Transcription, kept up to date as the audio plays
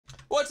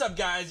What's up,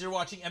 guys? You're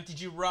watching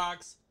MTG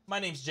Rocks. My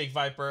name's Jake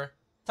Vyper.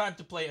 Time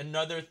to play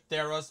another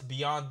Theros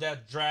Beyond Death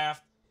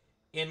draft.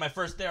 In my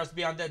first Theros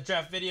Beyond Death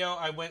draft video,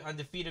 I went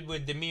undefeated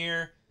with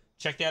Demir.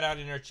 Check that out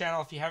in our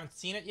channel if you haven't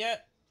seen it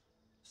yet.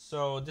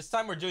 So this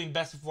time we're doing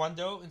best of one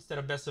though, instead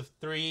of best of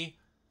three.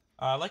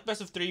 I like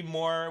best of three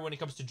more when it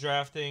comes to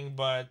drafting,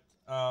 but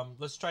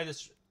let's try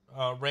this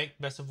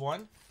ranked best of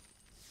one.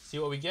 See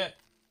what we get.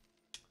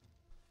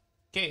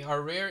 Okay,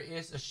 our rare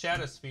is a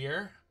Shadow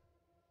Sphere.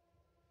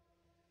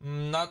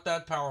 Not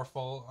that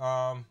powerful.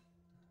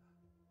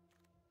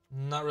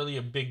 Not really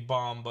a big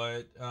bomb,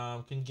 but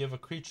can give a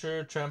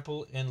creature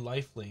trample and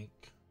lifelink.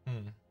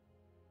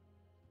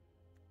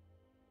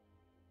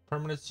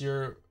 Permanents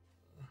your.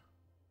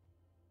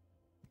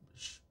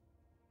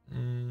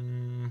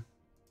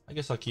 I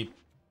guess I'll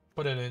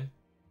put it in.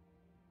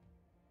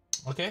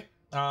 Okay.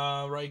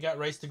 Right, got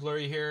Rise to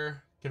Glory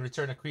here. Can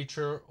return a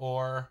creature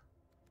or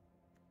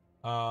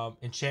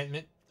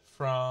enchantment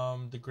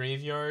from the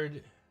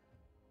graveyard.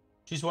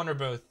 Choose one or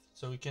both,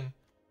 so we can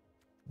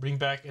bring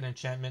back an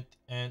enchantment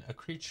and a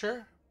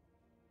creature.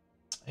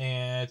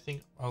 And I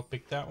think I'll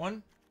pick that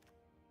one.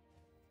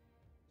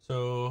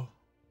 So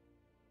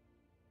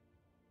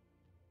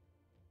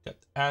got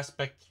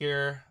aspect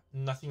here,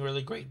 nothing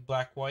really great.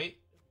 Black white.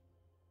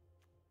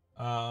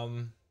 Got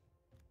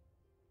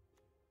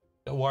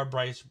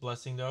Warbride's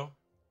Blessing though.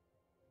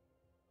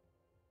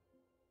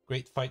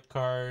 Great fight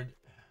card.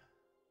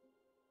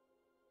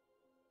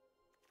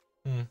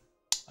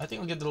 I think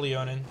I'll get the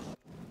Leonin.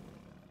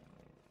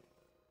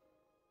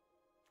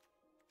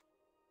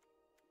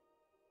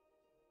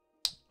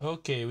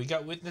 Okay, we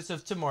got Witness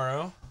of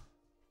Tomorrow.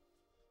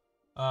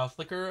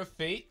 Flicker of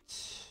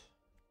Fate.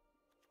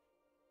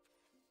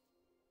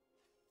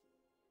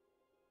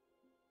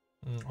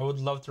 I would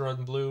love to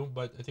run blue,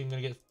 but I think I'm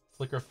gonna get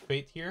Flicker of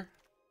Fate here.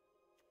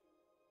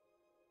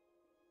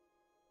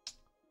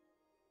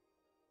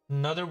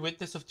 Another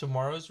Witness of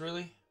Tomorrows,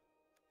 really?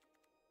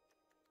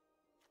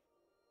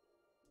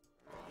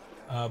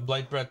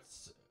 Blight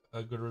Breath's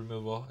a good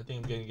removal. I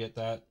think I'm gonna get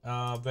that.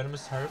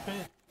 Venomous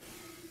Hierophant.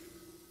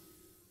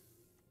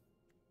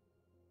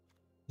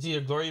 It's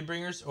either Glory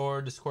Bringers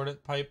or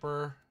Discordant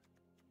Piper.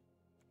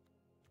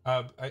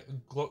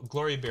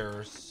 Glory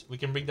Bearers. We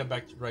can bring that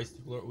back to Rise to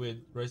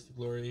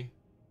Glory.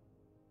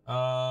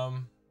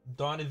 Dawn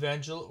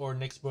Evangel or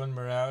Nyxbone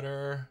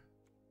Marauder.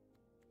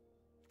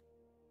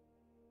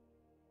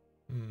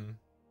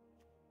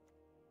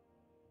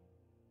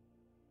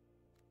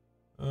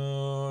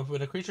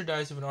 When a creature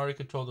dies, if an aura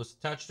controlled was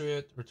attached to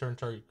it, return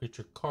target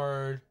creature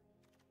card.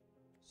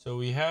 So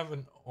we have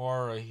an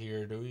aura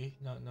here, do we?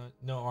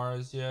 No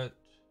auras yet.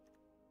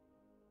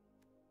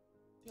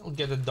 I think we'll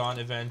get a Dawn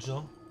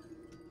Evangel.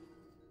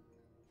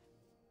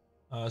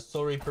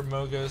 Soul Reaper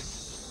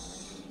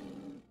Mogus.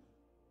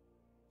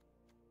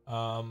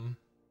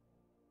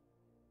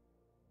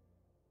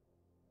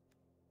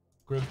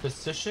 Grim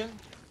Position.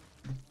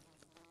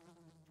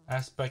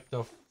 Aspect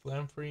of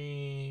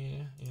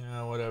Flamfree.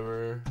 Yeah,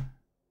 whatever.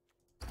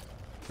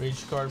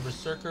 Rage Card,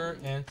 Berserker,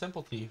 and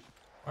Temple Thief.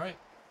 Alright.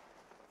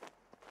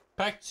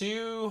 Pack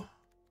 2.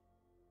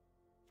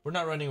 We're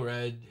not running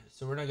red,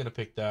 so we're not gonna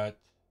pick that.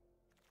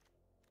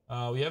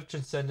 We have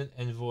Transcendent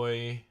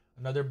Envoy,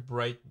 another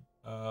Blight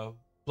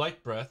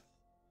Breath,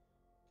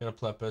 got a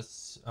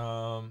Plepus.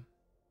 I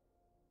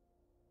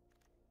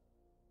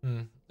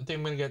think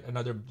I'm gonna get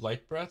another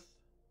Blight Breath.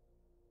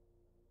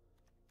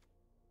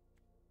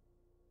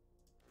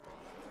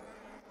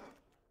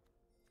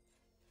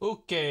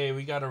 Okay,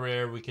 we got a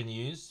rare we can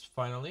use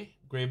finally.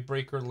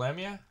 Gravebreaker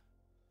Lamia.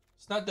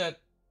 It's not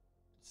that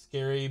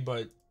scary,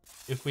 but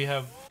if we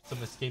have some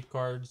escape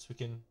cards, we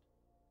can.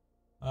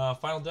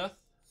 Final Death.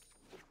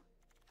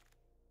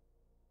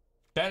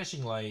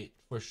 Vanishing Light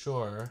for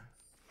sure.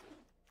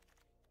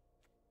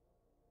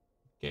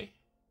 Okay.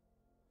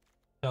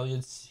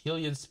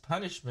 Helion's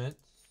Punishment.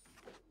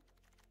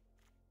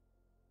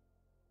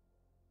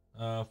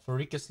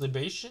 Pharika's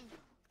Libation.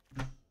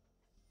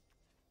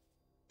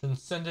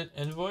 Transcendent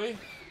Envoy.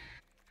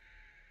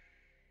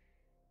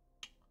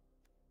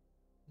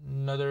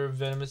 Another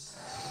Venomous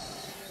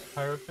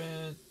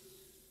Hierophant.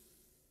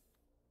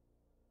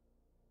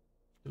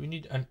 Do we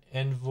need an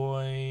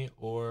Envoy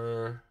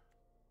or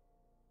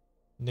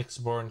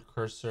Nyxborn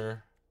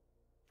Cursor?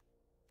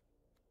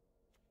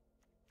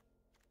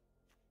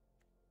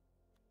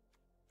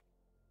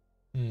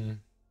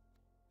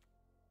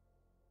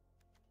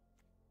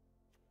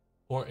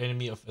 Or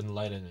Enemy of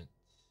Enlightenment.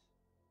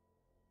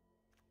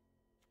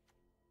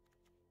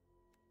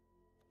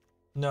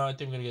 No, I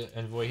think I'm gonna get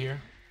Envoy here.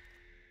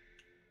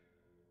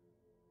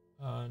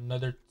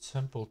 Another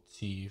Temple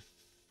Thief,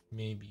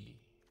 maybe.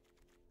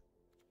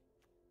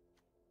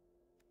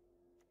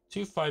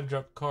 2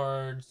 5-drop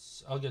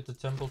cards. I'll get the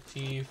Temple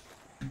Thief.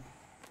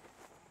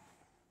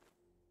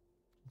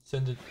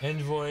 Send an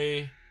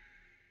Envoy.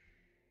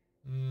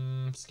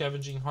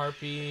 Scavenging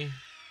Harpy.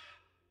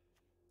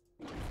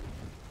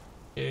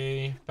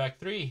 Okay, pack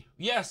 3.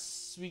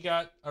 Yes, we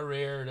got a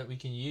rare that we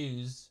can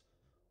use.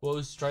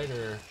 Woe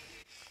Strider.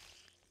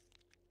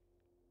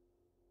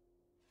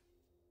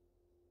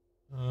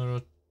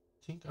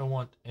 think I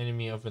want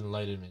Enemy of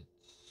Enlightenment.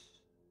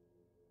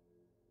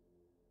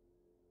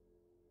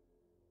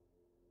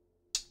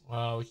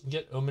 We can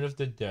get Omen of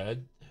the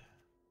Dead.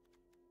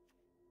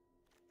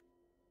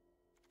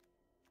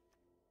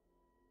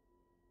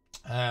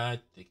 I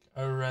think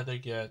I'd rather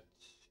get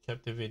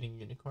Captivating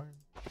Unicorn.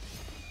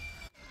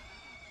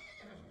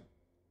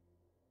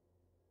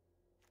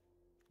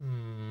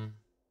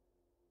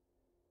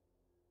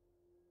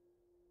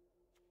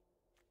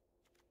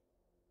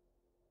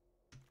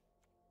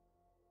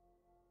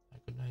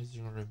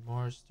 Agonizing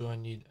Remorse. Do I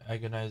need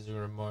Agonizing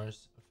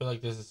Remorse? I feel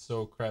like this is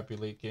so crappy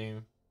late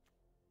game.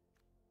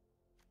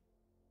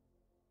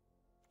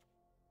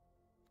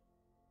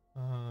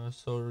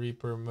 Soul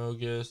Reaper,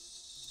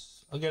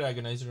 Mogus. I'll get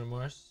Agonizing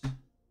Remorse.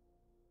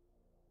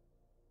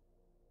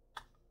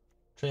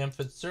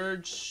 Triumphant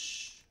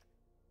Surge.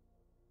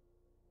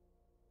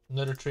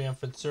 Another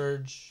Triumphant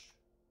Surge.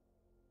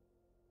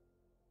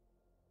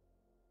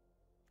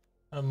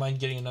 I don't mind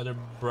getting another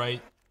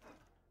Blight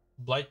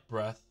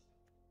Breath.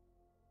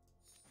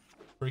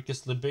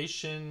 Freakus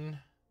Libation.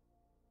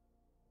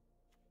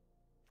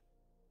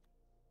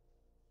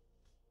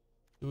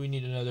 Do we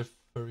need another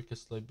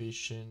Freakus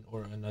Libation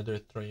or another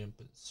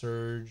Triumphant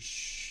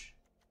Surge?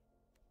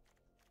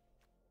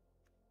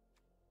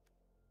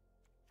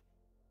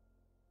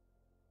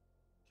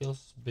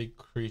 Kills big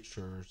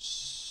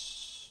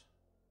creatures.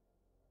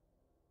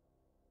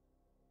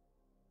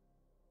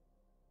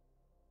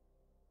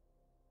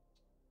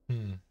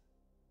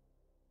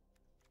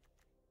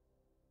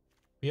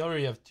 We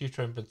already have 2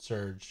 Triumphant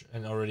Surge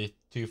and already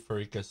 2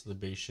 Freakus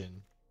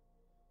Libation.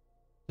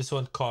 This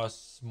one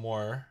costs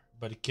more,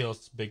 but it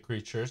kills big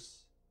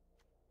creatures.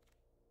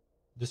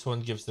 This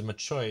one gives them a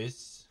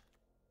choice.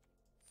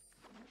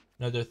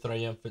 Another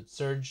Triumphant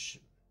Surge.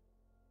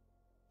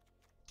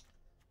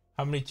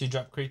 How many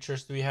 2-drop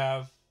creatures do we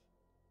have?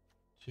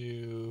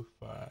 2,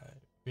 5.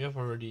 We have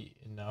already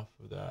enough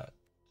of that.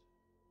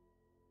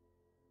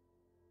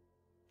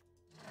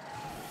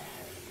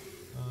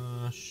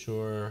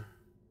 Sure.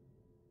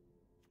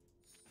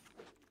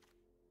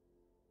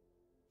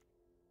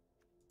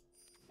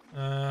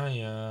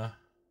 Yeah.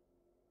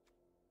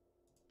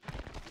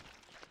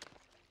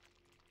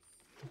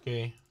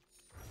 Okay.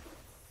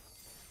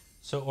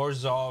 So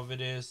Orzhov it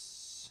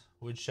is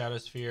with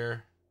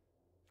Shadowsphere.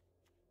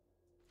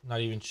 Not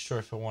even sure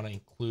if I want to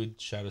include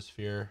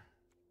Shadowsphere.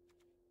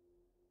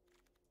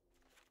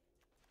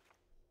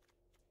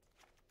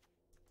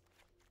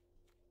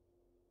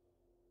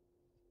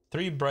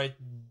 Three Blight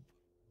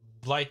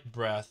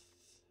Breath.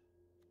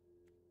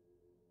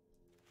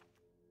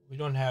 We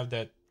don't have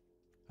that.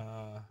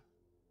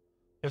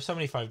 We have so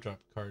many 5-drop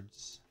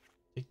cards.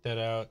 Take that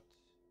out.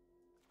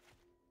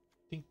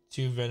 I think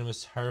 2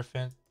 Venomous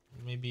Hierophant.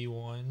 Maybe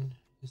 1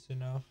 is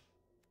enough.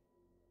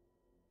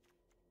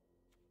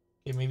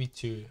 Okay, maybe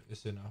 2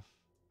 is enough.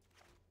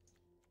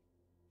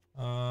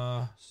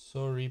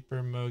 Soul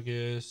Reaper,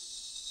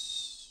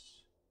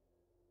 Mogus.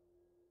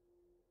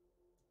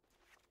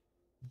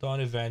 Dawn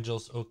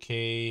Evangel's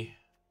okay.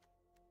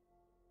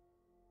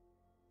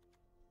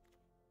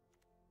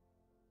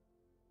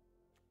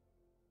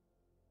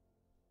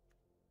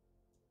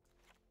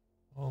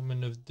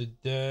 Omen of the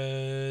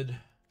Dead.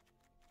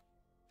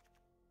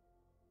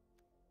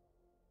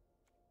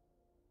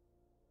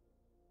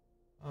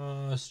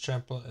 It's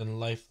Trample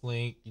and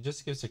Lifelink. It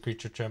just gives a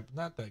creature trample.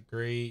 Not that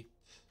great.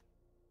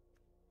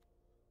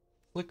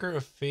 Flicker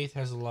of Faith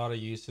has a lot of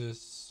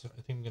uses.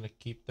 I think I'm gonna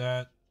keep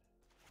that.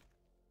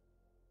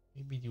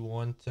 Maybe the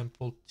 1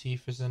 Temple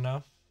Thief is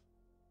enough.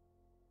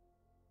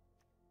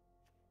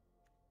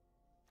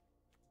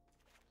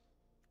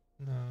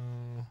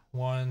 No.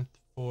 1,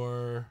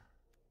 4,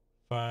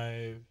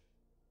 5.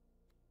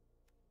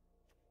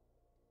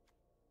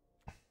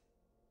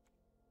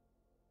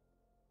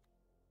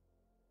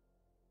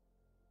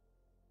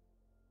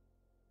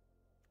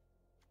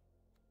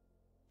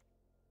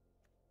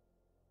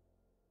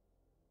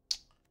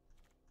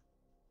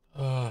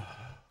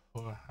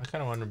 Well, I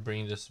kind of want to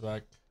bring this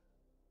back.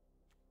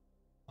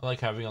 I like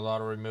having a lot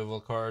of removal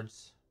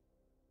cards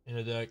in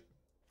a deck.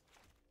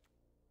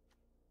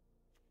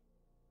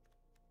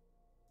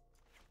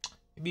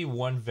 Maybe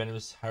 1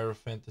 Venomous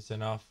Hierophant is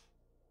enough.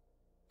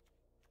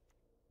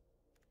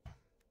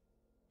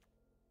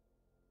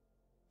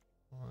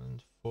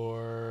 One,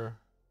 4,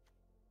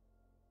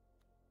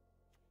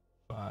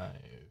 5.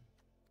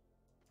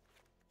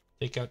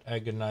 Take out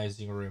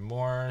Agonizing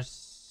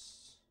Remorse.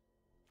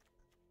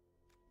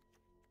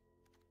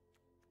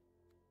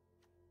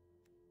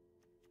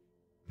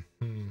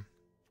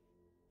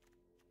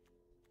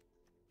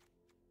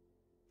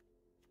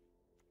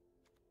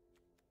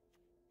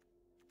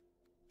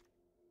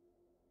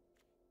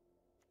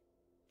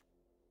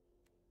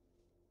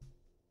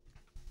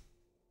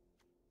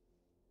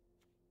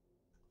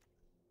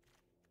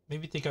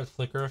 Maybe take out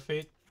Flicker of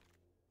Fate.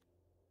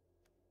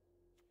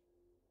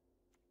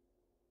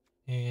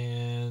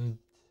 And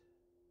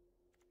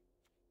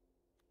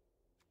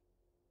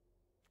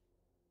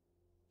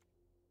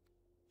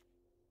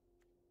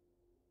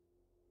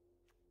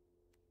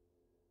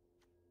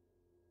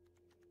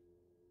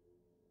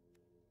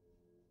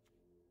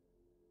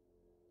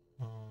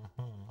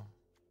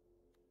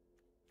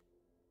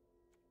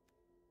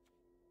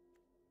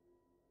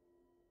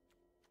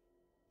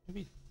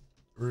Maybe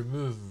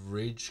remove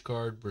Rage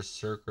Guard,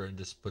 Berserker, and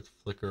just put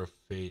Flicker of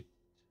Fate.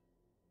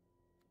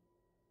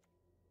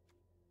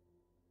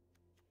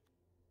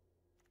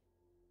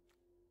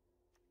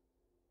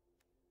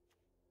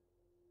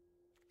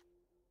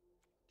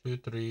 Two,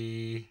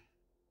 three.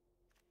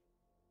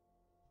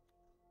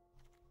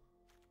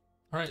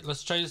 Alright,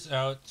 let's try this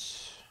out.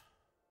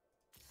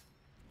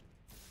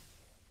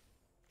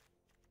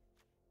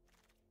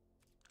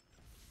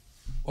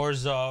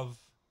 Orzhov.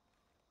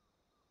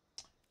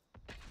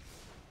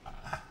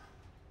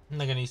 I'm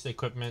not gonna use the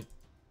equipment.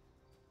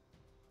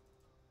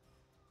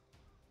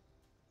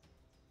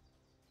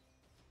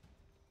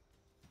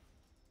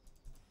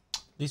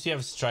 At least you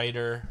have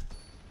Strider.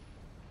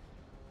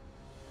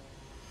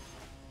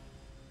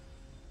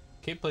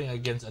 Okay, playing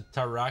against a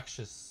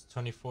Taraxis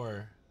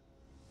 24.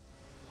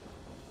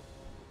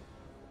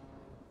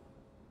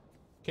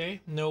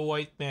 Okay, no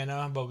white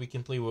mana, but we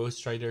can play Woe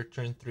Strider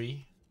turn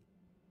 3.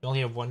 We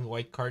only have one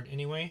white card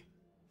anyway.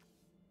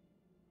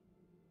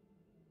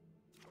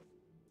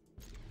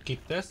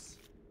 Keep this.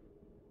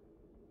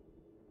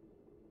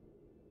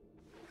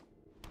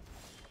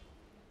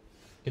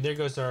 Okay, there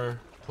goes our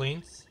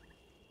planes.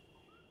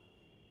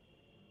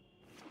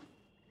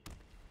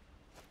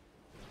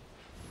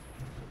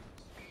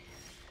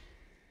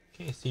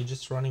 Okay, so you're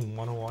just running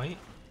one white.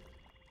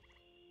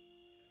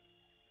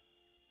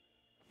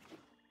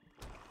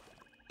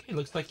 Okay,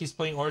 looks like he's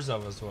playing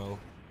Orzhov as well.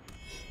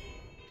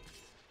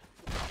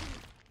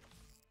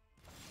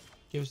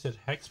 Gives it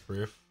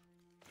hexproof.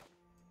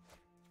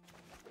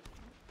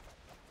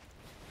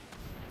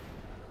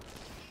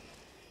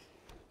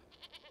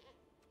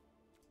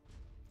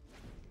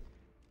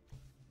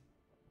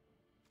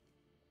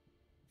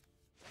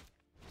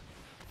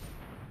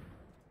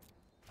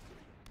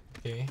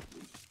 Okay.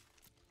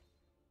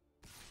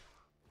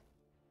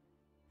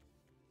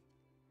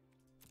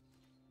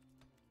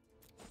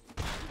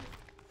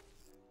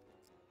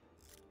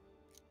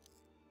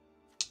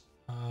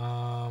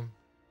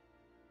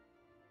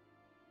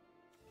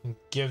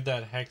 Give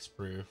that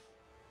hexproof.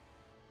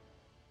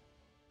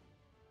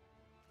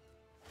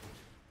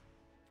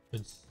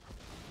 It's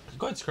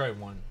go ahead and scribe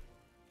one.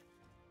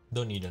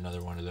 Don't need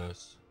another one of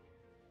those.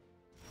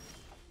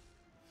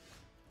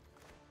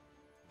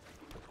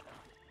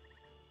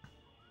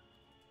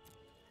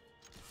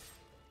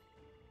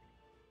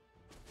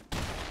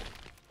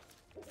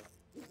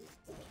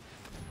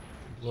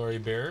 Glory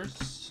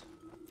Bears.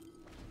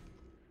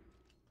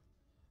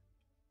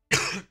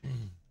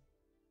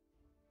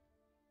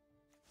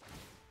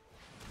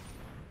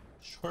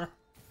 Sure.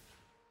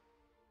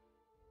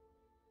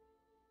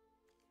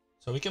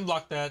 So we can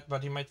block that,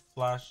 but he might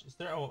flash. Is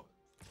there an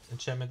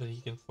enchantment that he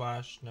can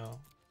flash? No.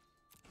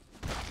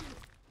 I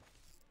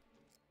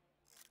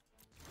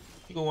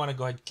think we want to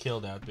go ahead and kill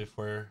that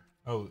before...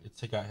 Oh,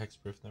 it's got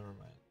hexproof. Never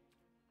mind.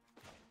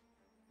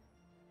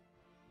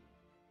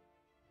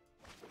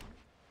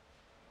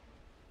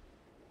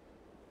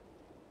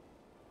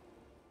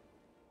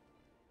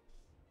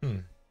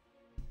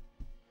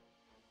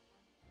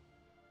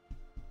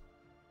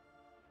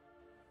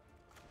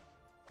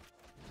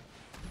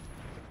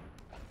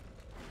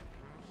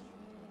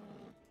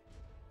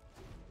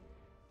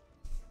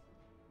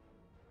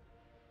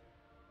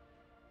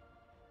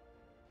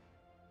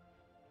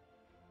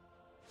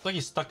 Looks like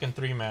he's stuck in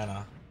 3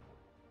 mana.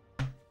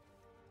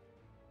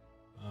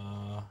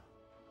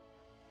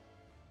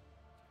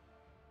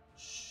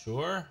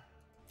 Sure.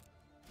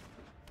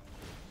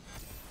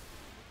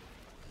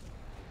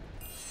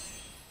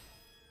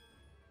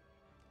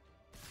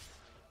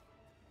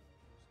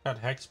 It's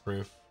got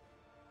hexproof.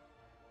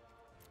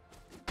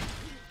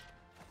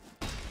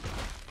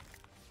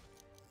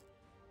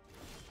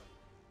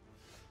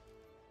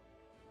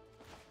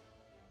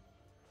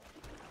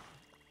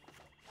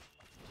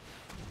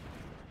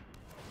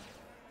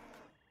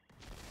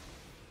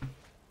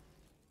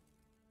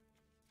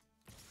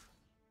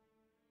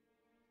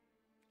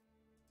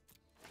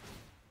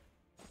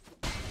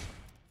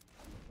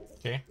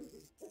 Okay.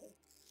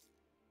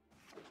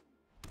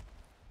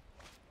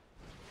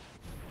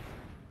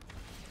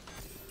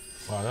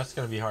 Wow, that's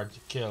gonna be hard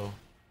to kill.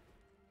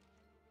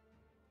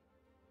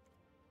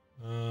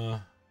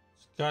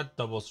 It's got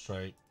double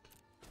strike.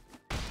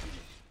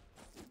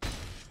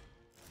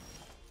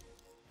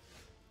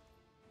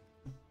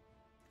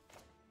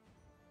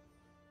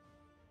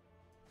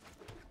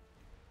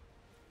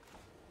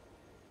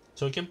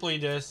 So we can play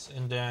this,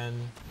 and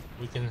then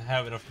we can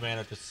have enough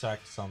mana to sack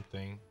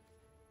something.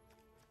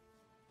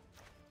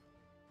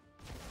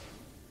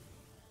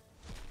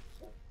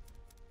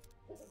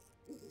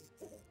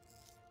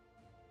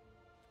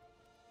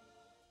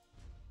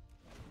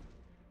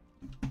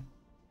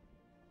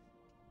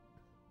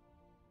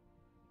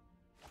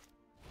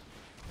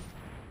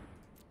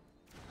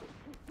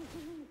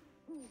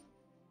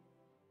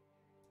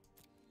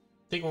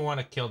 I think we want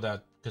to kill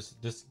that because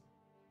this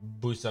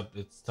boosts up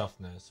its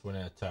toughness when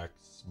it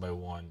attacks by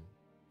 1.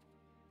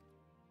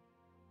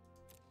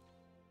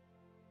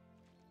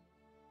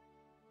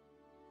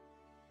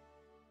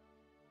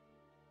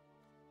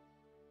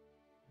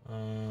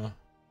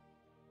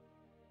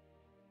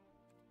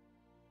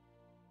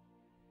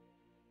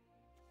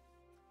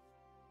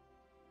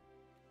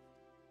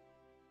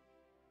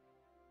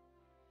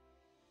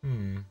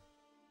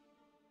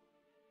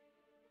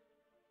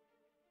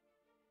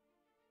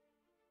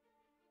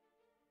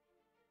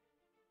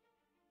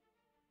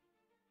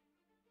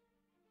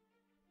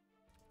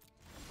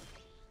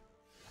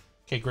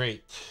 Okay,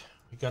 great.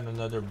 We got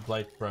another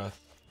Blight Breath.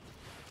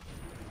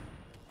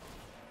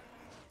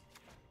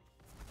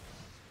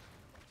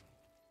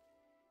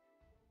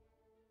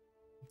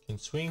 Can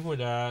swing with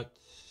that.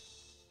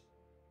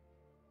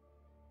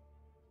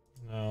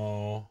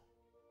 No.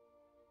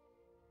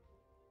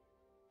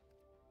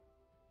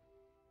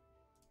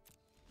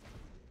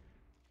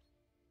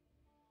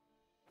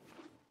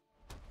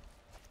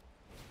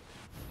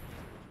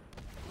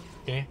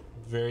 Okay,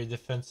 very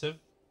defensive.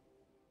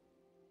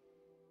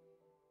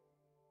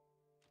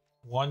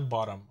 One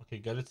bottom. Okay,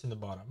 good. It's in the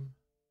bottom.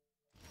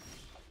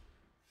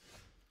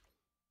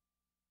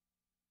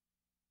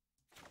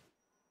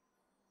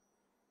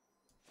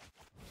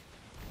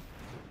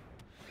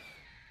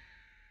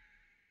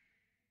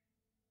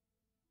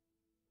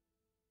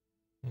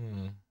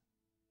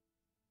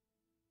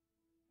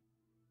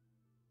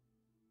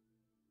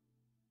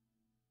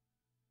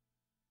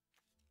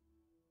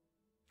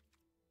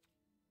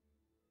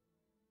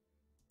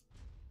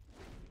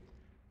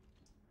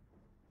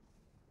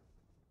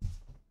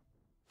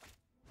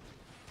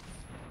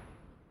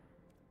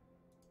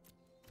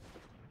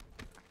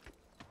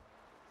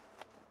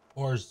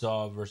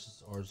 Orzhov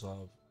versus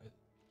Orzhov.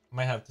 I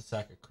might have to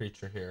sack a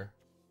creature here.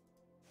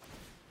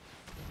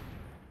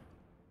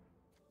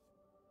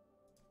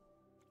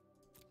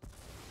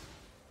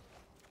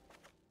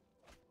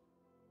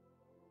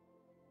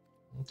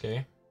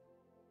 Okay.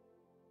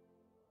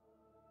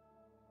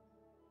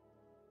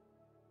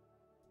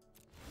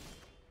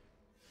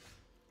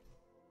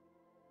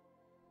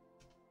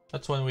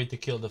 That's one way to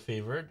kill the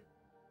favored.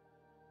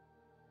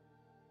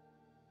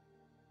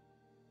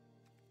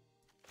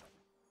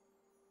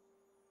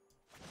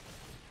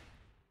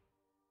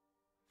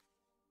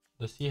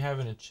 Does he have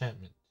an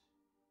enchantment?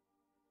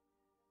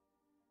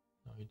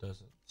 No, he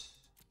doesn't.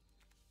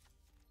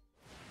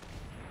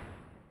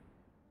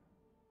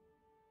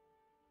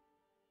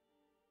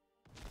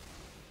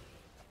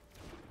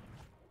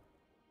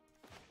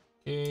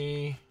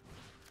 Okay.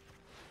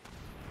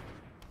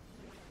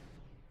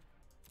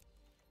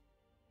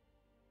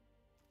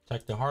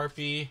 Attack the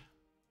Harpy.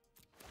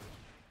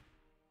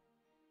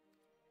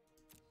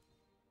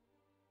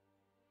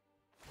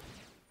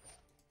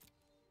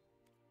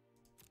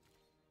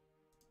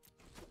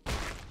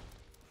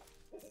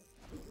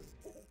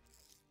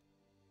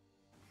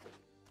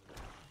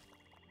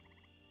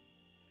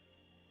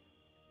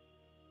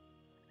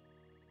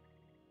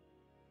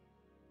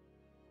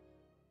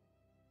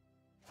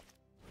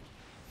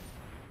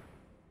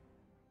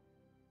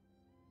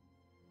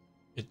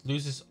 It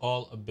loses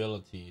all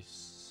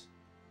abilities.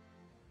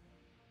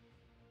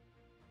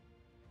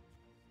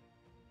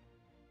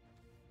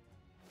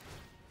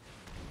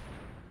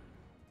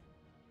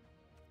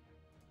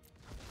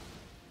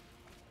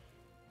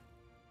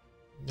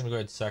 I'm gonna go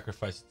ahead and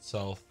sacrifice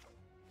itself.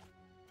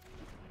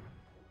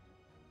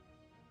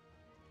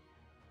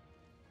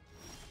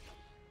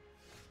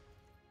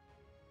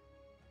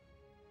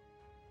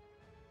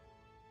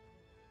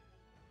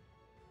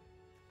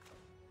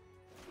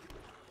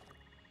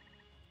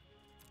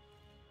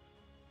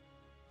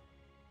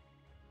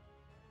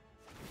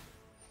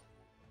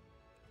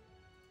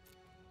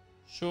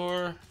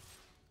 Sure.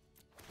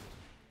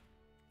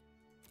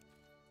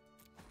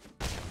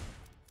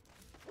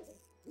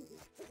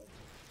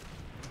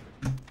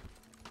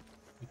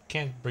 We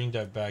can't bring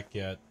that back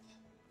yet.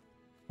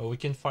 But we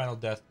can final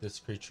death this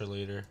creature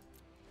later.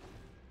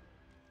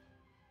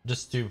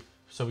 Just to,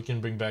 so we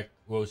can bring back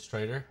Woe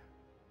Strider.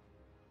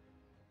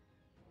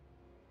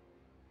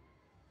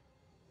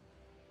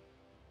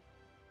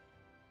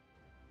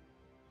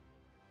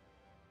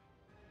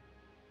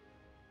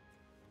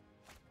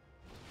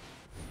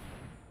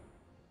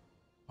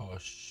 Oh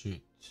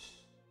shoot.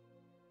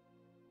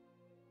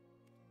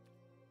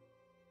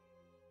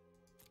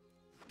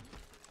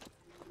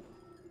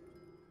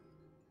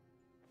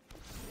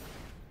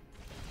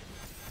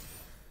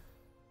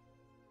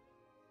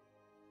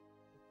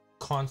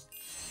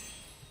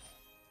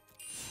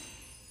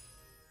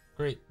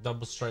 Great,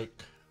 double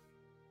strike.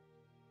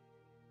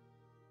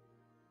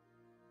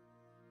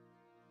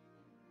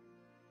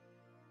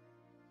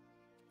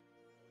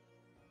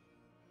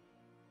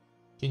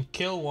 Can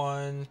kill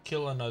one,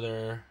 kill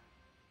another.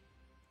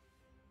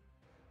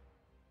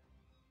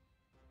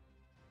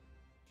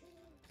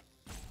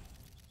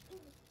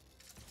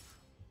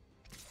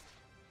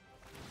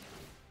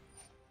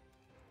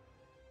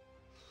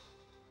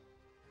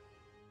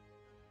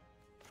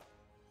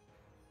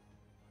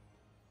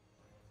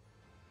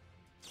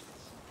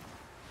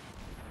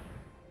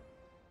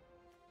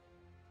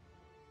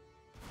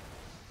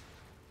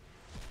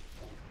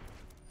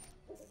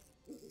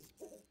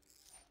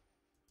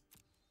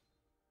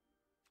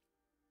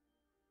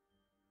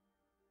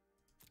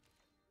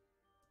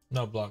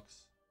 No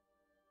blocks.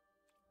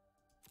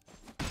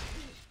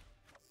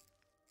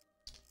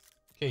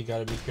 Okay,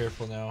 gotta be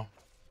careful now.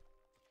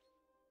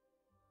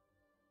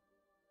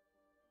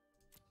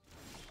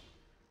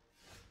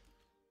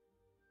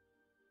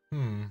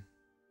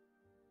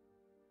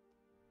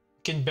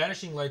 Can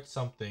Banishing Light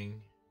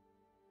something?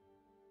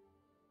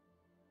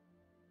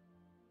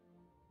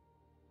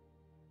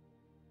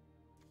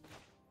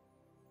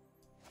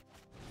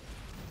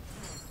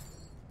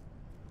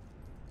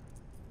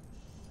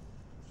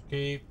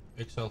 Okay,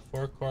 exile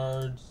 4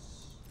 cards.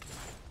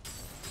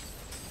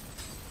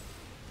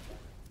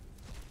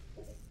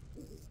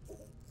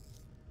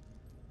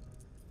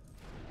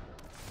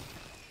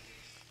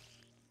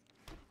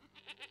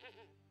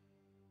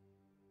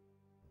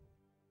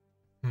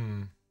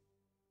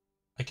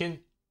 I can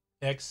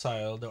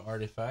exile the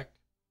artifact.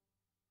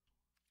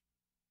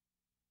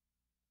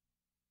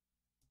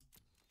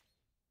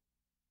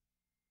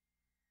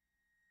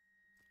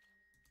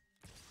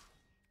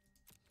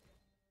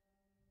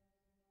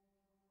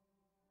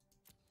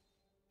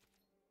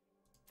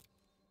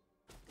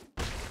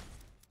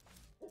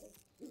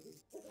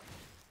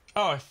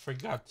 Oh, I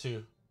forgot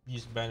to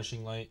use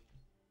Banishing Light.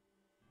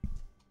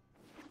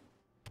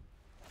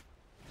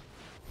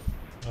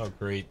 Oh,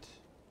 great.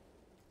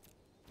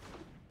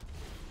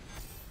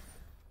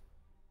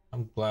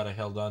 I'm glad I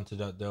held on to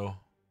that though.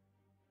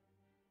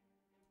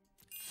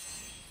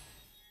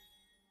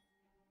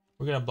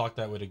 We're gonna block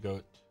that with a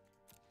goat.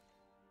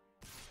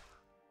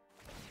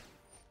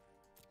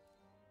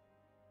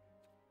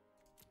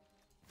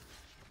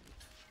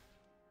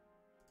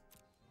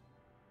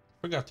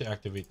 Forgot to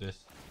activate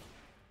this.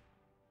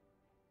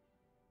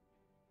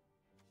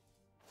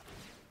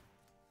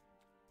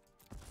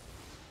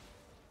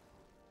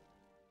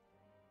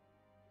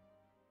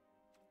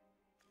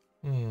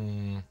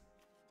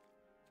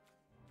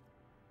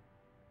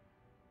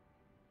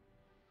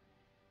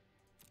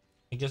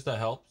 I guess that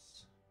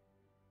helps.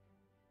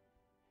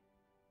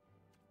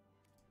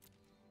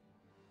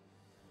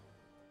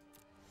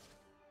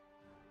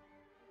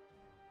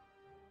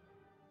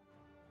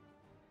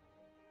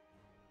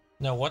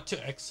 Now what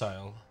to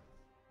exile?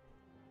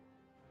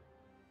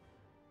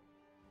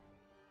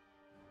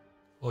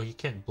 Oh, you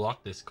can't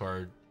block this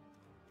card.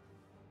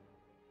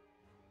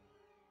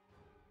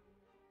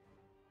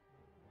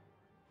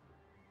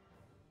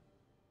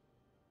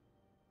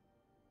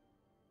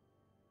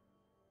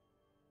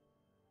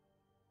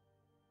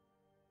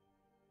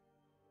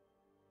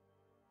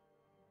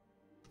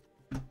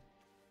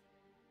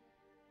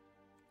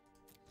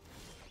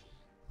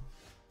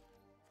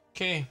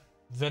 Okay,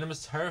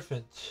 Venomous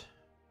Hierophant.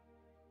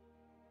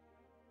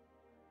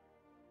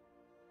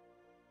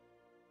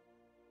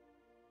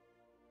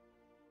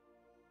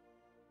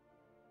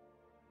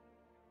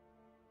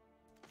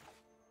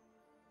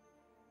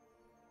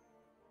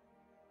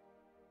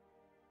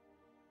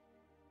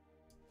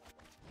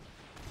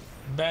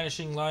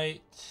 Banishing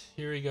Light.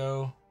 Here we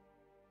go.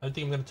 I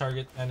think I'm gonna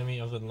target enemy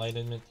of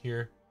enlightenment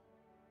here.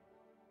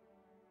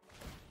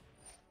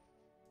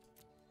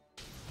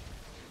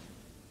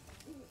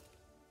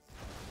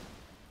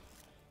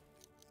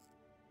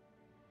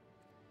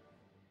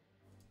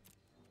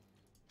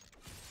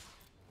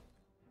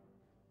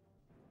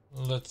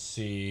 Let's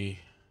see.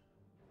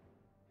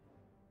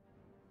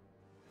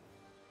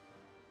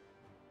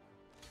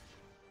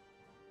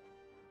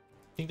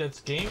 I think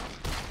that's game.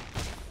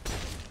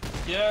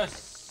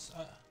 Yes!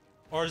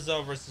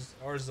 Orzhov versus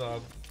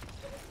Orzhov.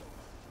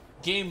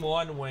 Game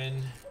 1 win.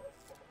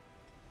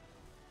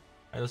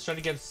 Alright, let's try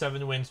to get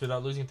 7 wins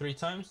without losing 3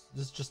 times.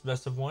 This is just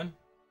best of 1.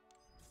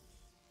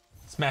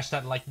 Smash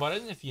that like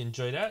button if you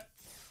enjoy that.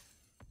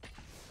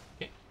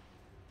 Okay.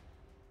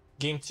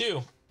 Game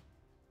 2.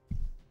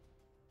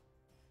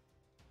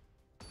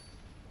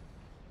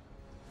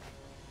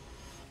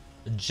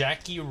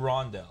 Jackie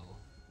Rondell.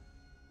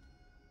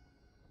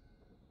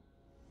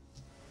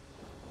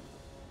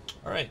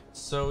 Alright,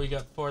 so we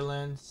got 4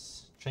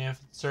 lands,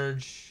 Triumphant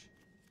Surge,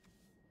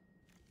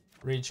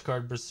 Rage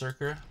card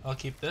Berserker. I'll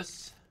keep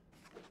this.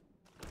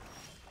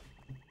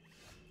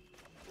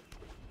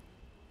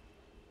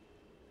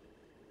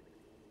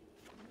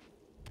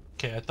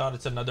 Okay, I thought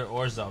it's another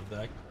Orzhov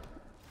deck.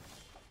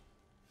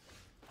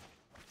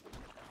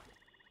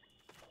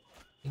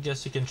 I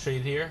guess you can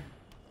trade here.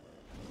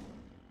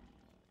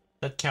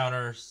 That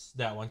counters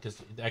that one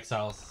because it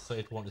exiles, so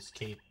it won't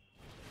escape.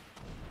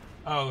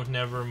 Oh,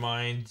 never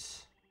mind.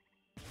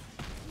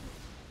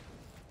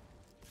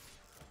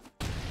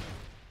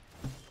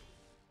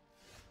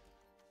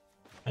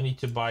 I need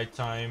to buy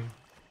time.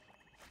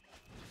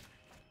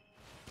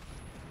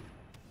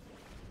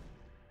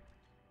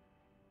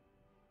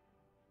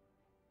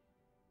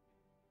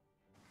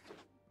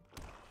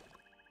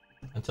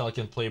 Until I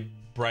can play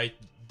Blight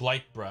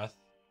Breath.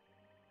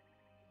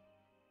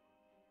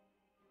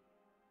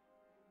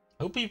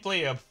 I hope we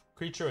play a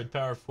creature with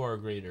power 4 or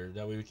greater.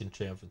 That way we can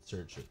Triumphant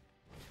Search it.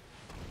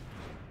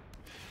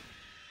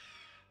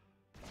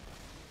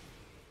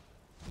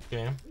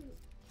 Okay.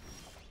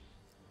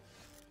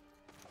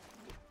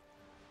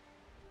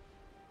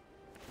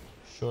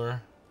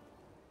 Sure.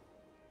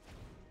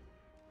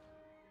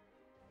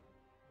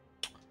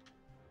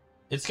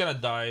 It's gonna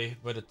die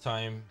by the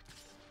time.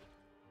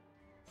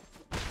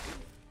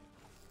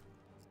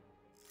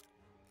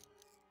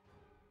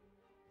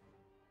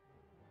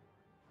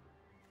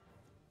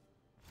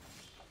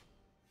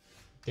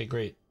 Okay,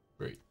 great.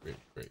 Great.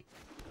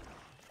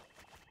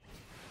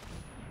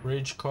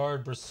 Rage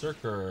card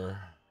Berserker.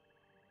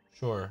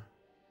 Sure.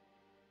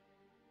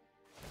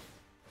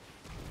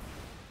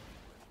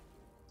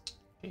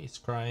 Okay, he's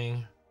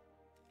crying.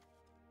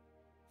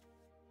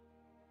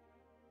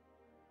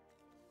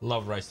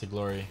 Love Rise to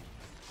Glory.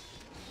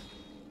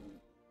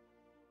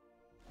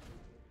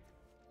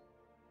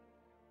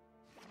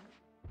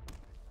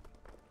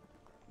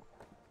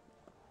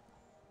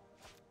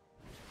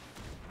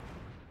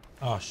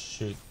 Oh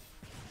shoot.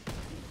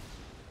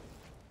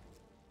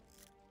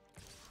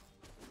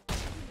 I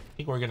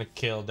think we're gonna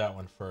kill that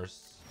one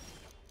first.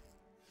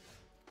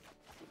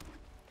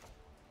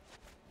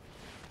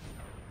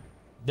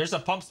 There's a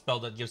pump spell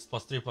that gives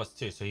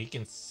 +3/+2, so he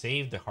can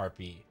save the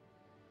Harpy.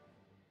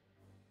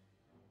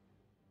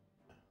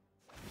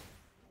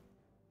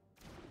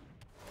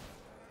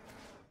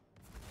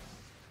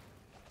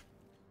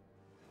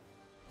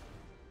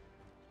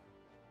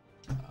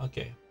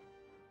 Okay.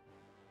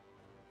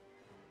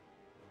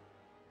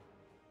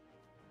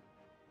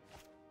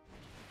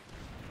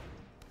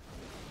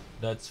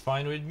 That's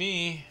fine with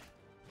me.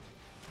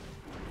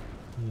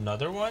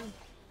 Another one?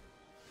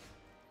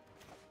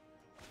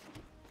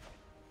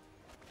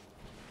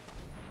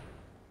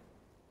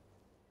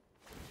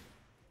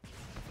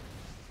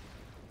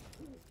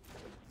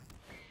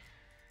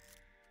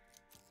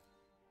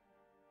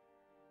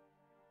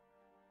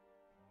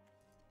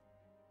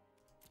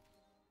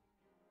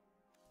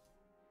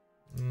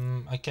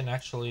 I can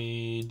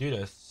actually do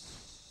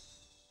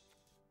this.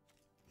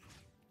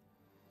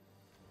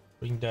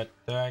 Bring that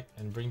back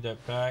and bring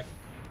that back.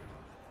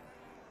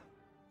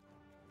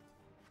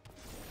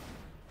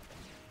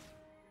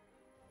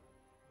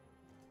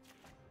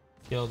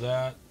 Kill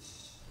that.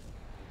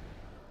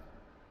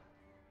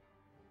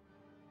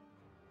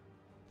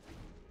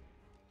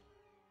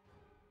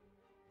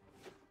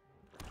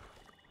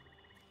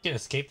 Can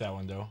escape that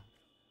one though.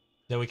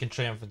 Then we can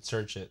triumph and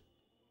search it.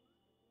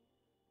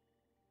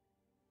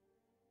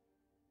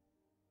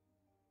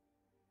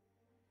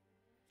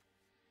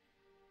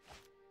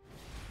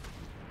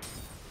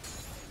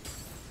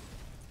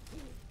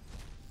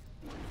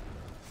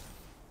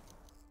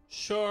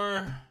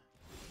 Sure.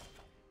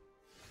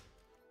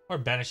 Or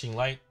Banishing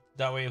Light.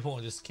 That way it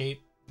won't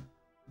escape.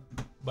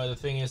 But the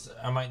thing is,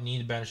 I might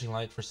need Banishing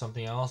Light for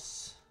something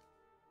else.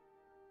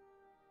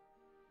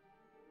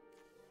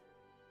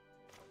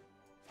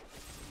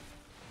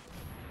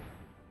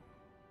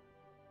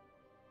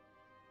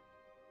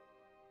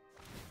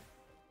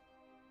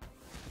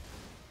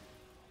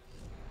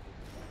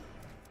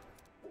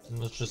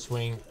 Let's just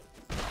swing.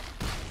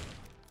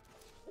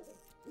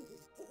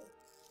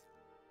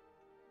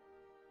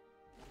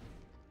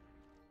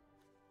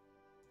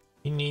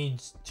 He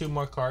needs 2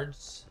 more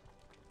cards.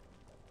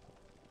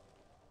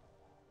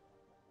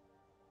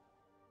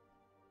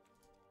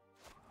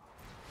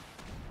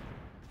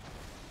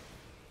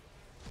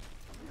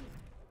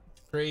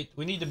 Great.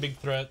 We need a big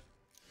threat.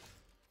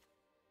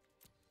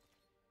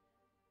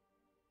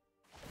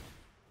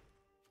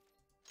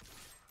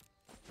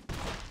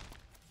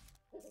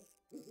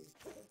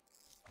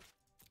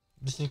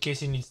 Just in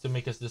case he needs to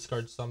make us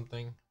discard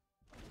something.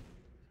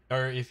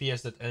 Or if he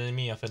has that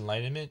enemy of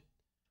enlightenment.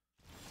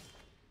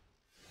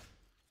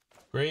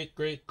 Great,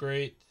 great,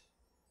 great.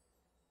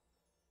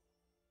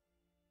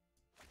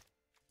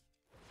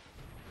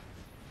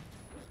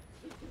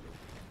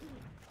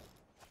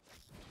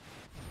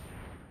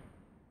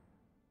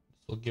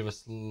 This will give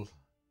us a little... Do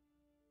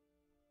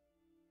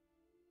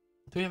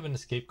we have an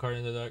escape card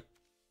in the deck?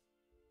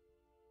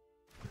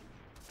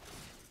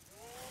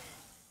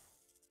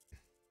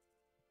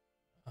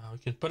 We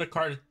can put a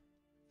card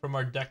from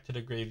our deck to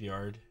the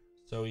graveyard.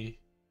 So we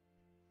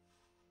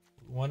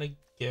want to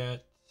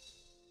get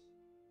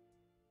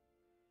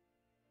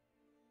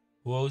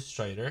Woe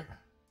Strider.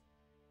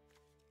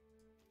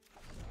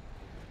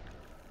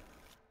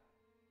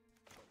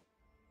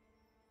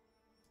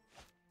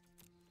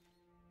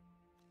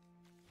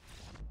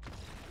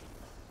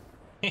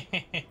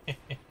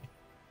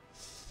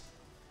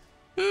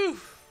 Whew.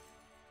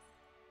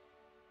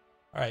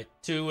 All right,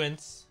 2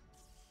 wins.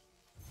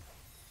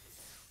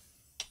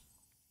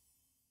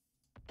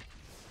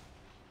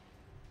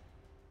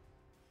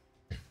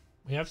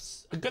 We have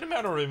a good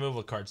amount of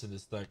removal cards in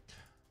this deck.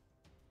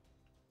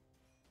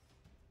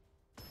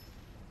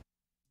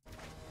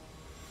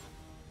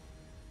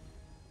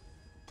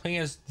 Playing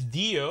as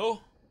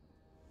Dio.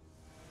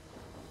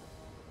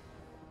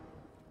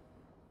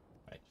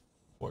 Right,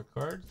 4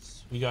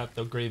 cards. We got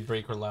the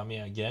Gravebreaker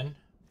Lamia again.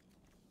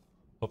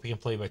 Hope we can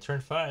play by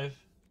turn 5.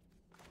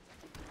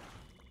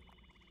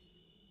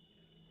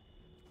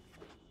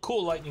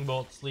 Cool lightning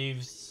bolt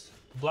sleeves.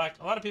 Black.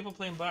 A lot of people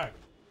playing black.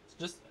 It's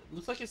just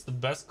looks like it's the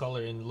best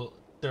color in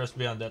Theros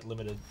Beyond Death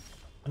Limited.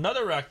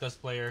 Another Rakdos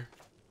player.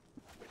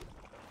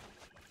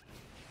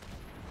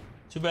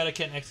 Too bad I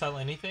can't exile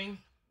anything.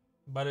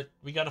 But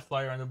we got a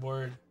flyer on the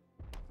board.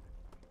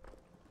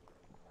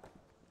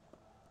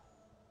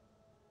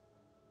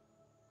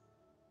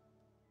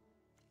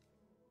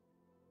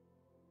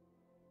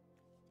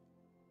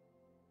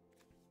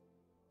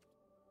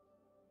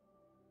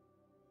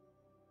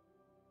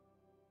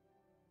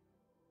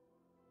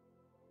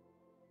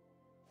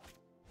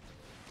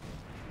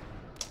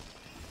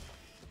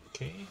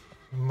 Okay,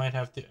 we might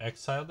have to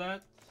exile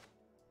that.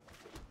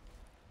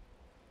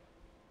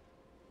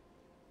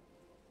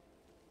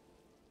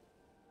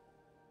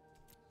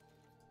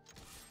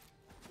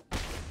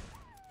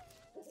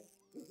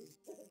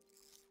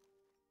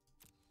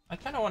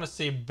 kind of want to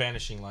save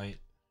Banishing Light.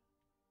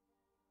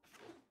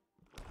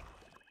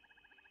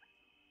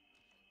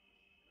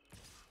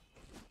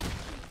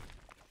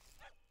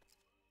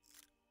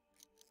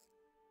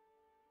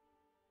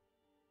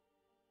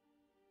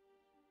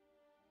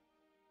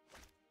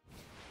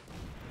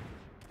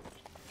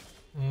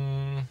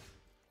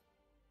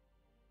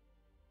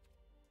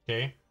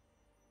 Okay.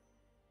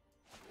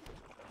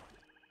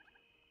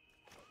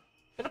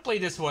 Gonna play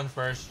this one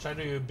first. Try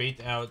to bait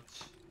out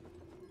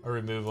a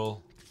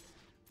removal.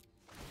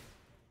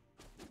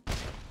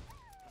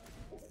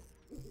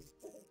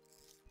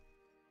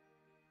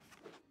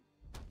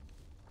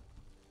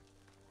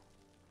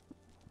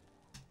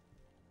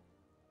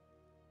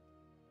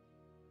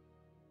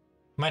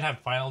 Might have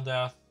Final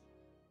Death.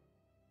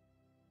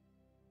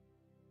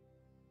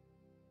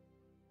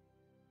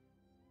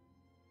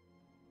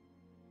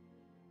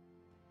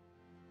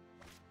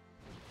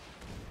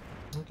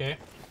 Okay.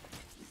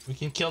 We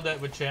can kill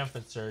that with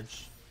Triumphant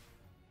Surge.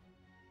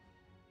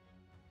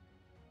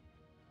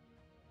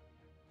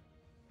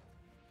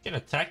 Can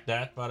attack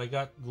that, but I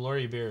got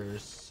Glory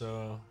Bearers,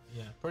 so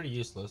yeah, pretty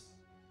useless.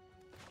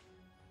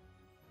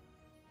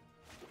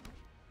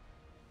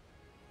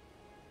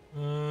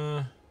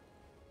 I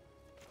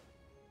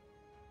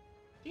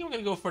think I'm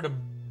gonna go for the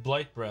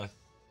Blight Breath.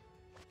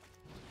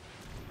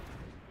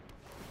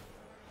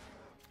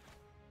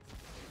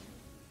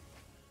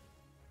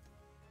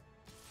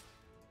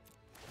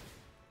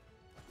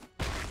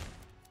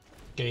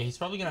 Okay, he's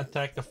probably gonna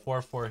attack the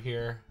 4/4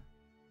 here.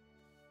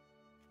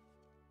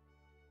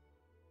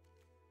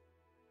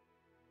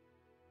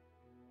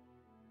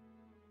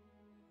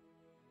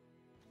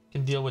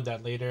 Can deal with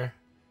that later.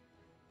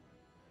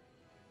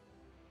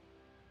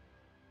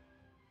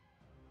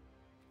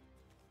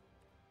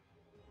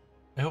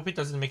 I hope it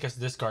doesn't make us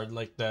discard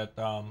like that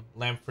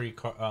Lamprey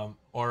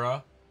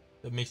aura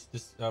that makes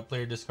this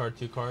player discard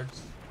 2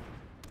 cards.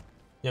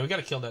 Yeah, we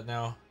gotta kill that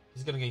now.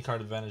 He's gonna gain card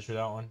advantage with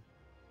that one.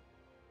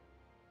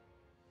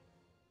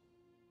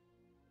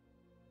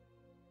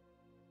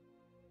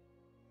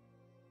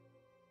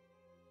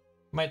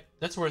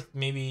 That's worth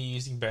maybe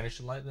using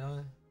Banish Light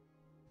now.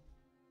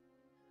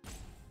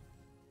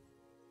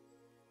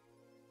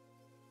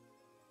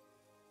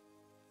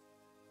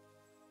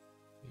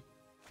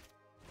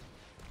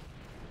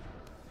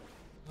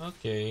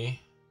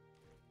 Okay.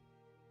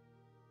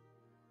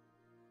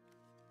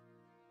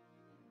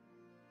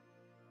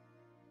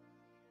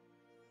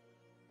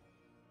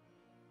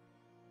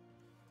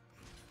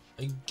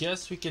 I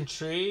guess we can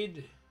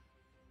trade.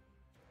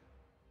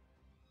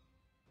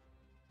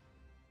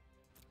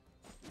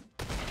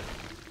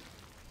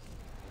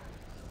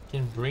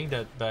 Can bring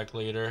that back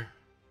later.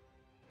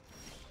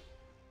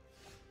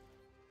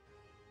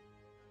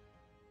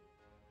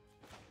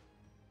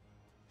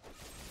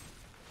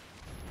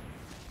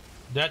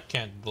 That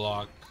can't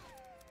block.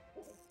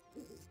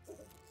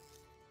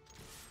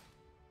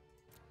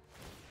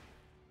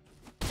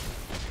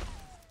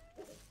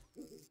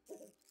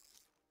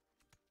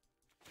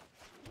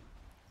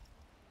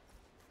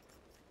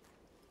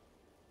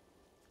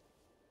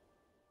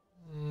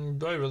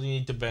 Do I really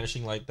need to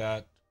Banishing Light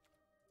that?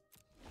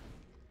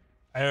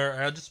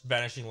 I'll just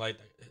Banishing Light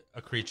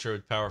a creature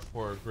with power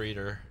 4 or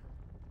greater.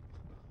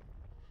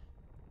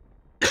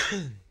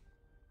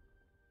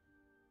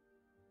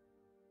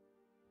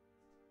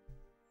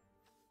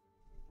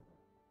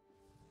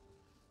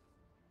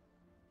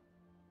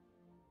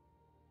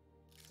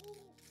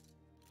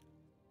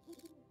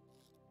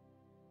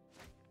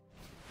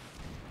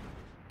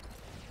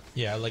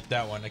 Yeah, I like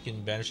that one. I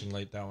can Banishing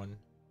Light that one.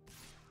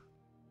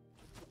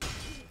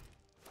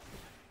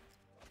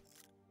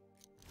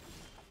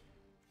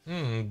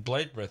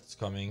 Blight Breath's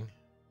coming.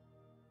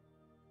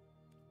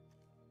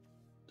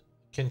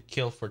 Can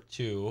kill for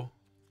 2.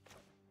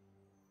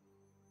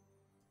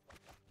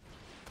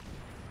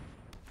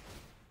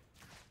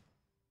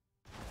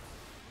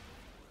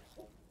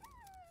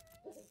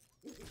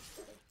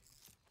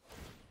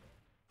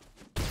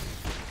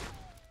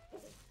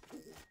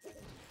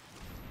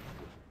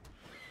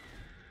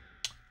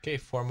 Okay,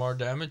 4 more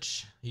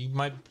damage. He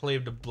might play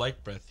the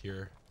Blight Breath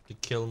here to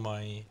kill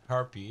my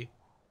Harpy.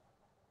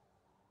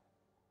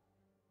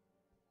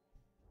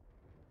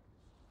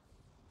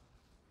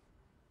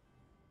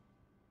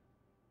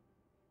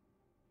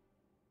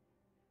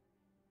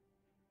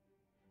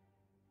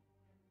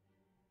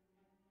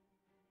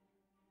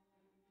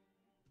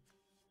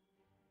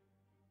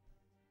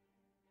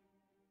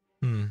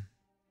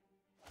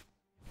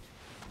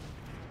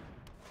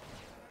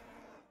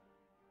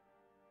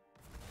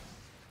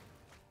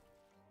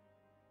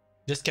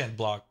 This can't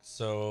block,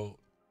 so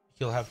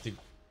he'll have to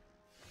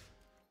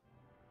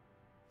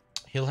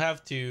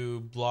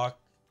block.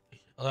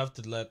 I'll have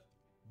to let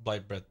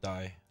Blight Breath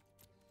die.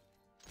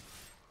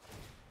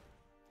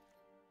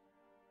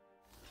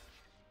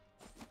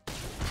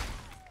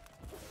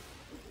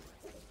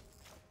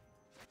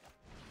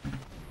 I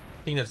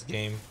think that's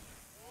game.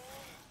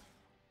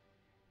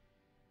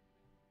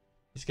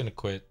 He's gonna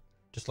quit,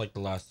 just like the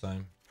last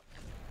time.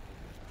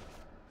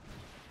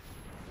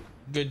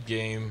 Good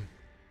game.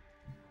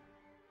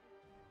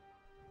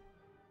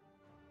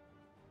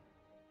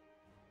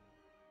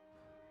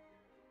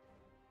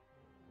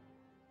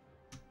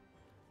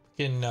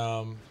 Can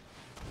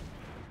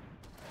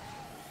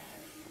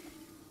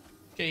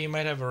okay, he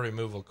might have a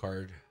removal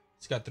card.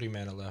 He's got 3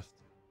 mana left.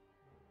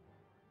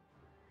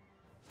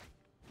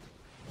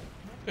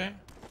 Okay.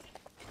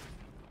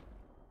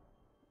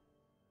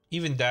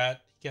 Even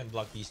that, he can't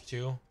block these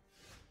 2.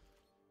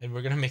 And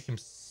we're gonna make him...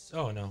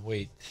 Oh no,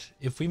 wait.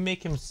 If we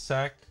make him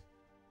sack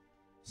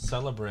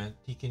Celebrant,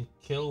 he can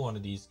kill one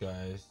of these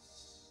guys.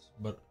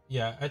 But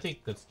yeah, I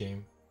think that's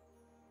game.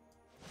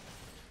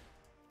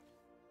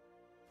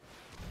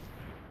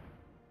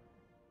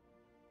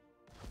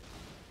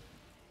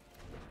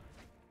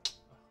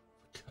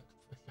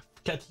 I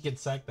forgot he can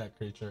sack that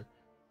creature.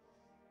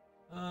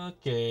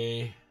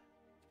 Okay.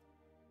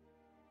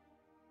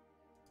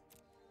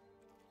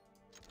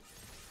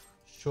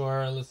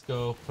 Sure, let's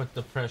go put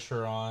the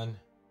pressure on.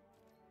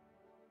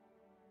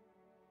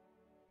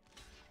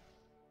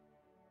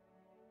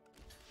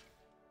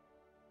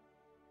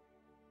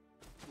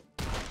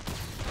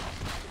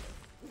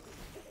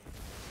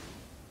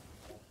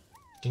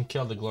 Can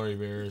kill the glory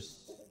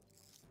bears.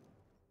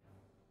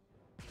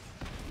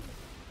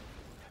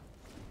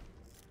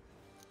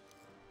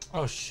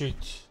 Oh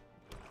shoot.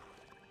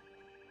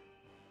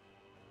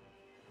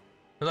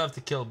 We'll have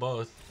to kill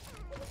both.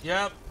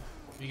 Yep,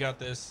 we got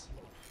this.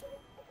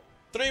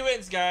 3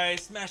 wins,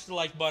 guys. Smash the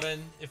like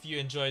button if you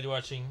enjoyed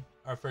watching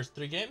our first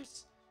 3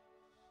 games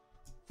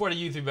for the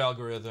YouTube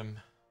algorithm.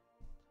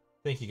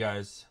 Thank you,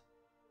 guys.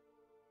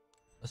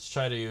 Let's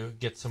try to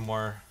get some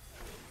more.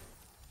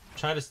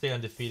 Try to stay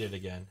undefeated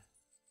again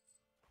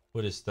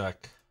with his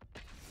deck.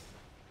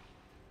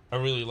 I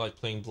really like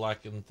playing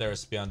black in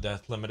Theros Beyond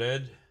Death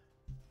Limited.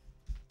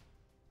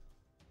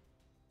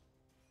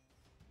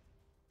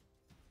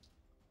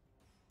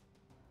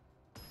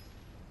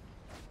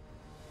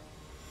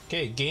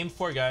 Okay, game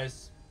 4,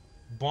 guys.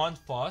 Bond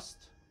Faust.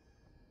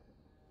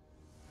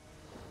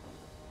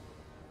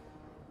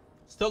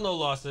 Still no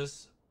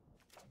losses.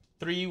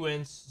 3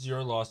 wins,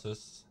 0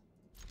 losses.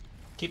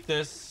 Keep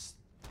this.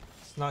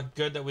 It's not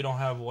good that we don't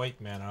have white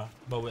mana,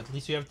 but at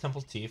least we have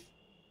Temple Teeth.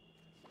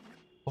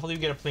 Hopefully we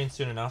get a plane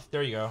soon enough.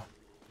 There you go.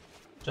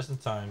 Just in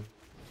time.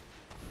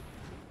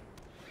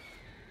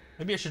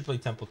 Maybe I should play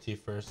Temple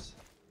Teeth first.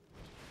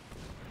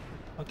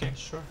 Okay,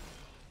 sure.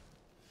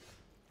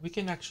 We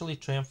can actually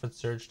Triumphant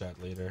Surge that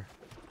later.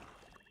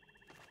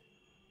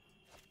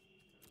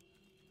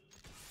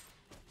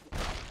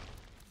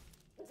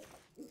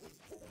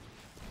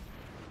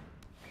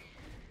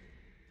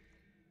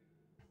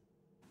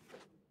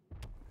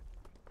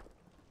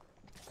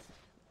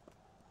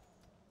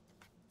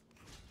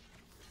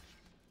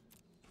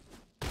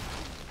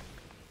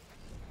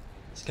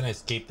 Just gonna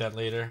escape that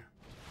later.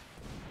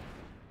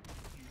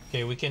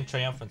 Okay, we can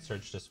Triumphant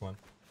Surge this one.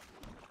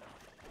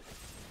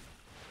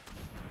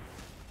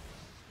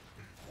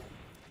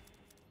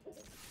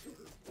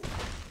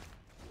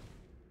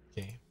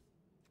 Okay.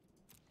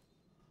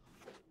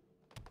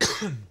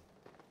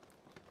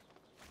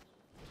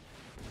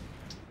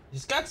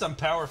 He's got some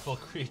powerful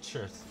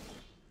creatures.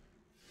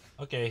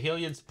 Okay,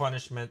 Heliod's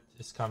Punishment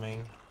is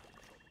coming.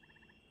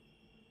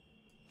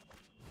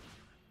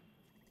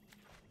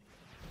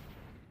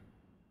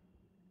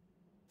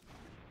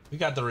 We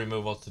got the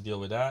removals to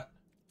deal with that.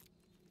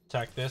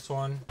 Attack this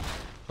one.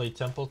 Play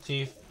Temple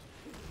Teeth.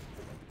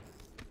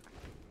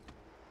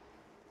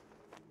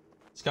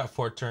 It's got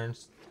 4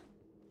 turns.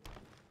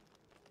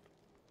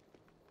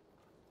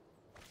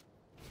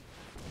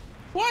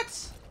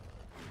 What?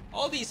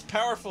 All these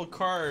powerful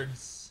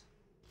cards.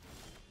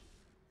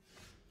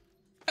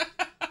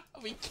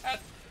 We got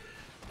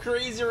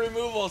crazy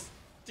removals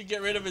to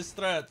get rid of his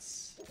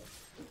threats.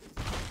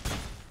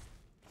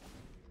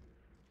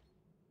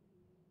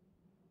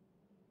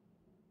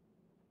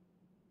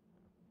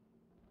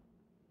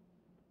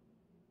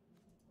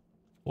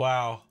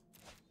 Wow.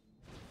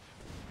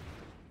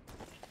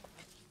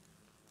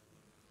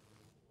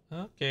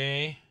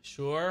 Okay,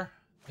 sure.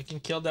 I can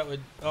kill that with...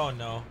 Oh,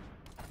 no.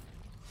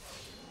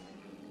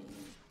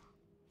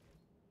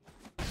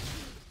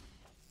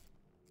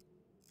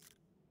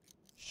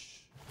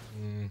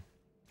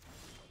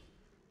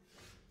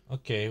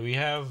 Okay, we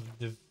have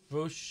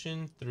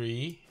Devotion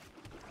 3.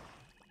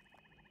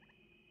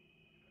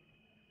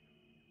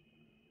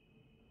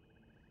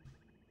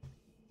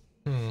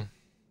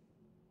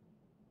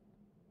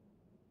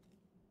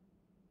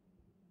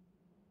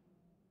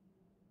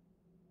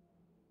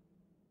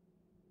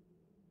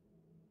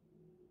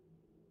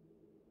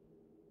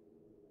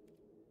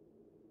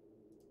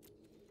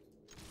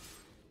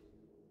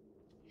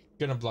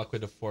 Gonna block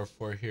with a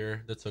 4/4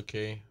 here. That's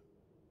okay.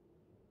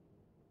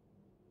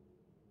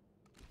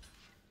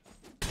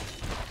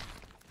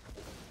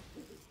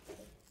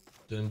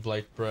 Then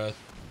Blight Breath.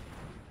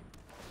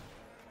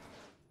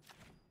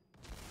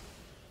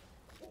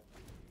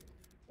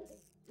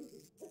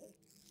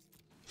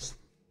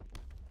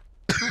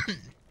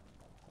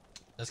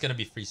 That's gonna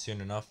be free soon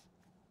enough.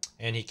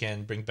 And he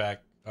can bring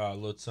back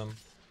Loathsome.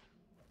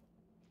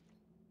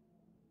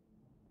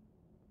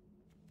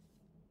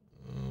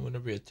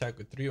 Whenever we attack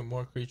with 3 or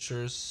more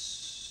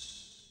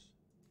creatures.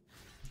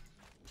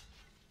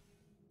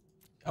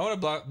 I want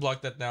to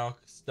block that now,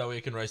 'cause that way I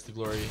can rise to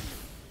glory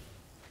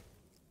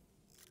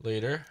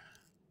later.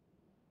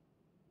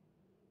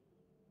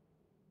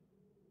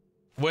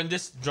 When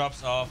this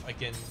drops off, I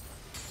can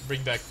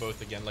bring back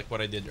both again, like what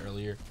I did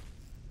earlier.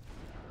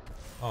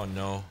 Oh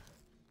no.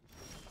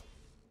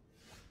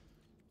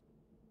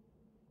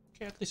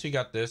 Okay, at least we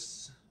got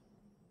this.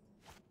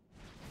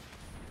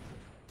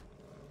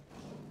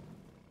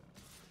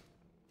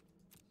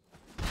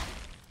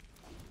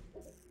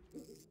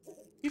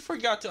 He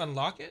forgot to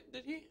unlock it,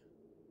 did he?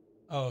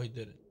 Oh, he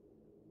didn't.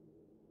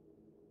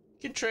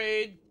 Can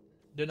trade.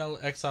 Then I'll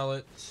exile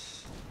it.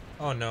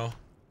 Oh no.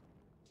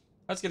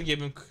 That's gonna give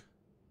him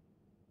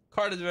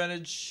card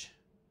advantage.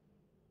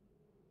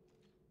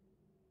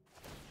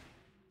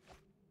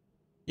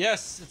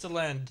 Yes, it's a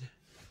land.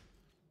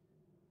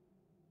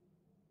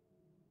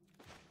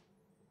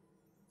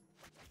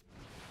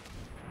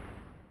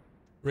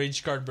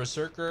 Rage card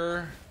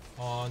Berserker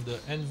on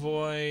the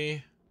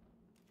Envoy.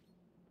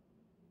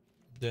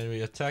 Then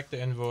we attack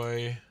the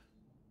Envoy.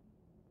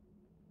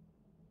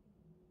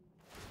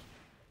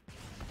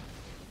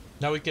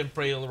 Now we can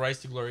pray Rise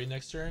to Glory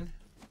next turn.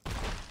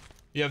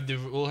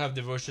 We'll have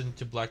Devotion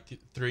to Black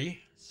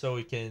 3, so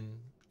we can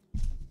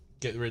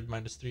get rid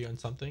 -3 on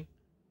something.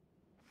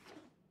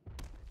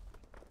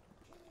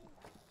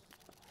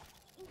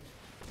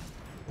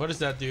 What does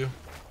that do?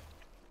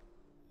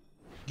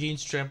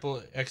 Gains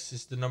trample. X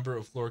is the number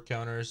of floor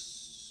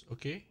counters.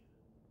 Okay.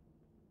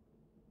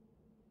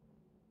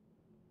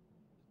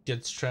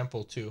 Gets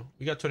trample too.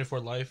 We got 24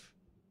 life.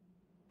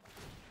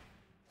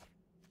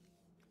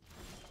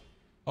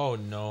 Oh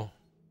no.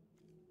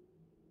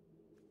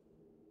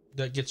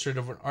 That gets rid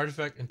of an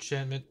artifact,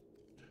 enchantment.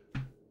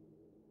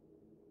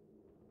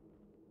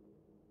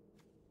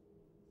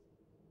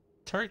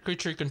 Target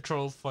creature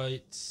control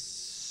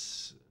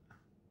fights.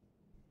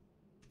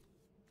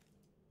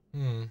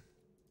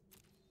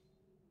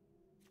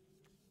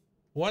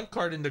 One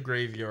card in the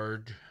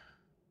graveyard.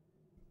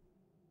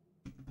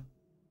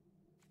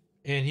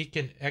 And he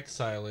can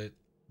exile it.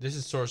 This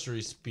is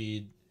sorcery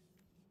speed.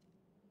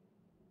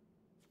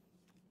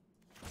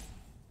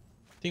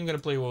 I think I'm gonna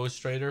play Woe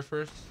Strider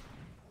first.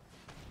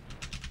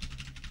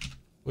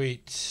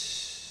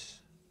 Wait.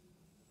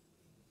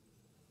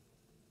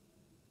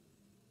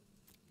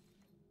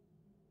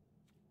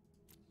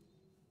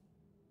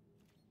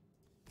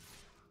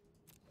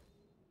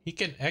 He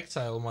can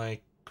exile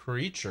my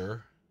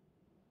creature.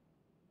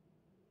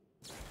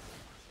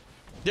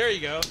 There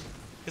you go.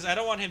 Because I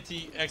don't want him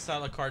to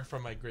exile a card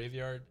from my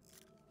graveyard.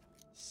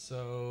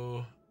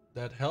 So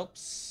that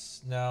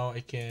helps. Now I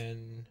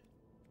can...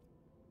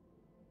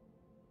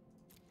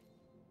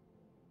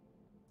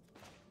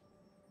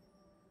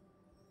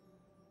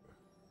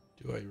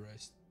 Do I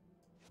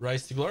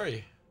rise to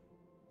glory?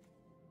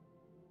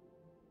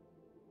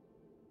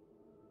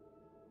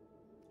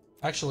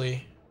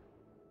 Actually,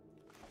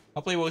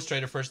 I'll play Woe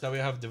Strider first. That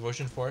way I have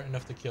Devotion for it,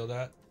 enough to kill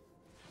that.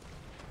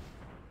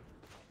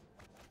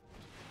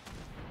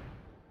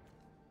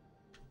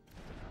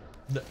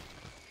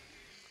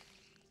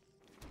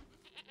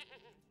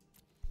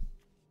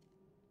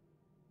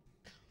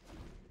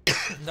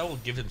 That will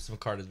give him some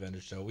card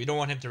advantage though. We don't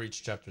want him to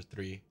reach chapter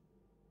 3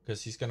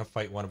 because he's gonna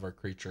fight one of our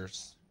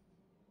creatures.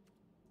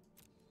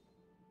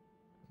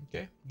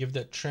 Okay, give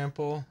that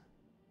trample.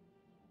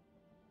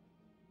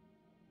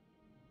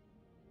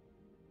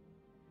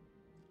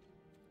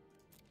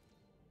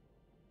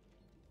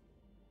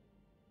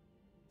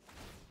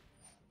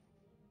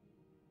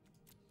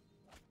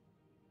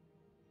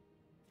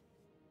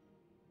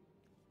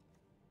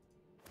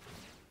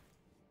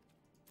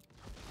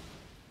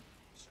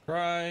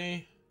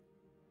 Scry.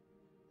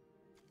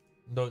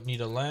 Don't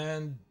need a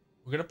land.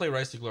 We're gonna play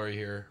Rise to Glory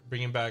here,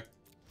 bringing back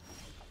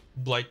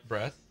Blight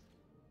Breath.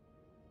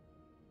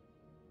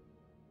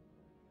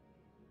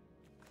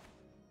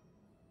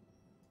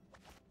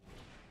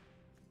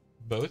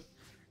 Both.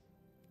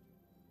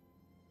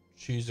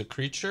 Choose a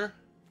creature.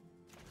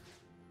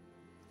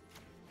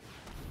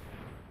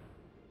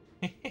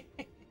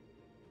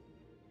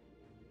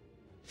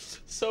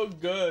 So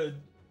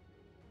good.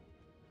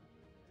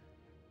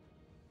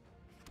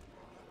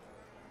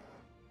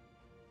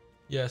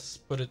 Yes,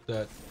 put it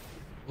that.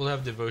 We'll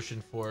have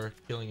Devotion for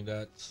killing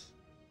that.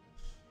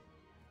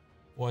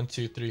 1,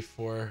 2, 3,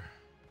 4.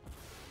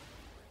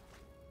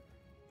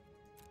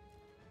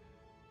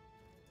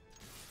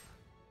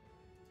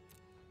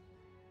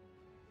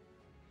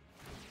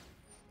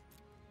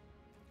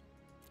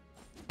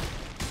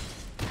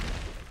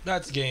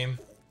 That's game.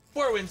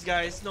 4 wins,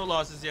 guys. No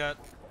losses yet.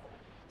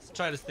 Let's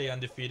try to stay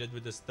undefeated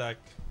with this deck.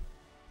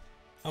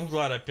 I'm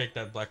glad I picked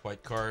that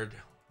black-white card.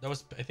 That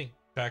was, I think,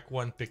 pack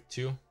 1, pick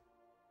 2.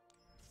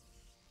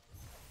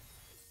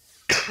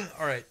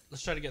 Alright,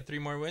 let's try to get 3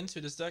 more wins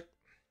with this deck.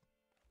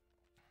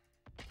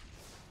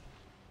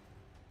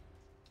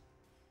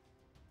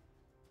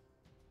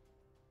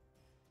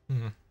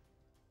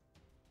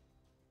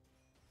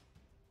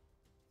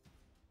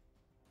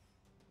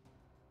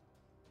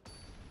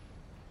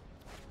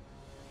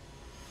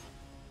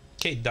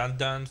 Okay,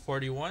 done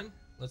 41.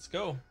 Let's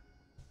go.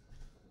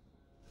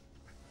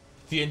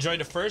 If you enjoyed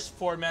the first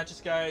 4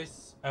 matches,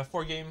 guys,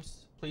 4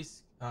 games,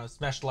 please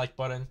smash the like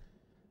button.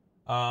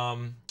 All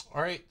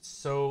right,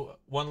 so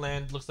 1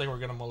 land. Looks like we're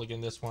gonna mulligan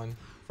this one.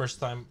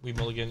 First time we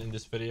mulligan in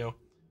this video.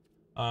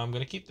 I'm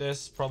gonna keep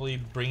this. Probably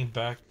bring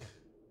back.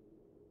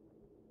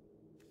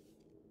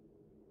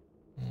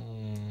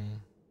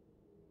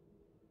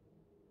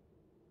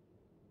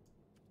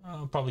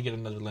 I'll probably get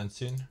another land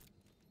soon.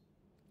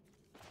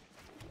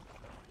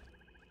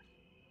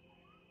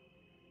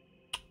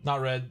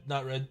 Not red,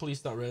 not red.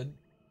 Please, not red.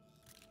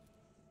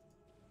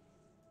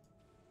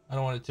 I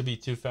don't want it to be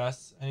too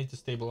fast. I need to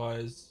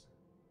stabilize.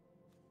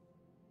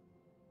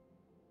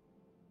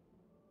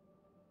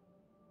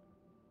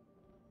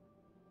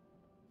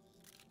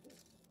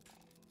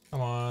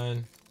 Come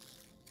on.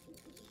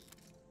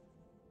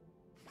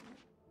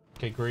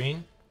 Okay,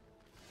 green.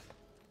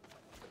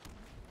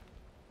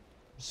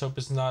 Just hope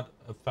it's not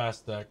a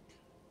fast deck.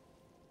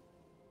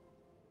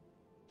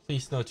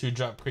 Please no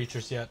 2-drop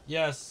creatures yet.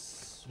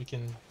 Yes, we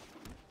can.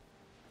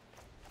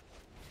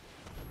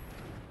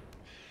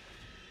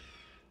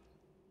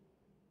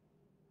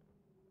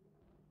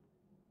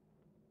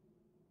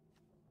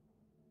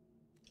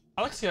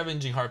 I like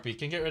Scavenging Harpy.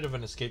 Can get rid of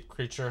an escape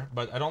creature,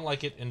 but I don't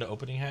like it in the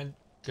opening hand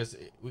because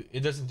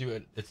it doesn't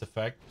do its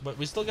effect. But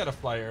we still got a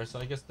flyer, so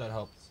I guess that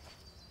helps.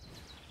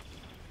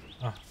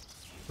 Ah,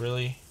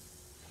 really?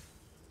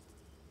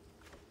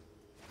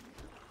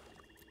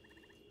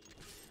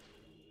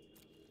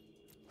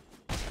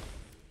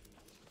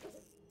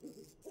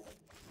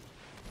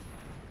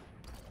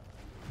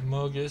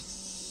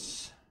 Mogus.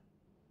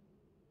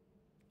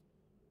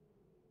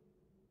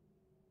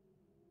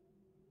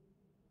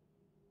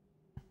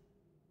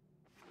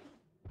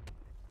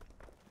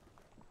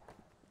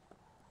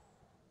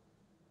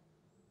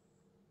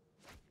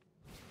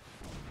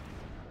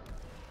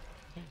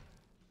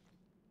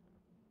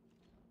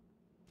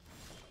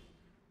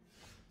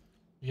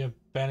 We have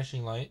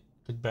Banishing Light.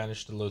 Could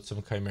banish the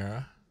Loathsome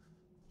Chimera.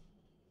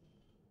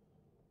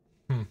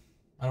 I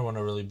don't want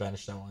to really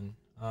banish that one.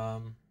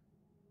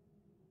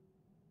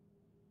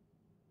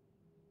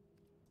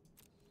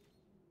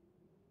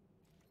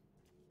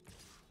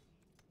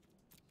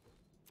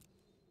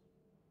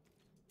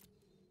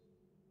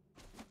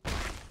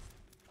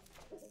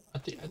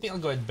 I think I'll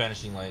go ahead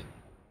Banishing Light.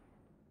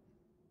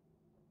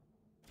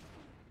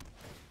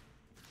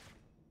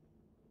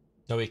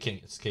 No, he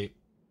can't escape.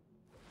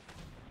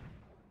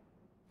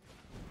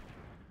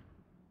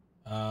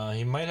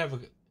 He might have a.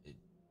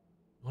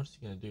 What is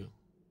he gonna do? Is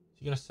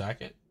he gonna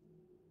sack it?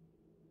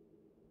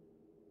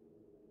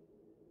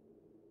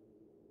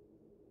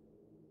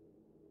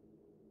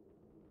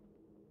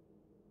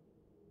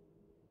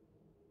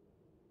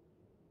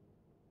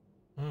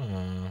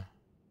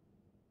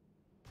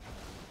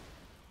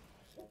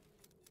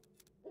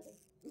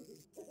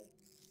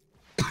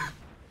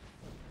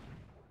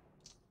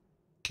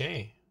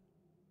 Okay.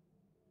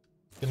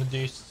 Gonna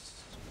do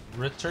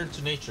Return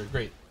to Nature.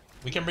 Great.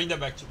 We can bring that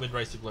back with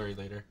Rise to Glory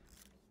later.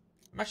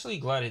 I'm actually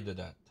glad he did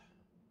that.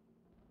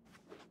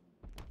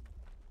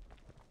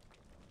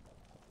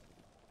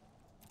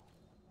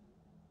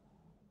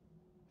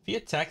 If he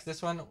attacks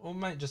this one, we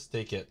might just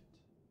take it.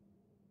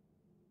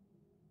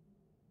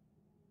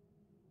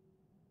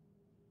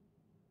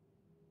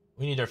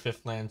 We need our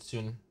 5th land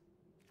soon.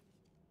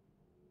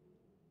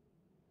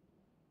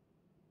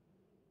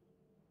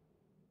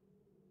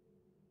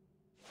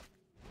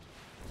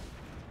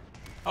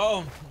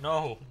 Oh,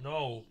 no,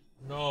 no,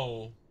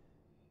 no.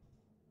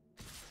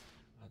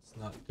 That's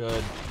not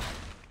good.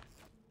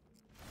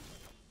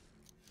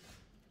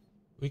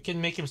 We can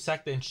make him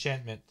sack the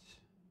enchantment.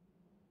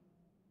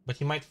 But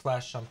he might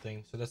flash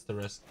something, so that's the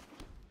risk.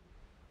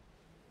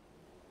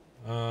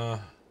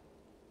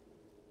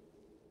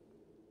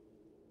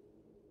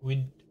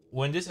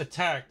 When this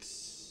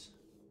attacks,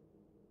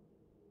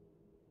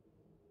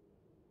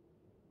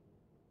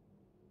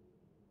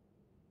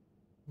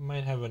 we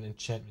might have an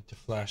enchantment to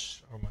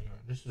flash. Oh my god,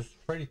 this is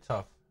pretty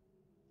tough.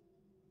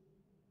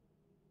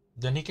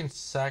 Then he can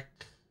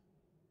sack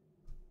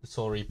the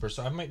Soul Reaper,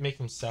 so I might make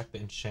him sack the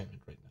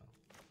enchantment right now.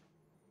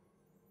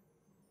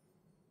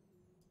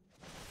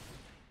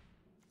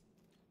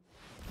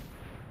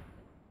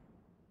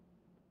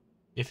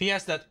 If he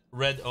has that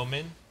red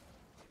omen.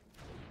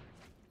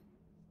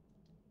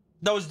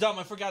 That was dumb.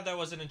 I forgot that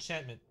was an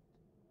enchantment.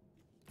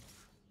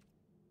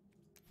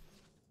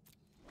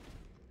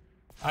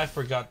 I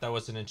forgot that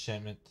was an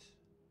enchantment.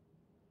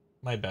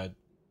 My bad.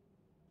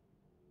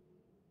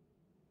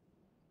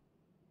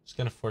 Just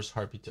gonna force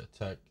Harpy to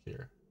attack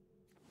here.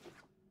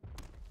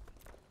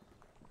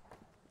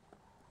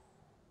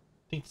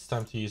 I think it's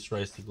time to use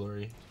Rise to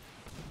Glory.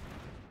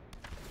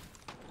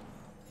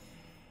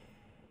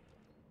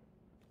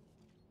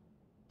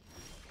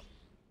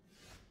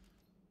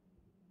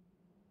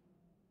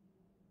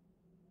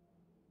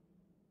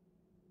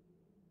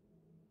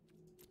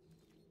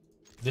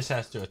 This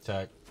has to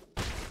attack.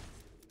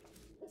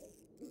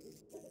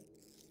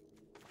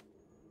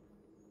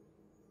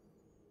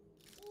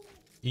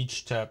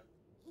 Each tap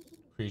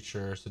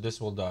creature, so this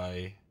will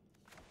die.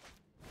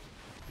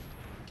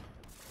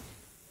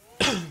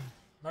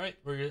 Alright,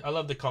 I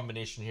love the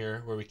combination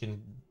here where we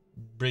can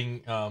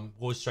bring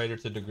Woe Strider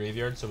to the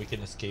graveyard so we can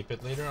escape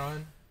it later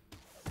on.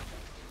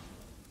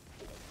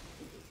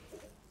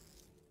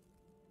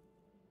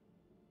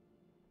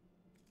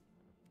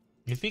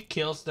 If he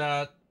kills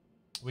that,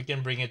 we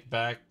can bring it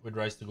back with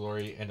Rise to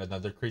Glory and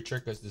another creature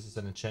because this is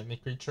an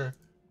enchantment creature.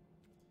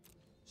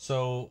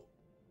 So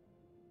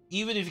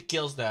even if he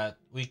kills that,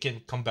 we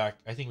can come back.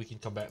 I think we can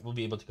come back. We'll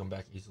be able to come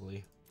back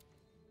easily.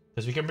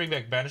 Because we can bring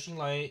back Banishing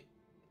Light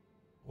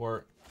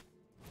or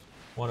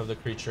one of the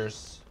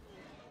creatures.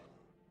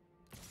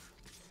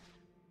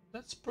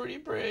 That's pretty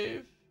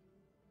brave.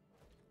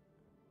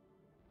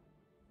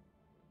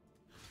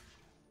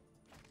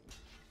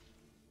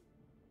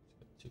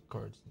 Got 2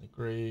 cards in the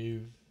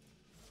grave.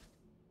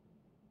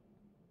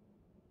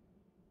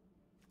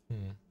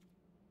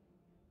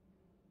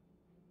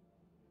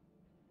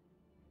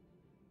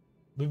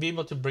 We'll be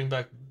able to bring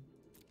back...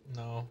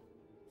 No.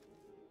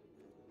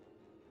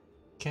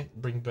 Can't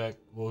bring back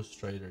Woe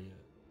Strider yet.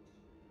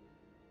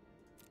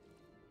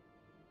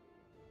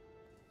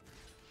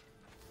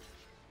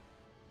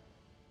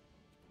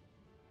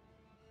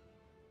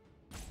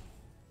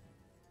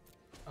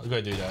 I'll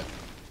go do that.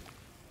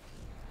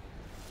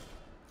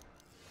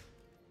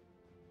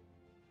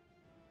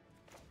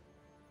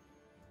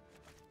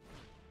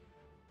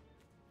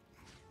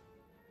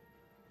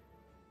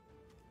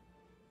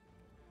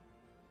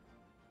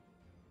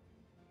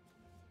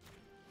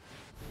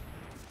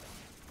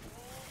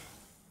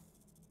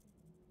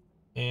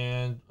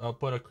 And I'll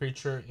put a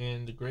creature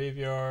in the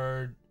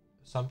graveyard,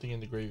 something in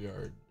the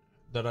graveyard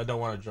that I don't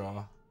want to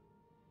draw.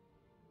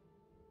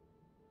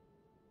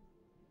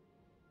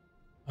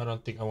 I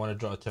don't think I want to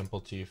draw a Temple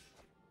Thief.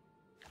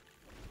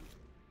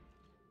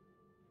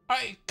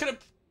 I could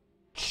have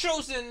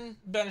chosen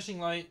Banishing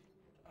Light.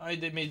 I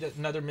did made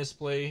another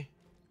misplay.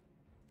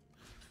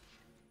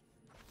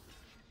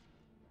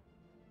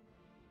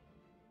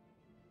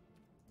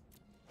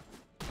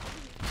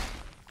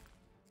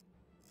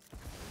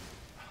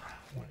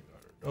 Oh my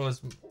god. That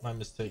was my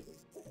mistake.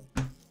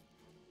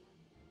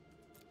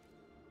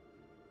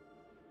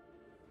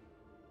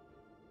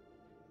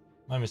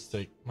 My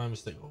mistake. My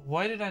mistake.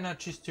 Why did I not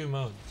choose 2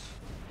 modes?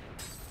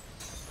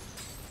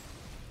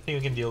 I think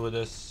we can deal with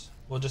this.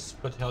 We'll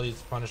just put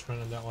Helliod's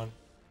Punishment on that one.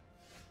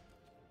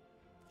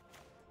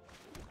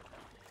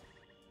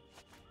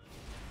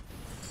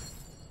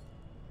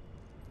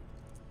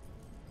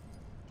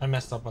 I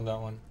messed up on that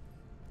one.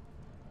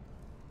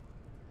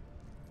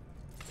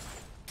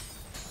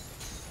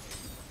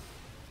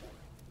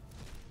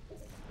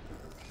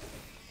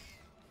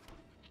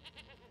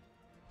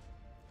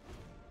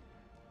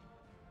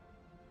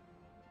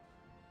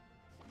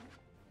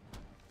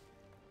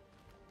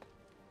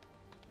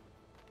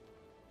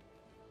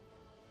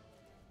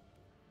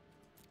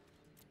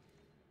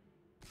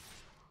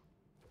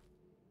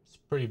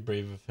 Pretty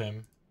brave of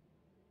him.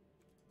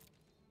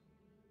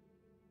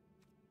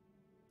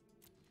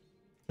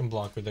 Can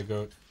block with the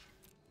goat.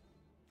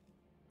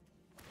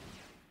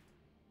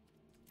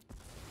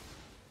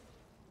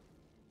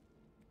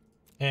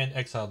 And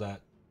exile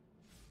that.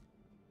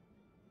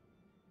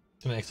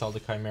 Gonna exile the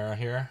Chimera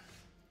here.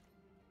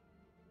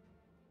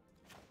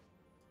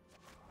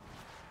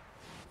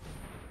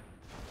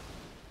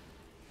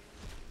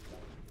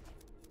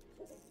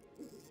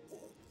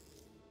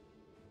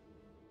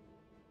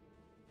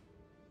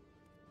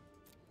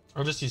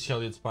 I'll just use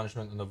Helliod's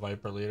Punishment on the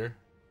Viper later.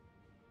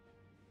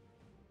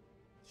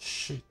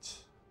 Shoot.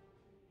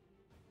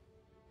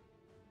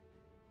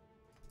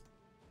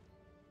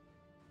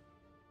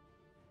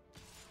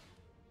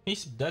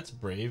 That's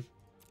brave.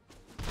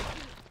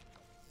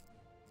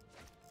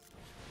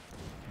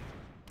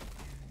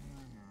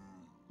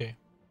 Okay.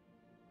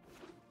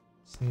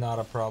 It's not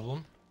a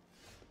problem.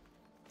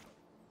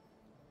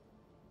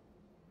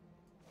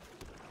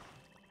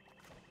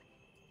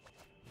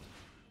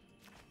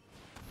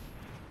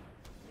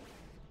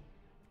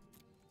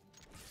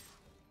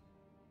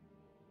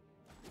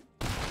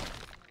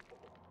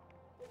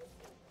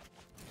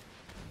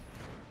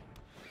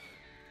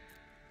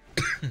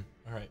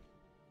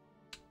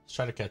 Let's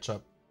try to catch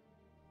up.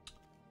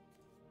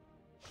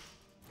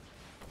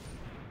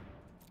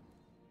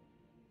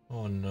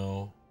 Oh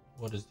no.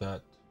 What is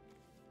that?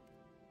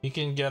 He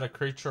can get a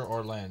creature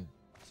or land.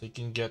 So he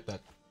can get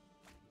that.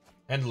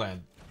 And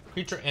land.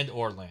 Creature and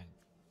or land.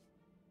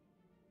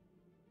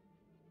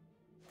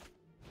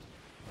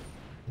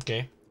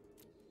 Okay.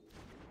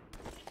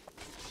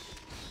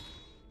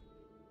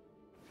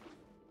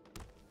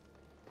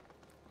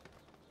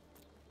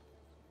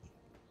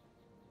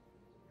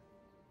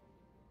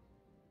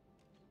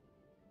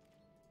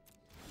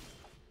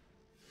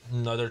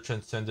 Another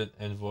Transcendent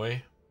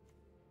Envoy.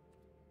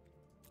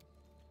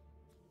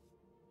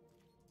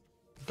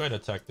 Go ahead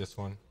and attack this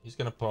one. He's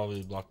gonna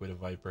probably block with a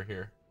Viper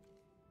here.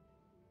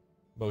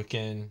 But we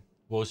can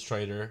Woe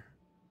Strider.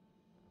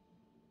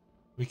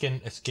 We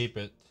can escape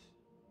it.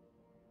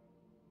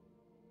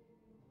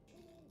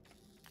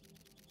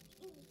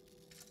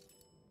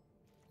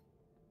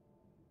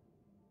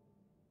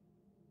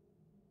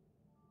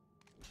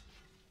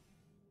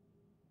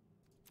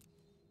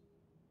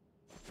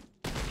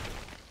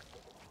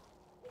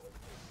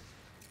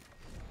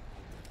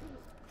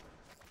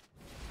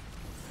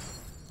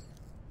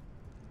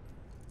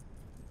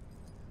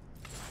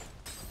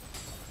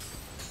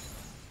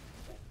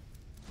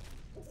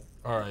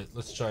 Alright,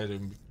 let's try to...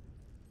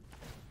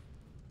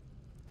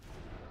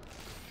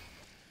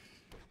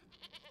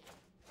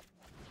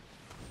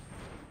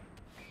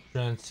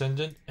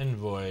 Transcendent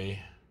Envoy.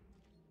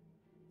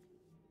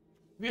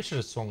 Maybe I should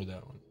have swung with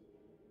that one.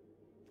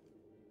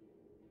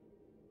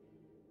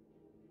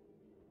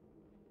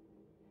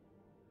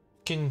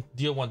 Can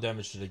deal 1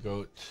 damage to the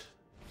goat.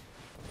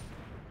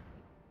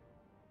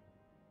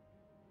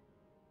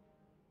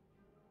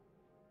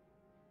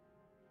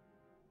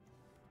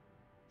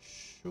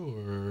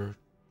 Sure.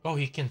 Oh,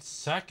 he can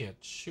sack it.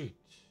 Shoot.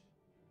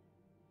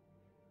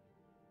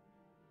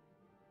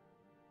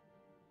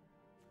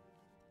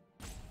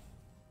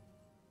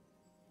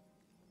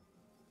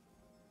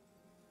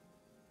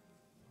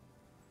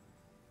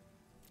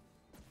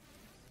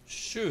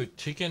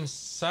 Shoot, he can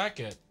sack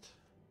it.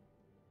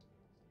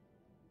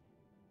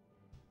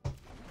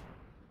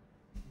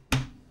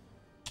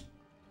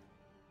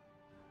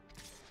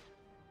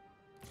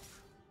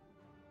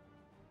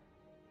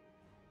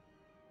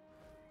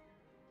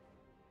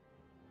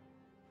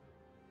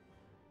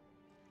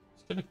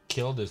 He's gonna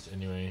kill this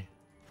anyway.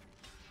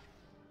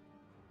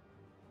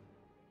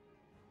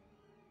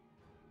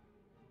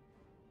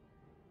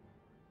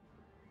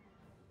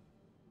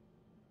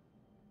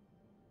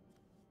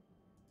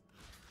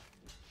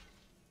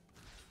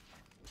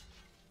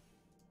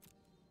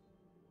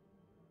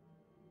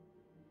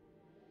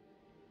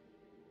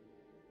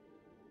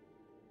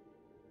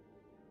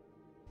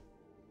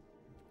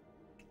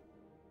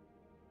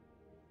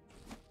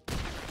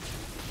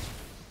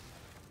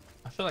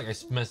 I feel like I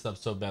messed up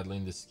so badly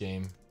in this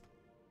game.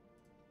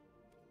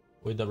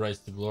 With the Rise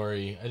to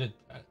Glory. I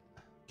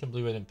can't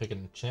believe I didn't pick an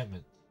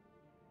enchantment.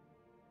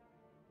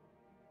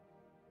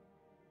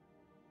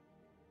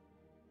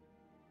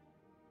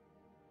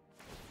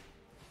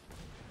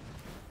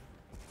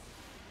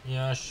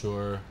 Yeah,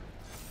 sure.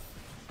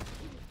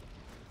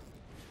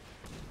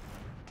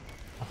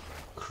 Oh,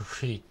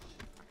 great.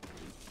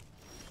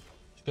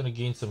 Just gonna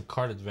gain some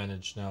card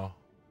advantage now.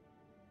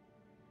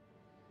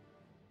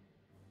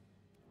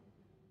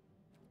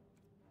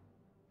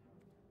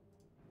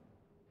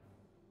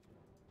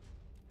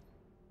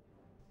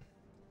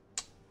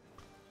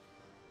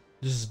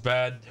 This is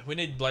bad. We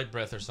need Blight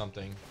Breath or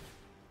something.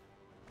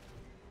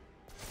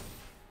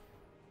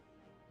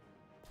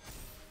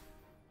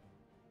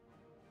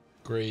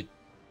 Great.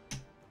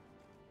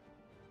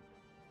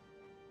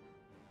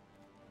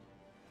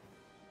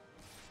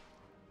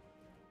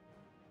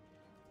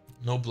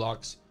 No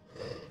blocks.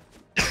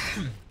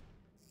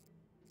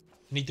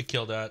 Need to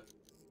kill that.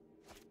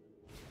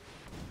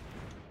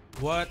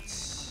 What?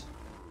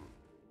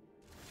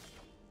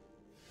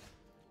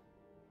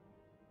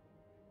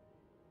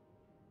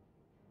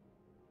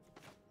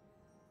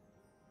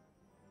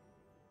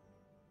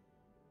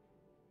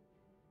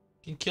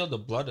 Can kill the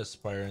Blood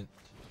Aspirant.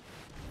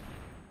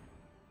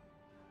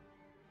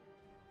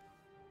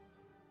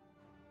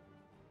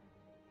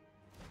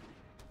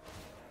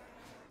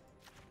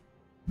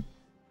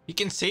 He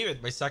can save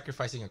it by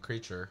sacrificing a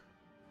creature.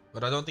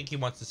 But I don't think he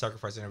wants to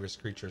sacrifice any of his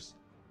creatures.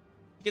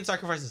 He can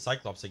sacrifice the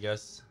Cyclops, I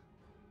guess.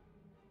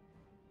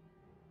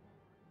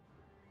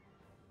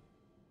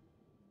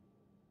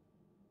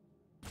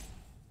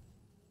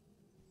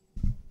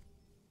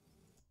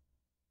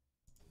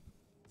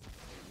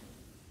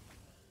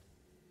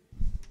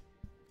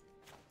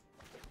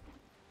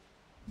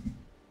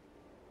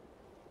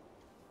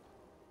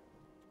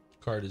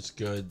 Card is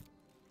good.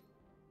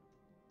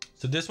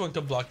 So this one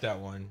can block that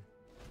one.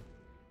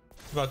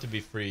 It's about to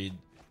be freed.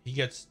 He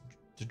gets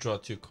to draw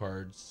 2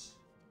 cards.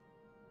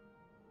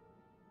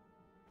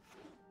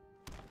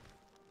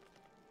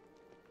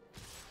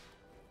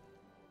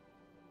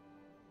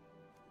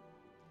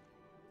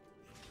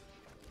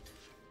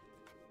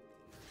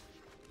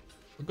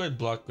 We'll go ahead and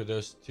block with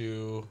those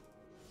 2.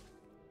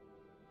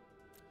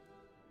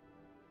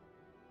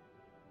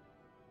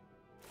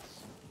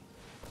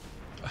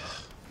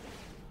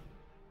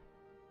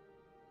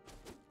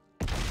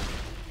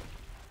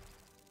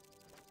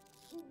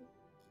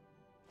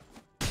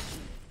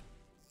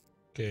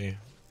 Okay.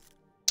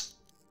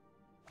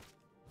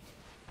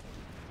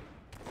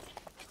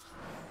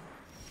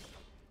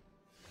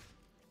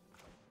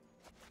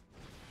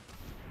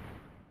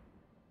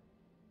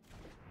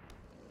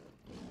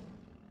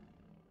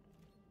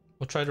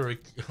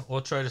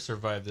 We'll try to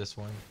survive this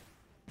one.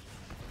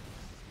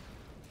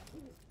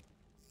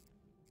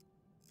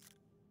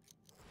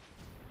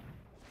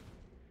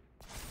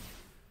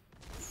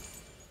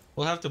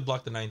 We'll have to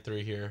block the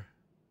 9/3 here.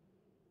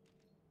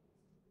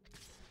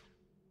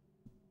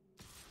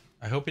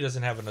 I hope he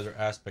doesn't have another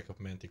aspect of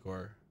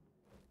Manticore.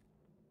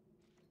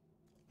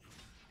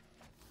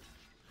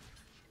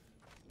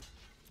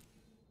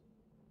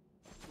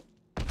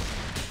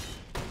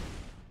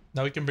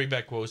 Now we can bring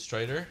back Woe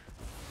Strider.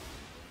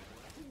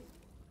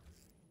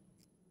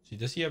 See,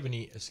 does he have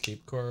any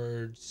escape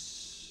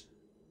cards?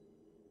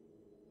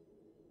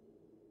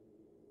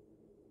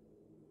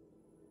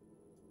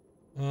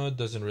 It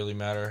doesn't really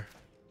matter.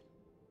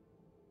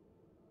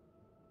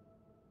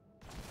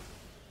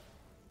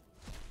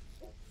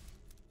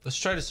 Let's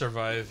try to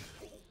survive.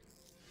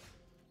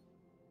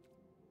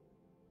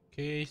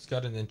 Okay, he's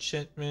got an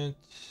enchantment.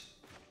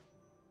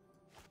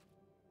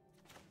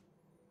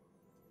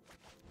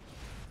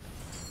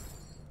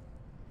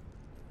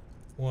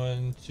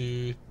 One,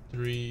 two,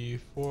 three,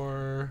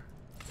 four.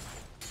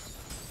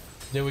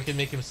 Then we can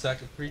make him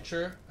sack a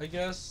creature, I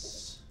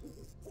guess.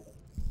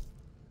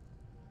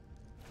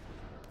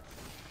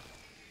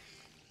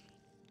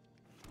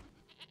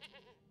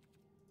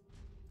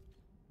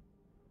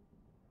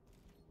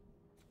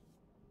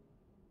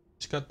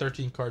 He's got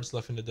 13 cards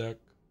left in the deck.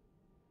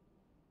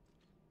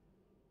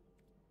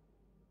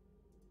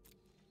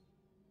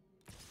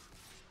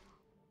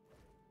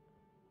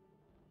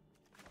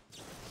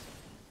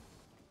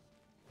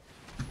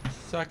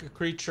 Sack a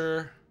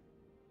creature.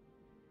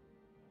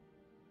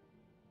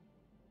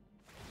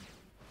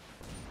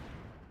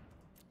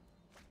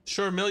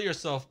 Sure, mill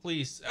yourself,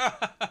 please.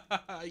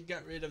 I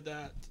got rid of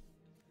that.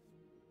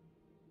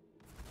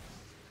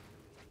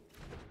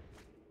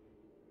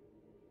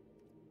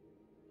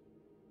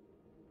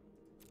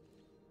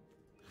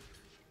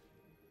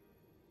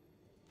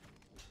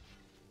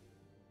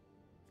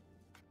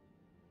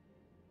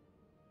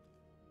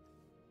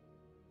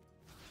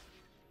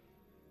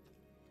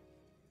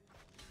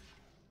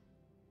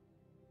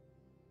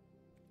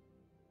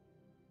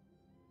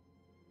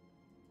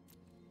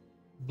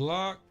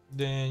 Block,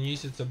 then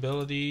use its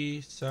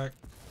ability, sack.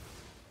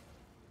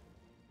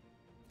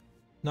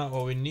 Not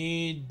what we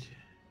need.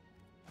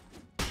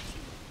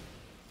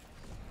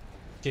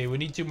 Okay, we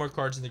need 2 more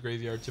cards in the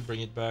graveyard to bring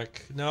it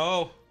back.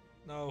 No,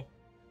 no.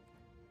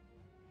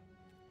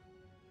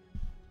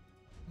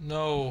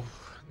 No,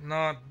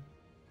 not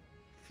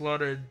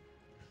flooded.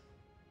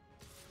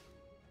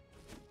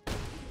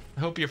 I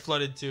hope you're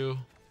flooded too.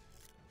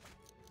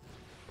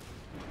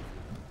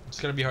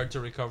 It's gonna be hard to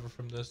recover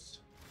from this.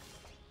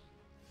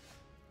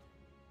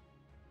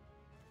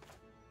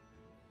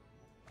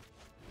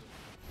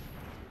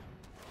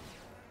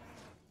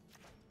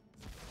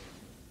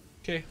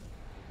 Okay.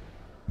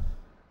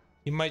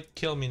 He might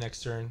kill me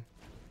next turn.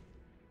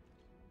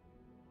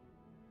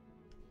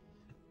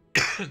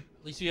 At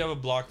least we have a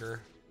blocker.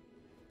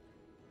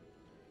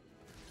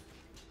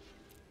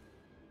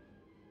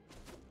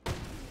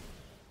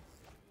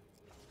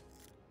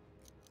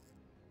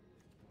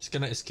 Just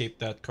gonna escape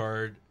that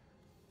card.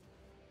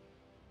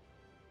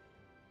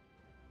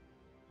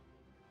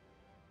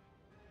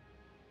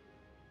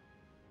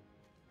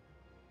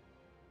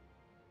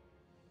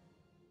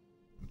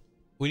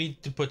 We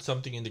need to put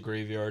something in the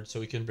graveyard so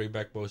we can bring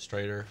back Bow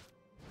Strider.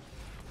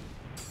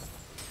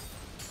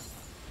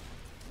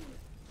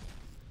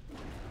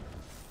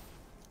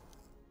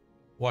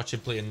 Watch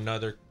him play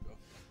another.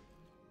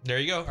 There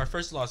you go. Our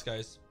first loss,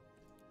 guys.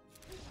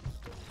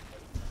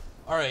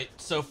 Alright,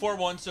 so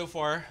 4-1 so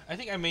far. I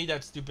think I made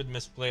that stupid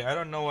misplay. I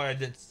don't know why I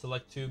didn't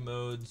select 2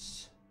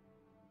 modes.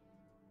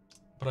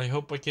 But I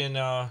hope I can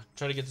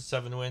try to get to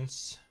 7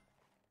 wins.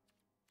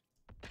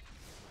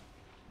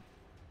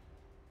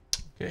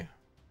 Okay.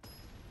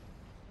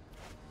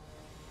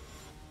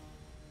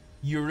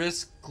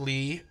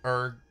 Euriscally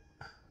or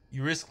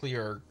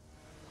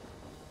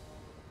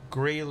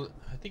gray.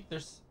 I think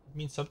there's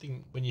means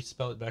something when you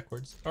spell it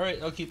backwards. All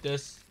right, I'll keep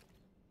this.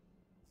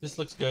 This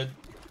looks good.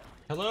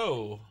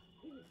 Hello.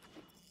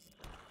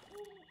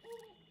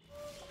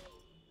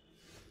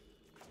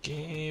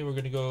 Okay, we're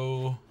gonna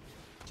go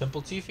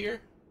Temple Thief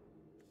here.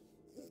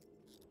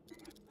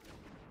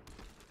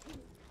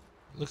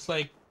 Looks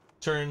like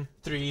turn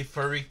 3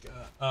 Farik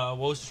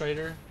Woe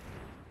Strider.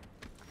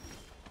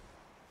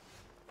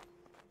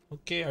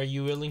 Okay, are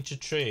you willing to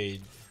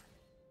trade?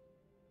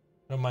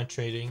 I don't mind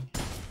trading.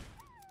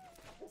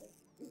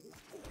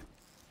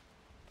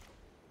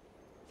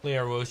 Play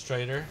our Woe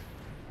Strider.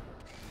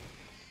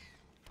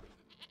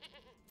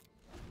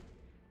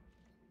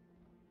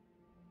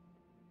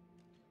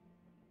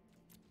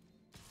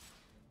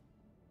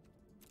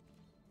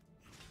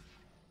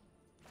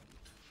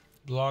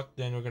 Block,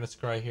 then we're gonna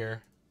scry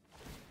here.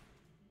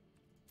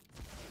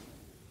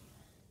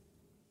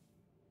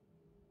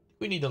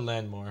 We need to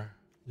land more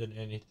than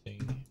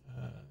anything.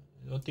 I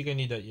don't think I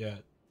need that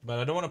yet, but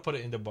I don't want to put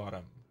it in the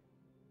bottom.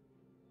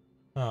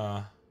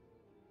 I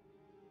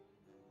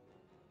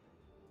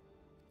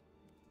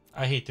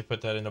hate to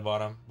put that in the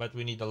bottom, but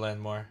we need to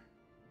land more.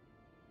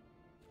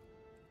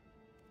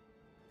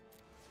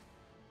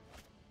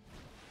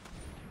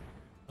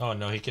 Oh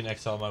no, he can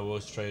exile my Woe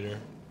Strider.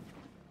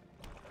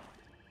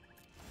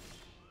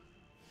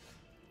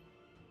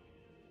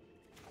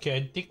 Okay,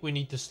 I think we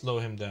need to slow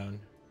him down.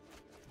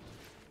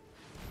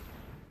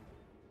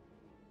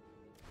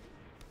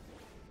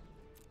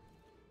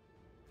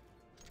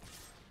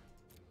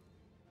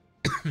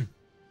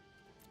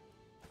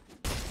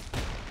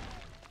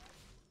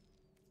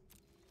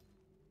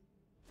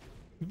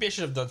 Maybe I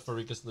should have done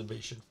Farika's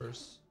Libation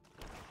first.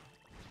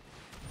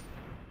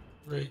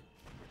 Right.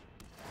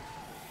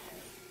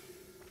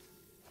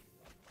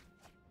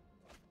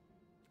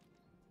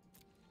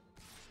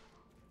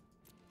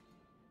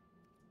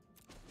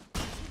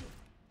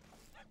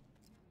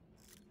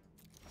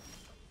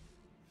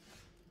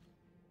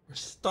 We're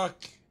stuck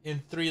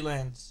in 3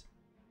 lands.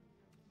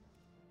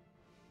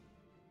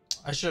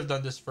 I should have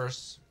done this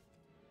first.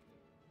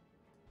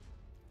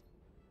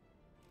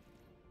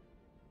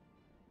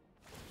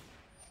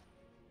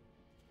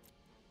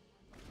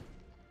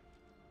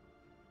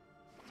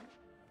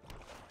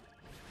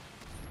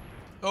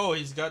 Oh,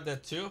 he's got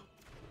that too?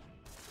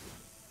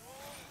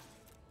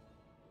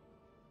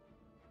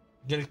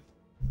 Gonna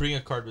bring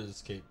a card with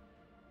escape.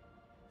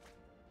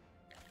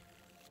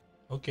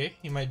 Okay,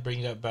 he might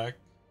bring that back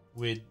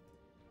with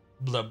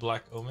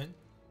Black Omen.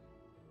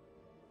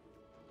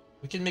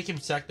 We can make him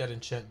sack that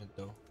enchantment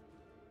though.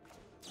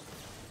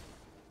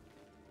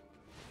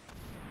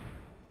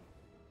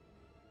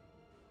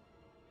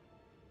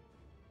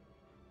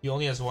 He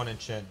only has one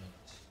enchantment.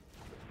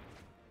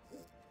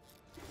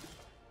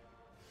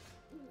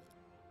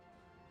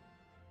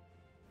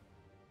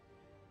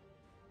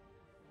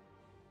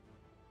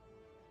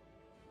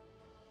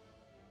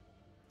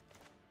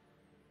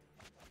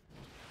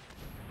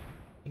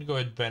 I'm gonna go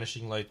ahead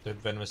Banishing Light the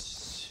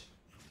Venomous.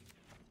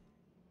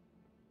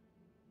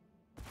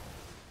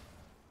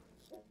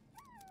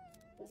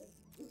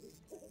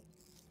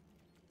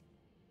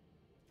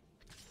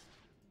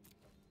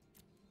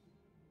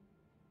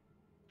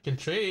 Can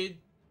trade.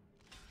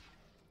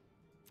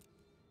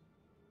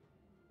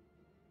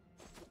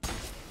 Okay,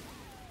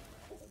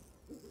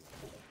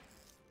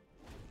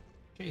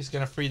 he's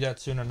gonna free that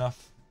soon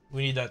enough.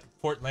 We need that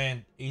fort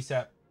land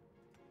ASAP.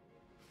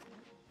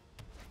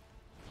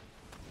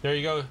 There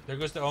you go. There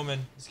goes the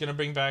Omen. He's gonna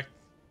bring back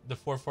the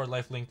 4/4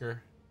 lifelinker.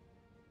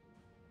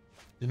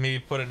 Then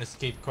maybe put an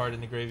escape card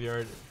in the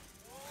graveyard.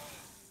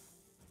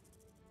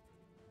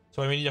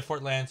 So we need a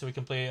fort land so we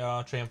can play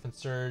Triumphant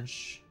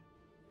Surge.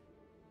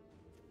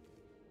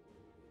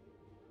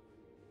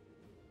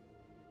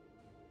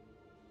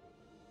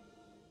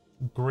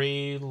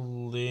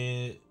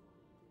 Greylit.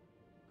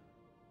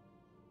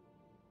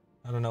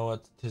 I don't know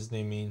what his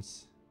name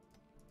means.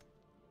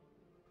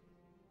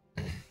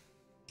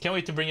 Can't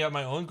wait to bring out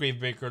my own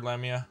Gravebreaker,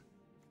 Lamia.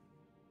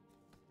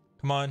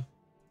 Come on.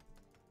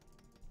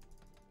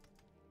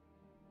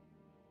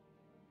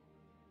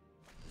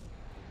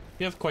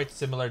 We have quite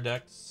similar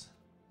decks.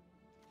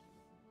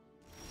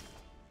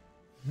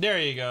 There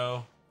you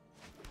go.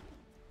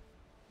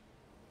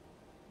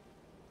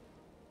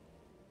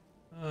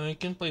 I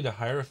can play the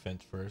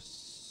Hierophant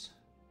first.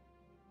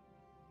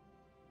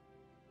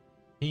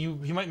 He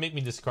might make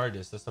me discard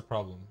this. That's the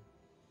problem.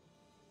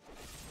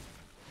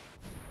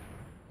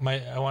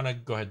 I want to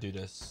go ahead and do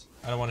this.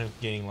 I don't want him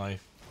gaining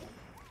life.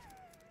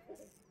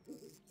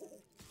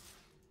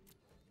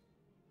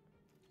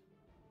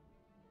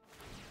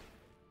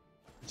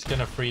 It's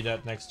gonna free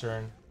that next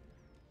turn.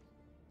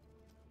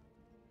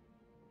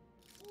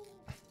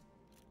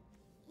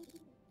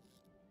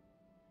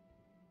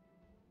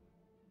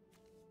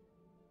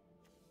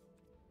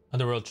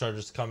 Underworld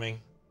Charger's coming.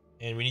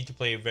 And we need to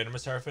play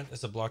Venomous Hierophant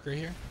as a blocker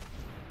here.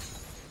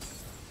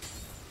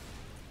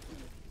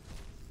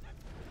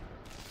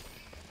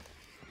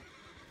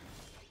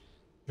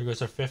 Here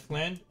goes our 5th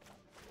land.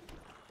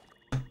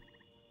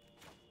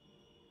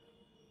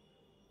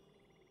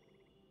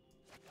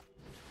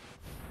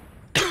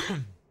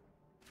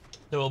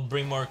 That will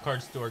bring more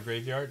cards to our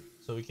graveyard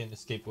so we can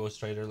escape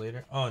Ghost Rider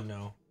later. Oh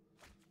no.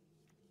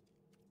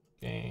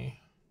 Okay.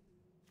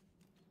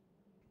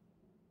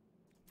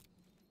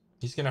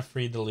 He's gonna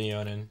free the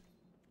Leonin.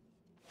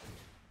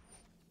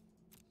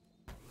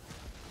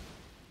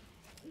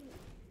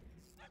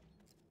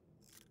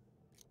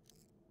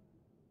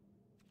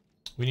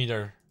 We need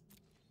our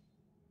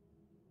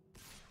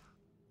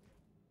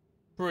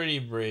Pretty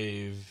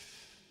Brave.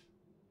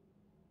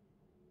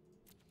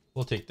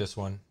 We'll take this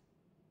one.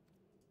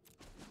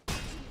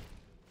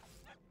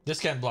 This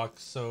can't block,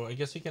 so I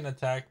guess we can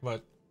attack,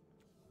 but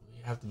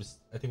we have to be,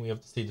 I think we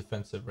have to stay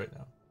defensive right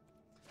now.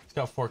 He's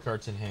got 4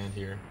 cards in hand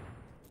here.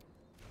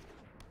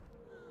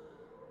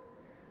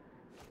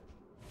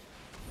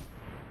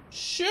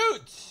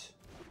 Shoot!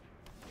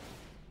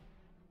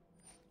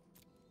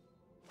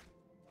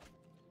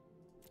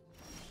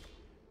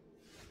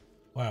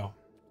 Wow.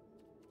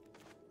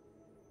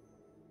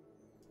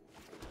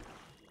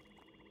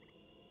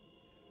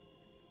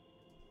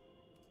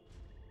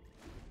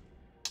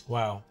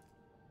 Wow.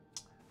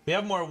 We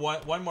have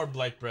one more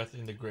Blight Breath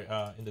in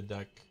the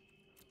deck.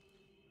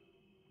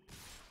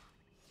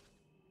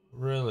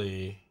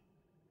 Really?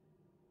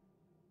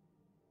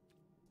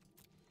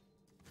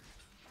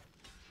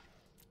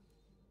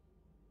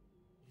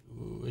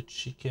 Which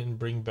he can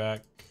bring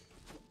back.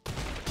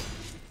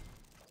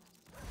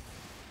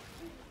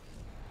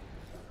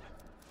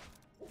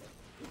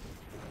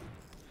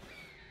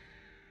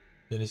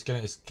 Then he's gonna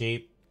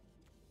escape.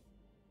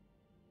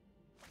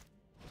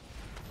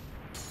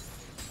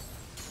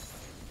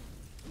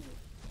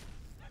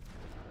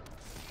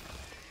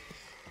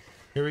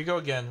 Here we go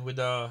again with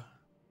the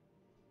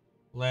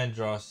land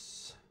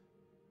draws.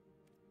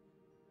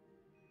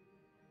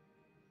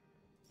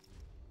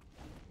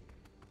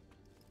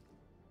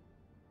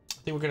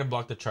 I think we're gonna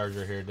block the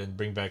Charger here, then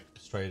bring back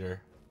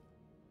Strider.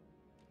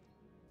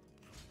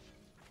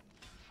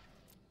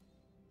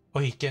 Oh,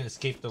 he can't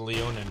escape the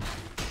Leonin.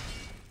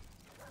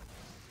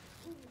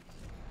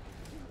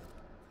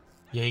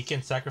 Yeah, he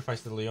can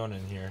sacrifice the Leon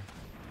in here.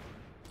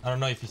 I don't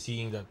know if he's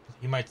seeing that.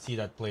 He might see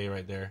that play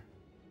right there.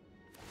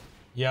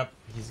 Yep,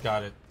 he's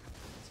got it.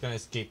 He's gonna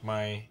escape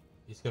my...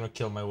 He's gonna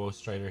kill my Woe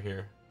Strider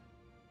here.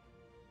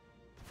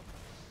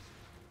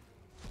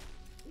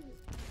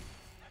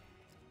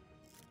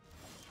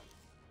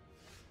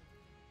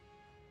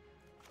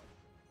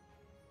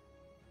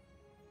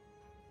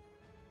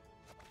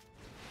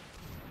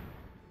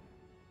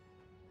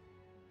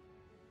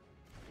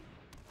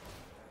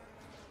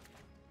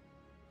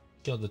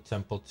 Kill the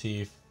Temple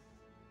Thief.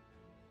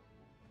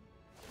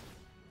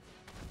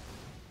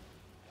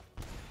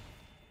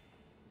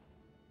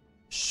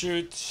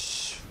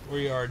 Shoot,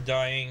 we are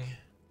dying.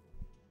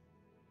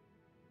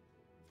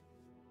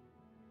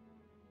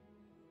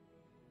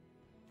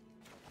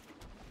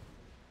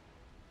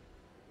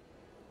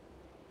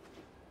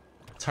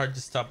 It's hard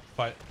to stop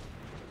fight.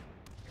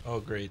 Oh,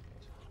 great.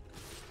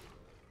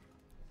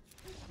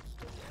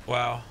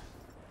 Wow.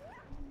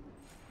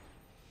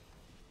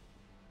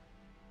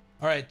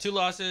 All right, 2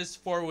 losses,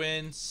 4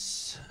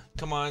 wins.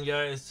 Come on,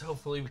 guys.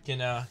 Hopefully we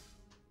can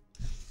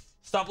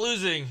stop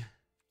losing.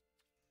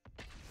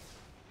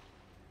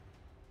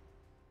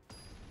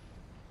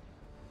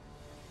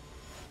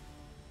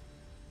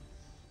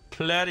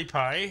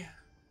 Platypie.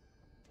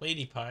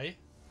 Platypie.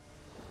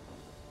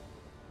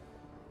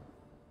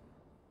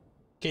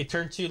 Okay,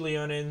 turn 2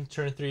 Leonin,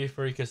 turn 3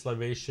 Furicus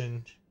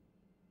Libation.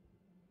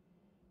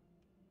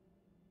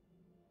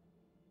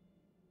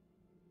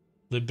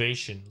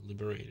 Libation,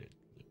 liberated.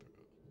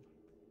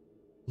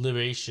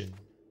 Libation.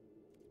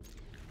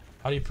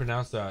 How do you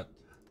pronounce that?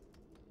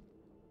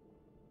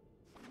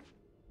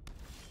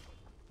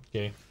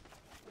 Okay.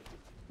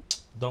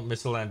 Don't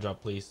miss a land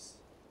drop, please.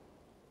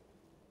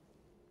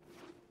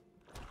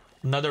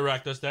 Another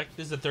Rakdos deck.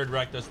 This is the 3rd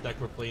Rakdos deck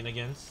we're playing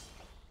against.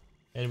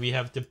 And we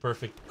have the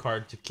perfect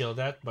card to kill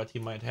that, but he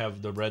might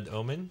have the Red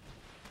Omen.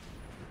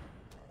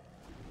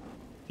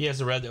 If he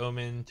has a Red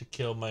Omen to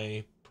kill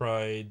my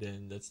Pride,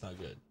 then that's not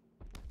good.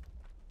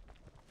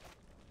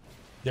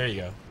 There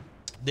you go.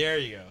 There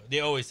you go. They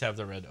always have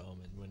the Red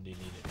Omen when they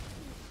need it.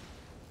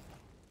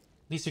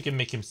 At least we can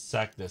make him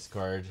sack this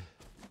card.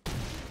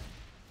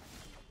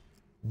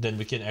 Then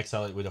we can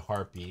exile it with a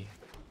Harpy.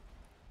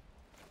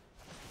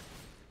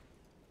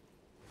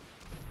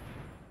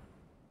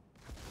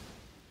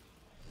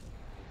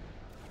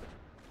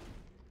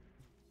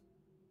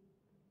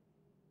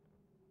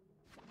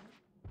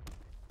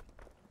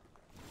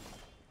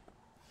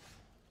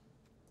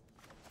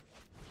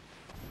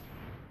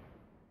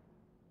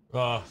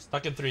 Oh,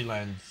 stuck in 3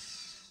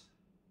 lands.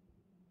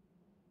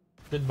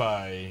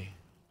 Goodbye.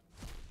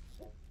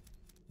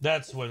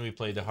 That's when we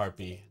play the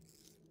Harpy.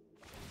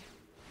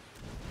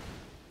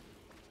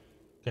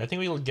 Okay, I think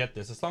we will get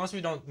this as long as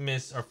we don't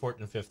miss our 4th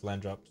and 5th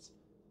land drops.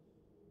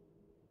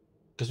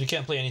 Because we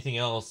can't play anything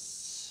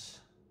else.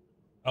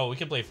 Oh, we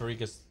can play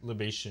Furicus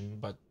Libation,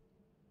 but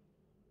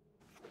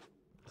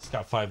it's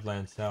got 5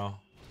 lands now.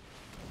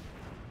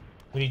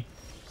 We need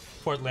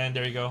 4th land.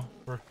 There you go.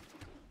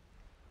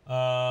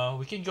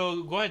 We can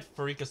go ahead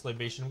Furicus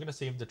Libation. I'm gonna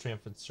save the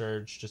Triumphant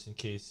Surge just in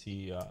case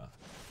he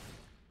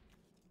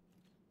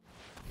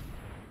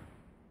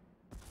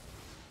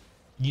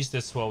use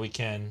this while we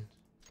can.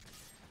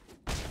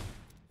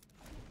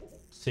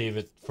 Save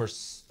it for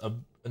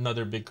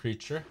another big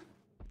creature.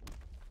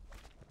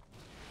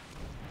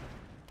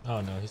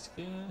 Oh no, he's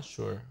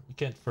sure. We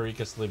can't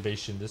Furicus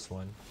Libation this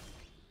one.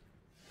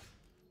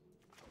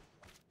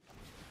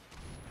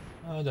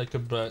 Oh, that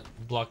could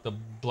block the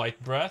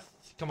Blight Breath.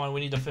 Come on,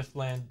 we need a 5th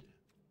land.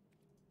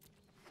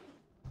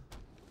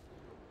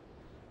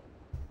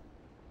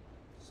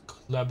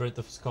 Labyrinth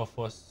of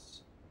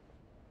Scophos.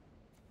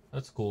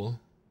 That's cool.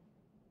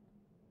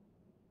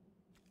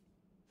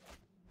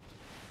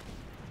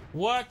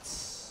 What?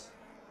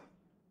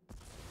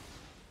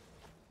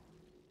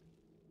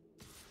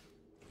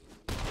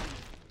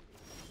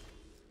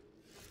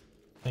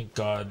 Thank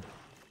God.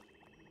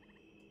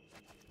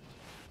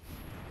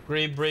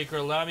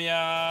 Gravebreaker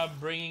Lamia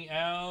bringing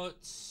out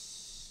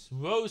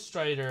Woe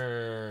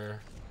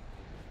Strider.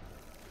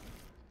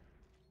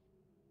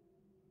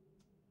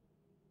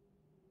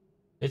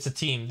 It's a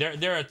team.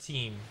 They're a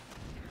team.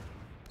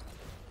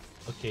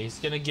 Okay, he's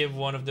gonna give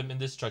one of them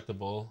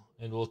indestructible,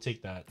 and we'll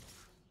take that.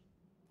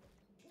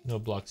 No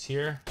blocks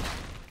here.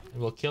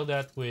 And we'll kill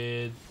that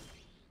with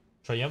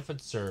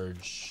Triumphant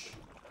Surge.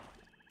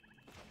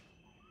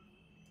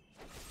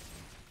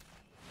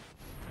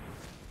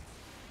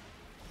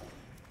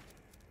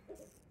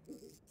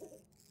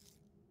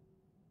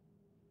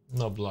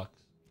 No blocks.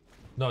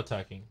 No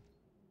attacking.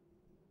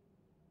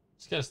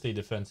 Just gotta stay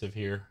defensive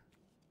here.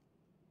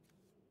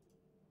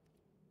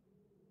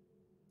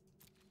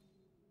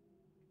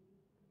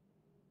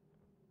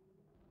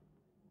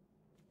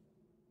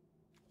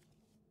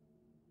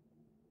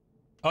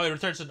 Oh, it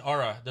returns an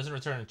aura. Doesn't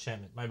return an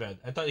enchantment. My bad.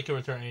 I thought you could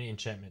return any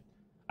enchantment.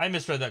 I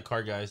misread that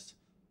card, guys.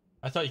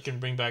 I thought you can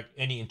bring back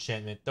any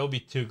enchantment. That would be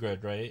too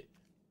good, right? It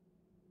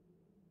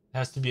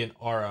has to be an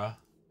aura.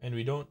 And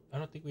we don't... I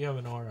don't think we have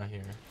an aura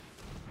here.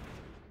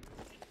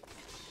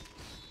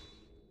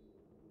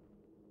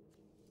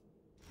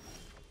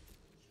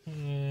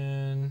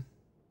 And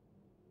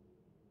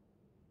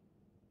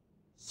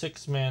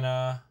 6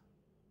 mana.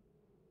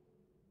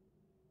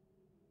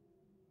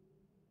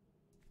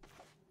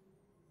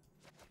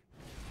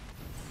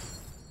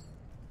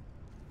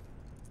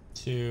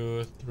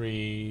 2,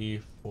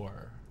 3,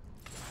 4.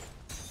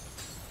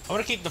 I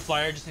want to keep the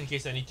flyer just in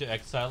case I need to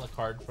exile a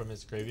card from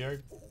his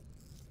graveyard.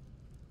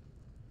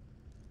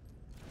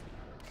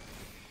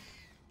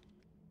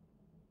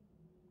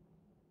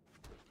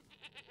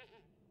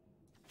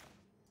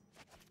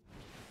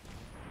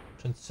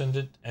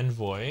 Transcendent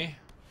Envoy.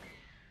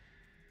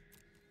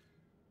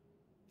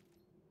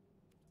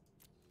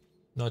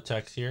 No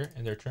attacks here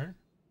in their turn.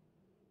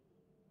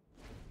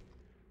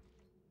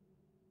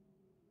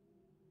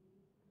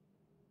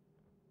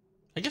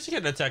 I guess you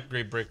can attack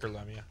Gravebreaker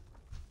Lamia.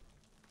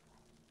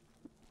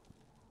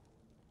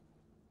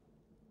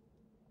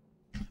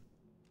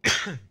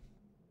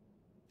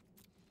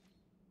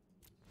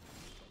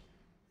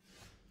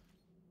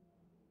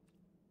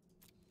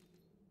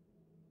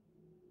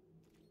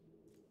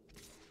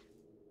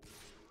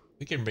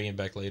 We can bring it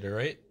back later,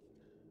 right?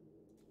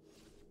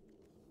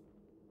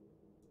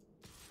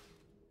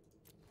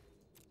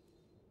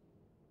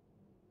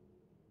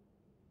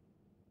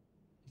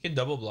 You can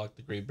double block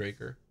the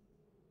Gravebreaker.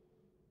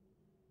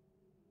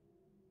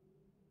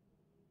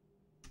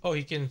 Oh,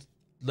 he can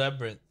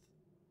Labyrinth.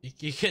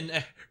 He can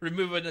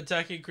remove an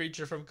attacking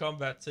creature from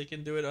combat, so he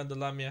can do it on the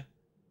Lamia.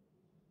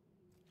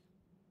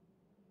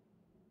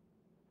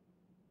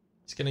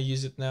 He's gonna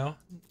use it now.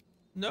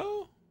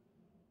 No.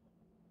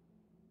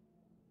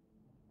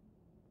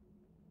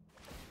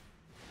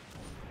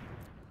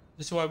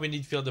 This is why we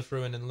need Field of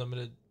Ruin and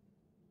Limited,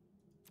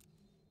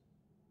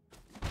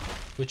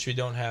 which we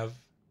don't have.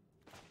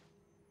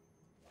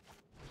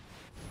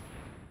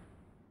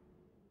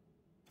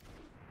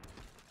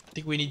 I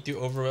think we need to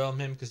overwhelm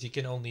him because he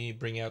can only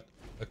bring out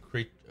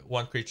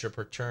one creature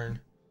per turn.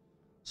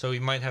 So we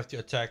might have to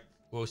attack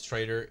Ghost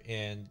Rider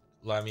and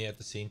Lamia at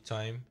the same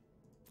time.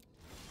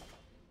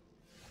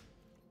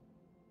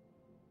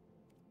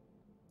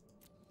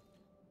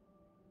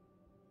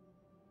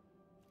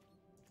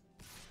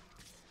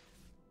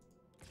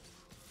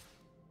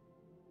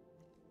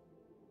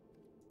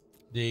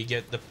 They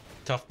get the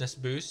toughness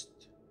boost.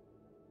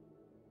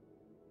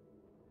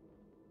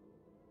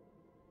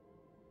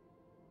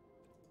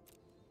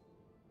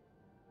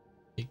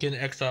 He can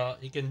exile,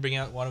 he can bring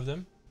out one of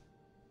them.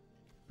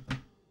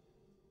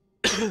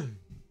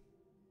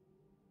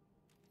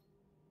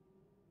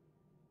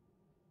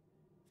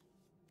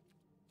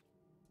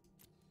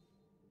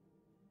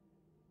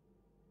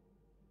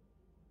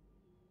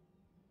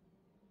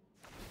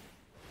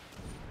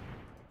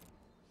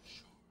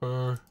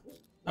 Sure.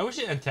 I wish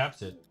it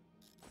untaps it.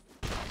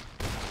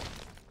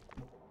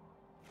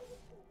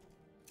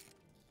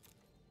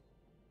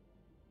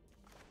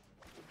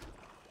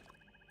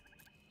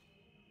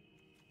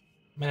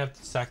 Might have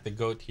to sack the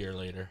goat here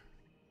later.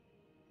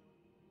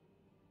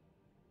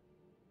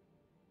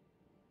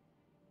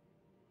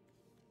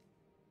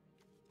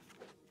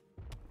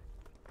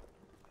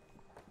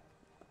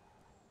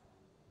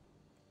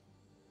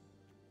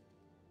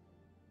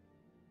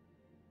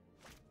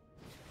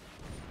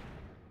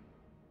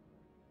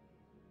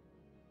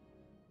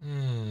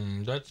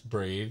 That's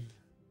brave.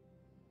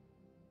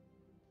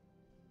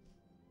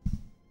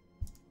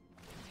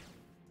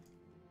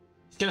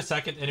 He's gonna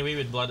sack it anyway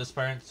with Blood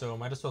Aspirant, so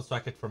might as well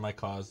sack it for my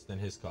cause than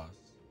his cause.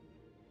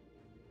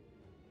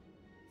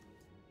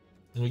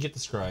 And we get the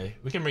Scry.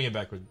 We can bring it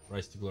back with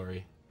Rise to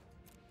Glory.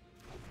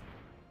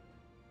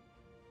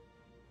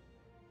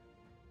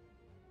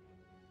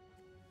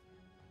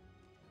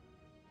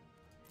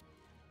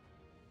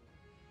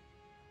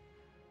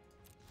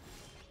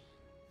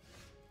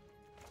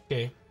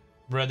 Okay.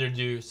 Rather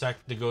do sack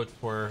the goat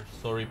for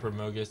Soul Reaper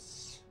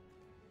Mogus.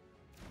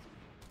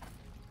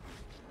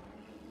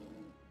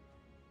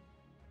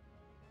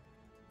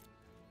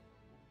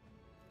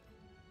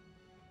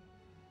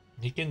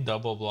 He can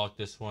double block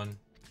this one.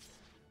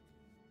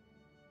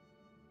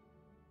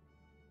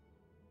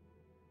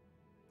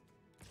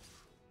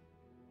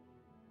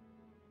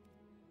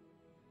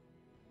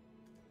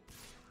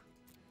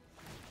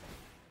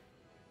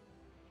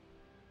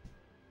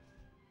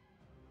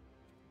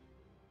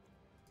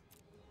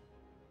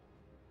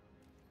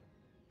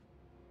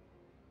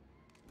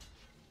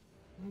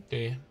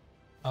 Okay,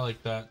 I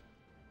like that.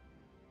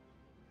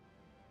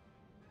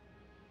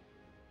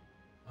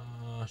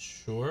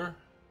 Sure.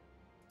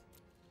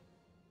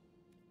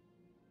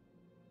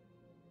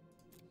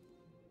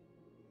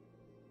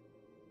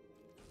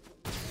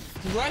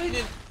 I'm glad he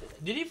did.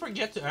 Did he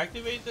forget to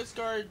activate this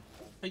card?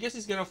 I guess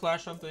he's gonna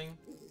flash something.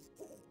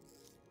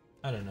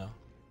 I don't know.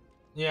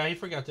 Yeah, he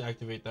forgot to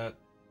activate that.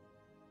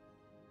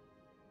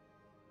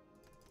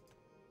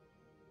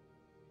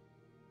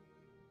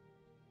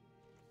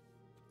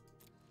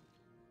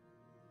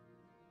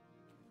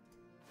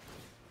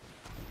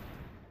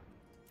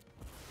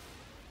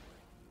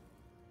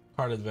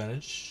 Card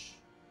advantage.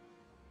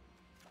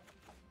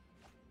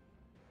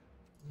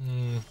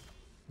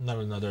 Not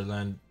another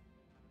land.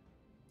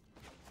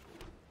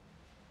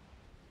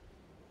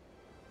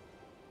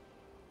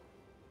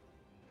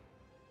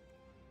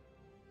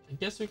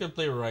 guess we can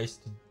play Rise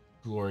to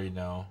Glory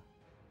now.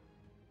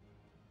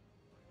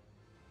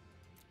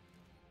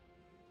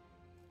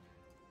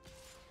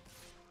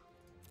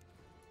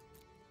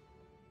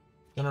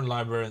 Gonna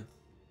Labyrinth.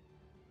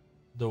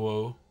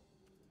 Duo.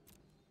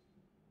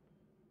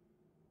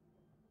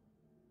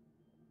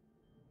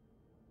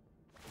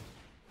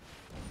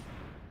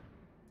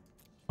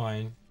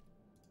 Fine.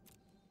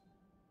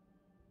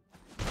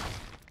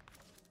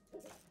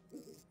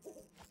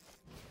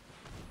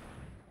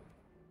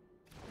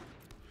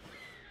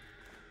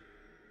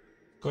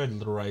 Go ahead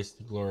and Rise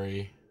to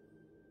Glory.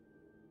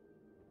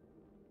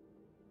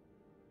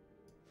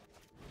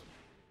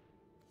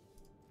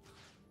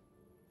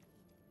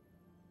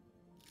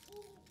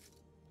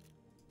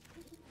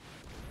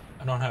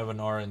 I don't have an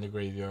aura in the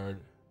graveyard.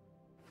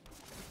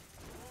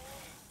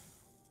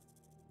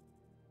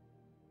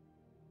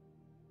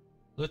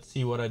 Let's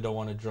see what I don't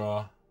want to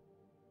draw.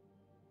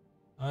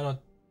 I don't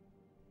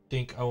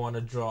think I want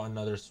to draw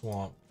another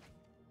swamp.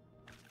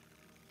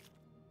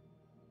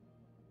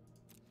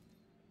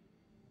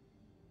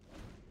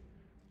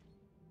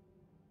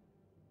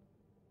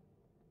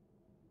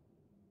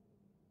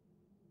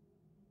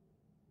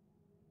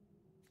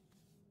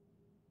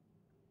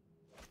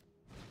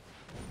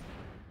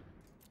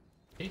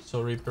 Okay,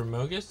 so Reaper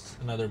Mogus,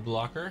 another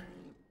blocker.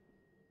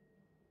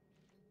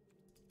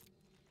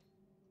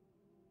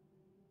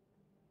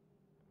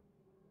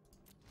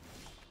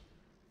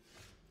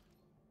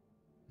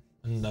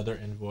 Another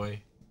Envoy.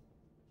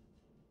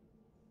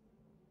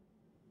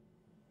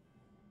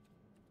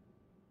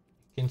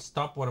 Can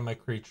stop one of my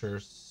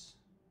creatures.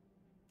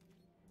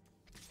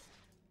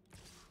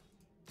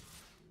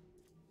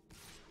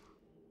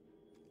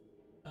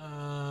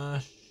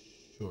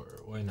 Sure,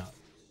 why not?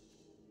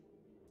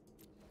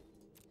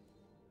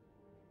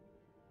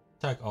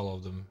 Attack all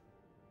of them.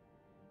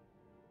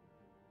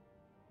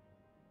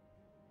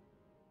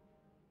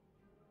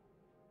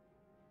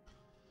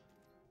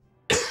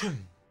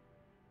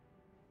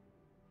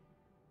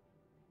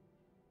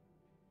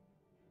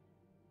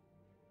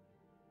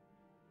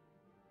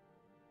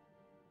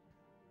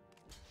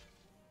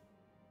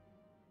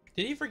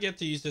 Did he forget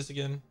to use this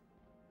again?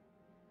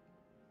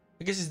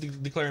 I guess he's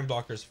declaring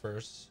blockers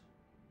first.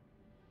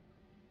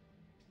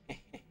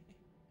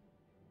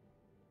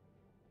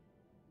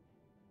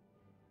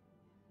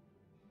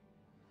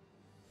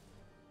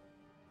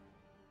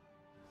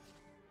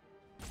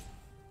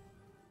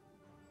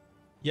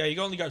 Yeah,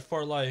 you only got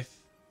 4 life.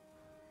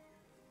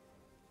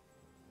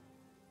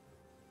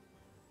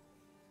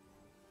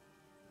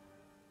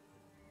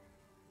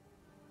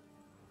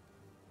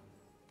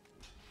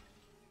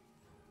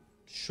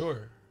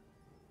 Sure.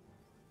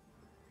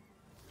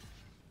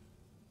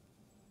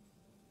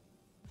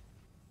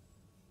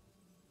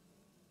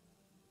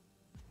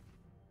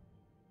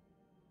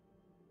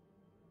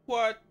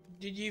 What?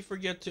 Did you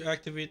forget to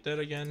activate that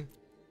again?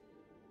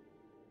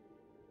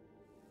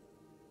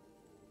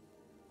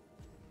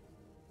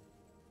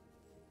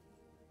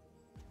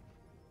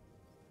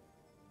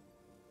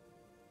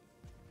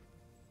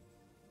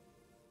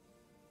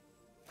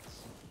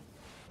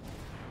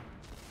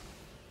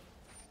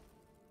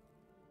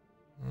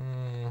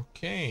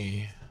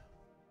 Okay.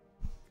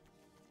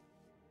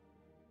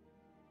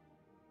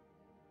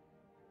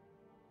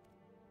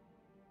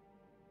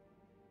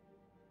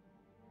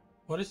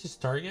 What is his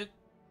target?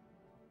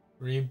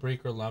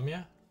 Gravebreaker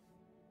Lamia?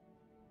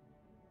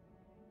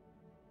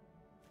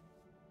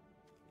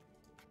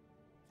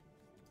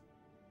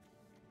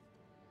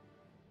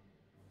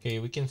 Okay,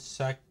 we can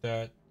sack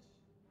that.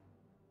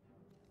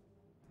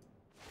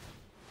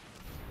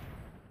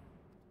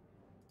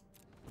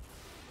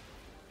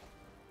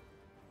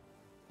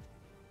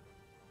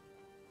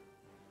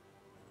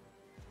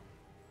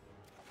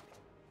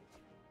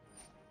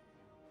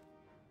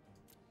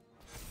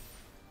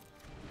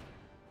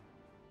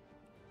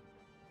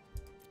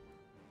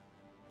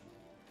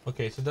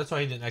 Okay, so that's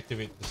why he didn't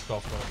activate the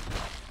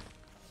Skullcrow.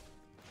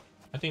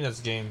 I think that's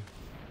game.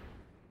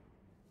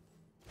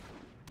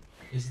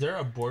 Is there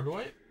a board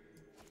wipe?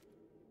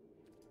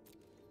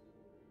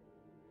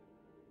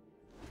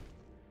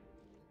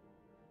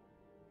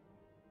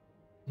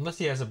 Unless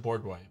he has a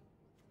board wipe.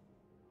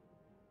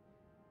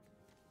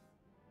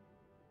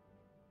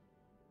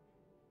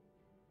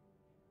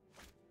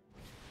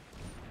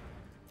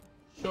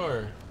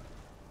 Sure.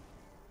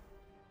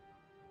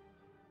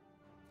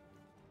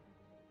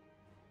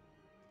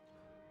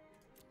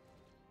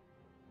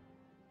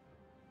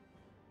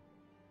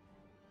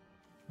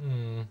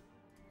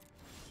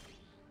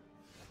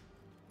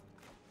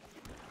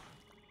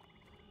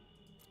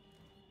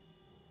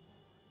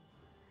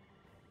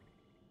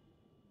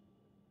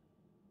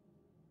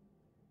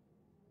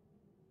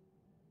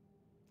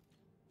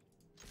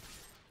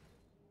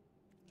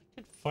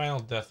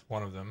 Final death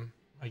one of them,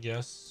 I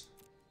guess.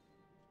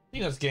 I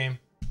think that's game.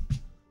 This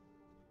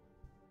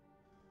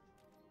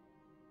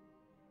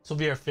will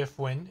be our 5th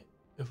win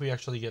if we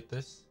actually get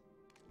this.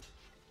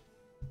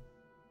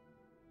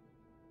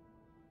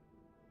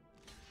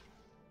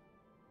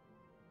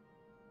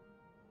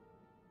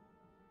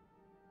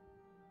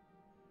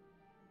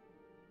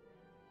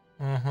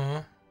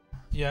 Uh-huh.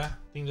 Yeah,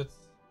 I think that's...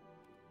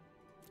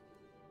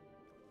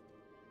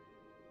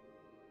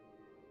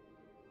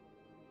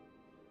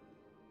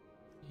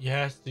 He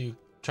has to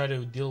try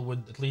to deal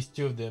with at least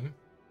 2 of them.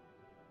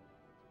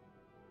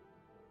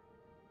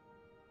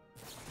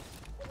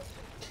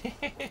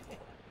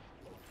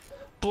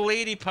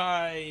 Blady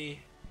Pie!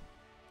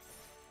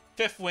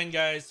 5th win,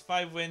 guys.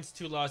 5 wins,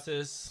 2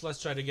 losses. Let's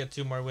try to get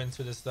 2 more wins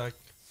with this deck.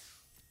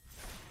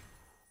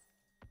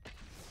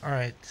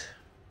 Alright.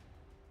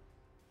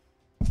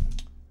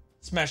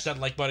 Smash that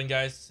like button,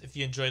 guys, if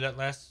you enjoyed that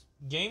last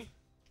game.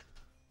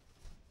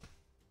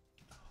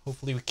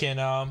 Hopefully we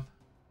can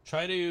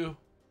try to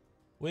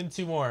win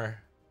 2 more.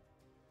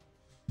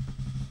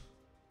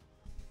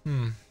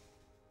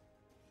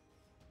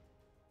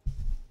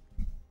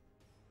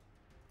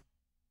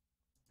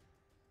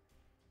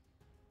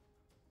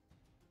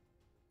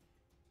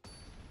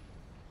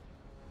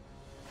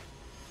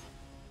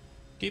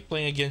 Keep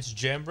playing against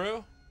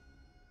Jambro.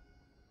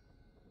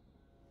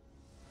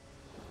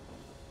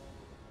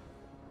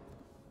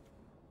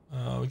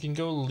 We can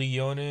go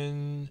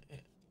Leonin.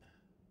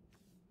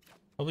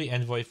 Probably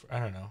Envoy. I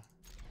don't know.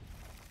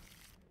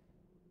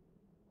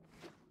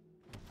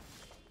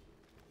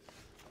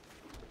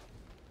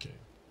 Okay.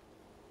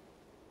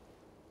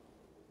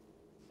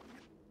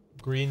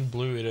 Green,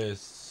 blue it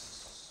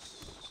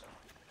is.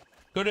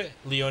 Go to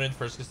Leonin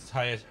first because it's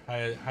higher.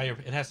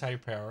 It has higher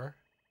power.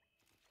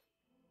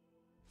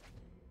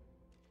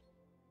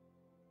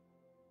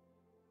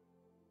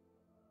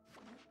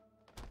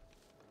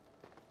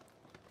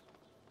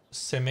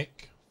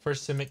 Simic.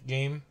 First Simic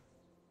game.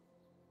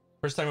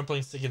 First time I'm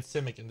playing against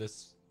Simic in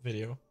this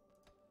video.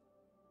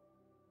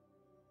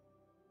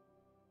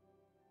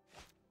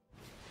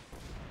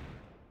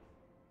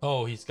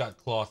 Oh, he's got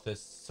Clothis.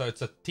 So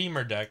it's a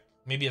teamer deck.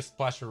 Maybe a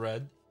splash of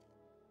red.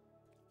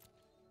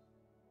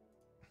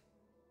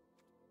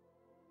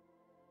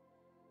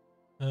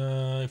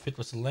 If it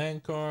was a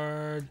land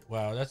card.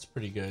 Wow, that's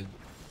pretty good.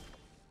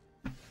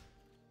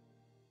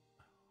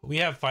 We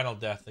have Final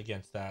Death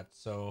against that,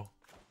 so...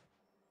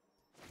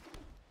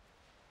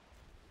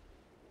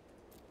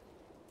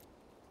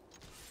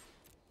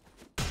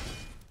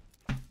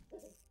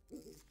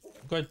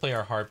 Go ahead and play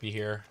our Harpy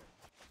here.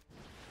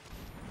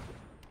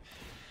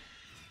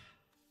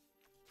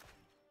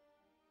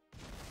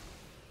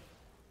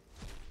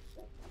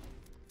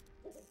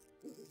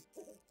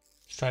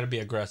 Let's try to be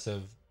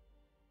aggressive.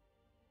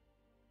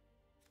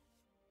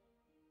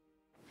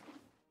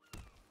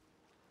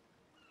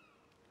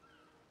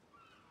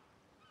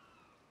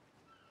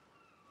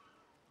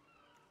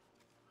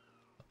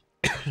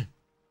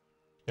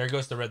 There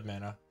goes the red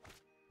mana.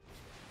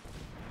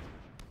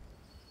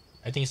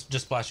 I think it's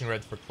just splashing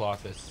red for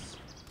Clothis.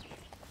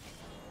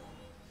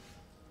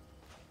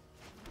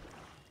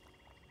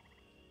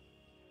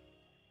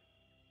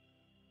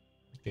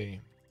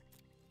 Okay.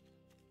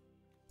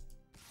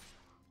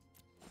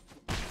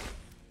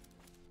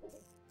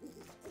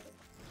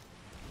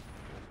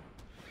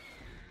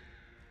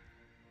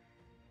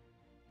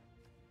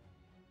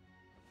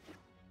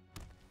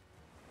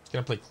 Just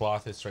gonna play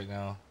Clothis right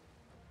now.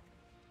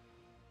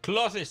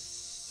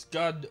 Clothis,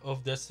 God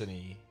of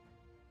Destiny.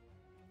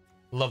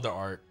 Love the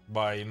art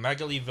by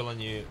Magali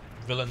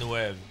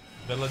Villanueva.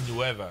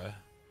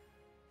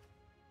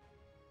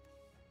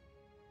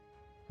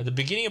 At the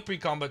beginning of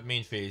pre-combat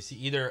main phase, he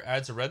either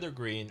adds a red or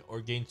green or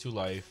gain 2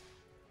 life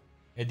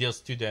and deals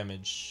 2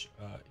 damage.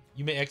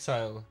 You may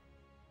exile.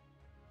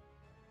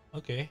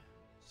 Okay,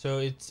 so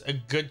it's a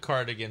good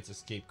card against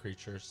escape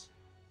creatures.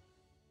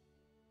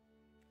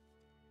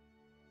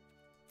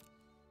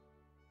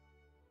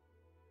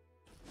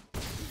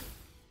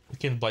 We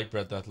can Blight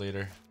Breath that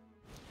later.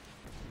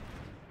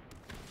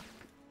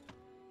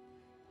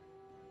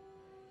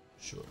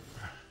 Sure.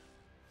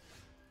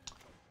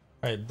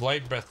 Alright,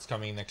 Blight Breath's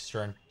coming next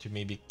turn to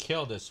maybe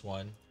kill this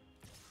one.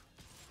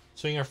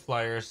 Swinger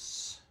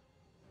Flyers.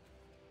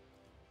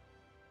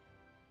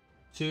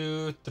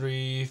 2,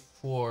 3,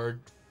 4.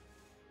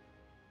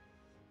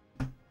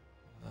 Oh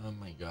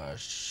my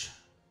gosh.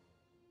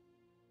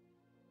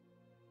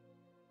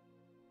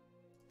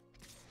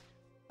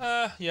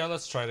 Yeah,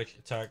 let's try to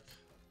attack.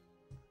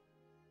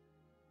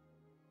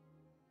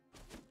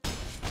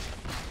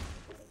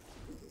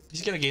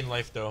 He's gonna gain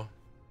life though.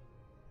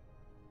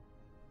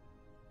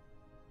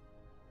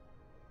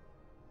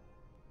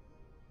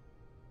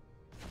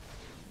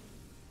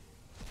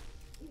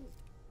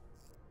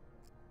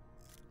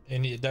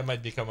 And that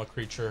might become a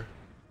creature.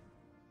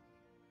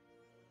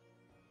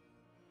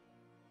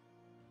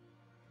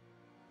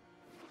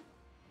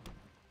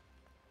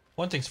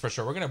 One thing's for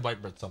sure, we're gonna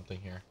Blight Breath something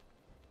here.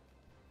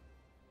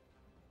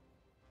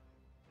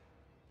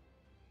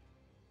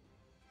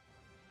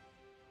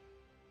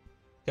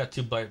 Got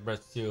 2 Blight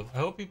Breaths too. I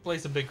hope he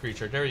plays a big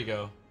creature. There you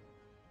go.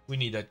 We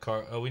need that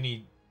card. We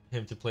need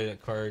him to play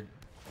that card.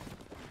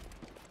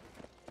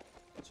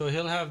 So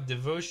he'll have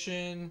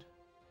Devotion.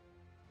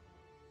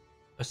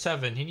 A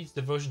 7. He needs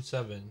Devotion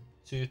 7.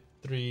 2,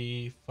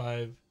 3,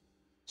 5.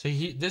 So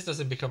this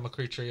doesn't become a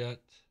creature yet.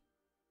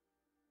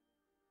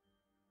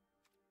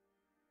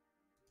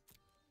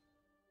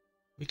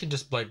 We can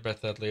just Blight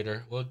Breath that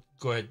later. We'll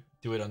go ahead and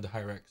do it on the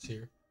Hyrax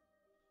here.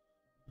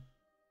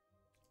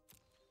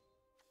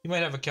 He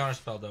might have a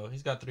counterspell though.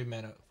 He's got 4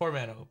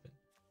 mana open.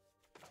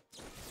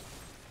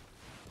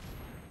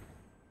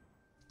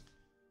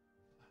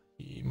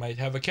 He might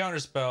have a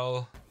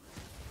counterspell.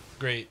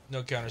 Great,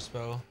 no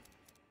counterspell.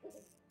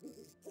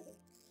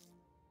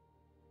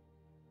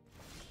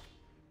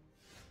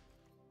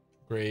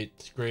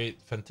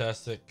 Great,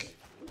 fantastic.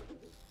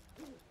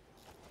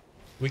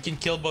 We can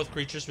kill both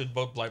creatures with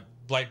both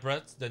Blight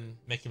Breaths, then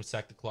make him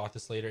sack the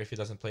Colossus later if he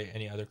doesn't play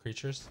any other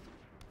creatures.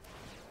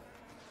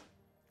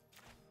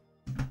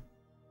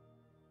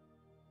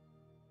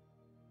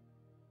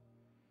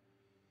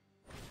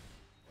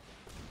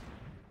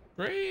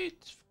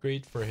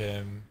 Great for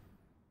him.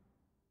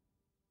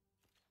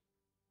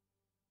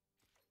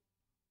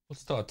 We'll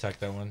still attack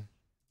that one.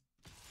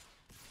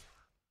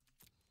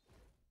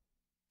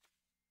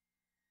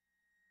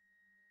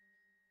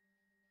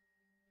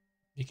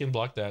 You can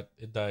block that,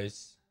 it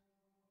dies.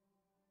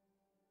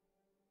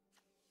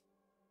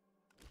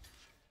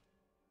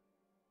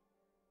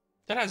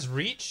 That has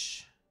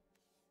reach?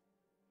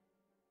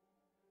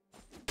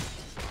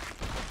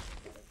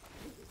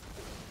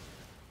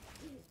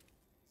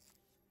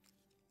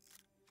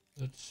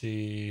 Let's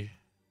see.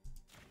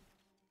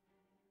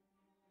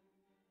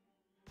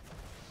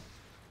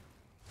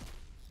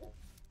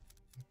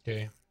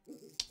 Okay.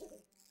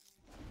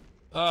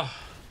 Ah,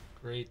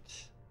 great.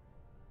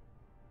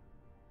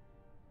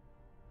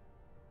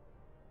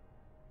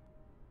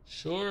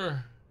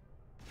 Sure.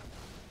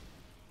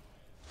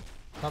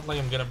 Not like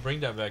I'm gonna bring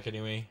that back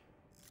anyway.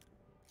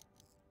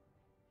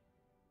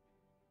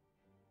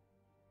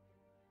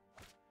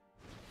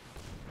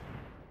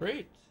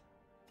 Great.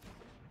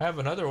 I have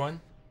another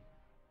one.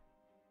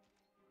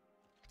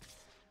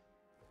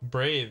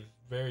 Brave.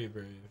 Very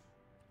brave.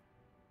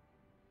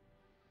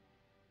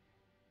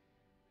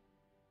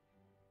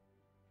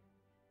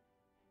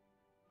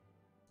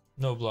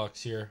 No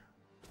blocks here.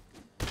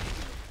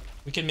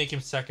 We can make him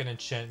second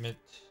enchantment.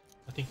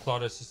 I think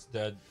Claudius is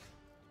dead.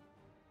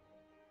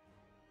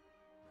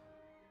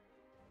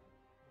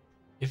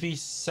 If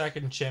he's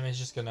second enchantment, he's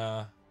just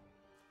gonna...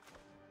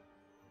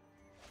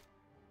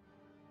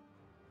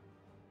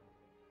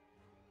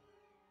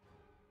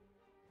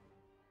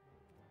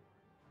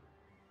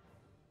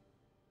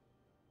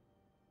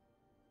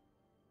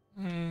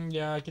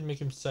 yeah, I can make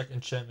him second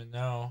enchantment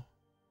now.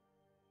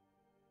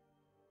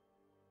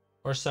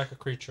 Or sack a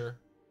creature.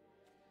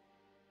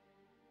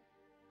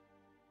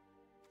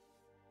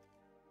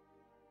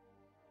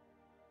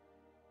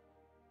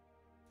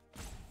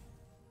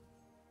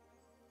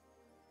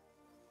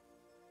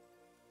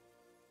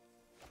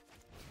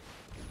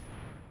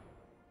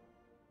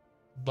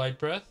 Blight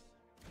Breath.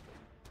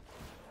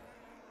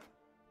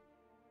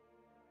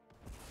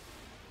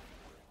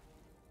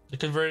 The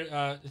converted,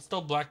 it's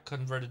still black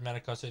converted mana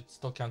cost, so it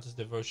still counts as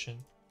devotion.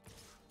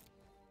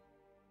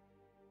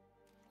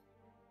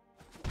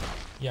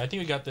 Yeah, I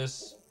think we got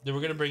this. Then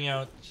we're gonna bring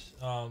out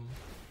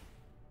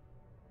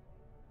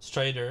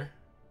Strider.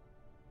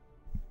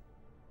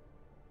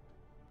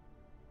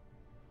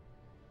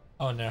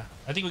 Oh no,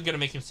 I think we're gonna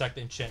make him sack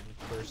the enchantment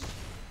first,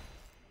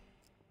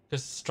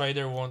 because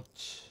Strider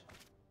won't.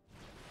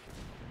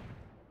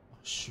 Oh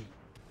shoot.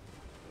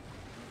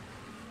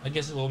 I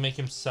guess it will make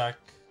him sack.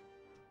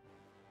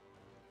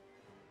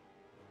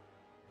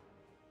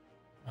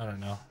 I don't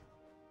know.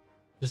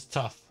 This is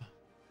tough. I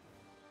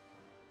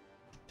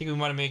think we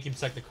want to make him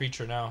sack the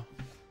creature now.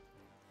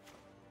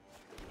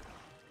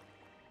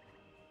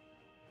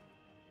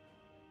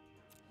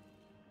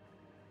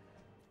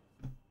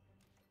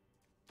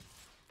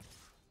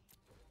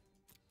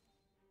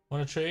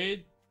 Want to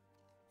trade?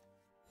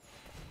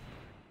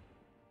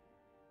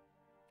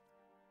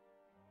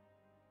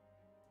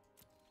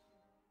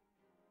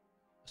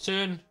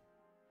 Soon.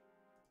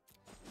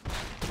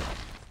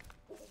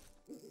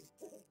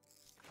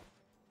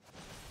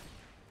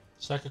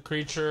 Sack a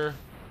creature.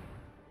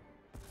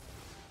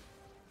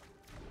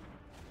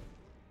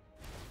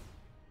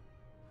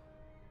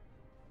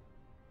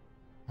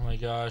 Oh my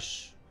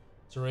gosh.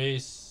 It's a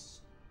race.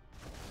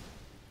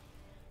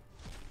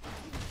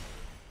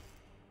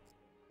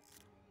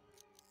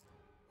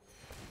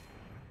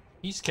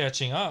 He's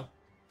catching up.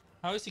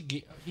 How is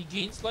he he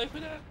gains life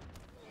with that?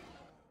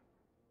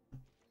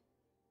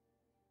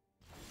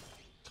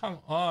 Come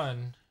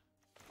on.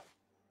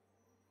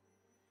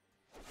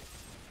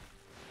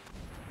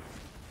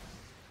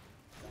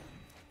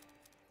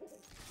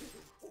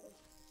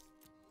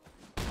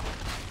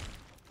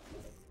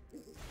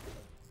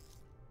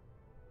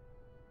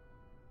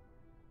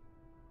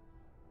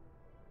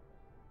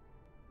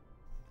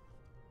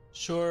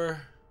 Sure.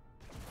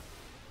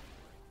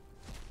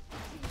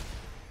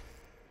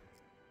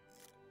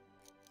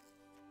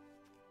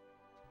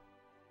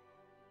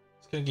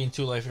 It's gonna gain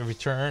 2 life every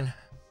turn.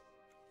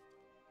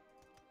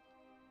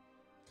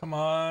 Come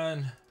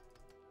on.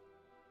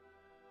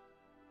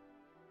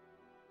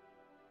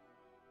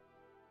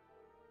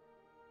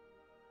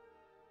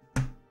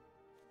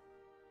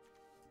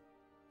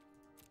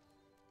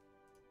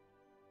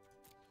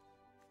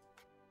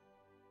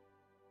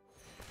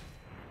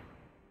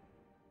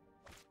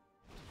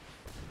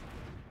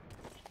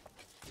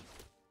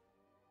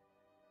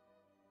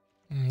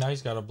 Now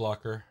he's got a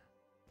blocker.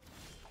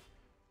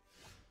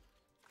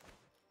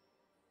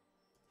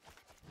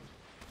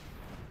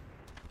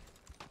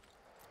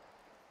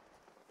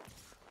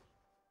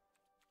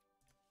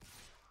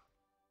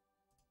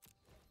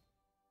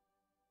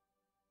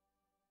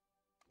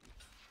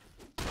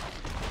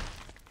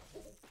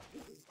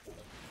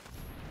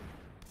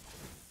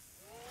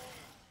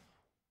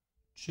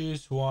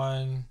 Choose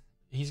one.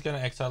 He's gonna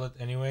exile it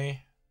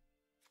anyway.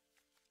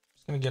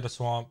 He's gonna get a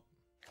swamp.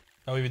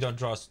 That way we don't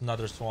draw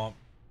another swamp.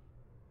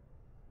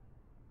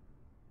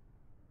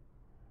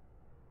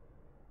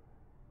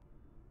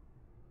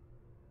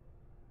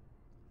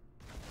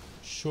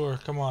 Sure,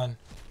 come on.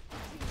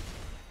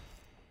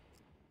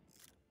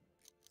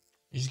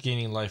 He's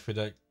gaining life with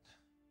that.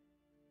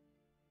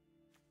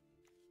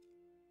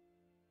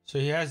 So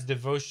he has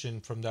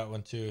devotion from that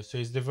one too. So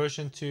he's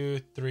devotion 2,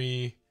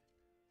 3,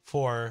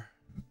 4.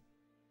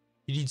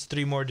 He needs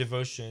 3 more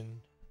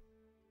devotion.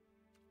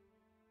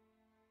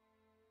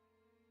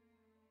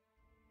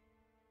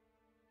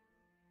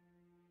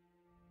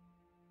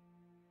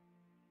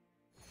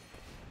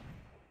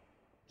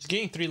 He's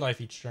getting 3 life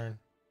each turn.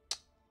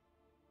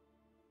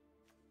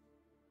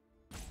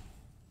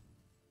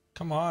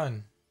 Come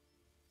on.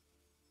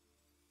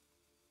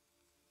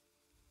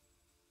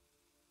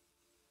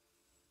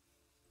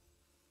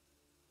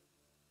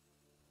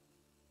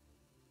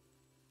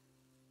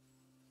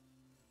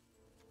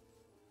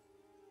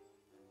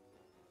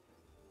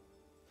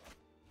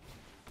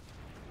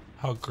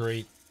 How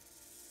great.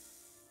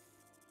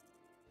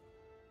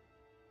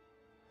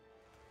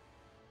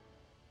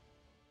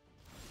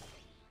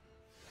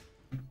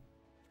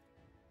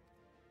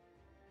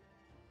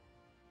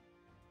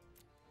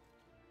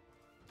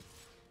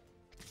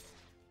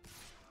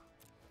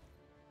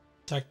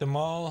 Attack them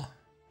all.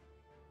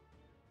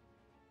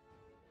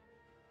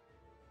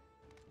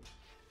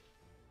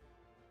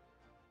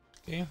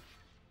 Okay.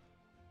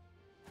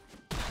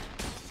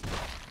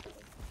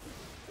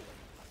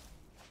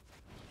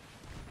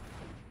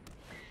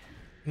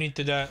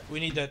 We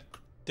need that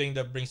thing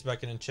that brings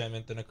back an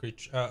enchantment and a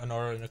creature, an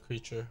aura and a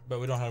creature,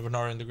 but we don't have an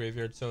aura in the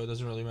graveyard, so it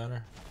doesn't really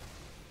matter.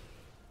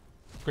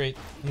 Great,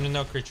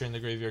 no creature in the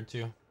graveyard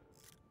too.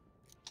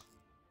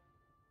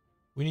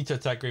 We need to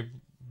attack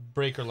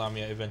Gravebreaker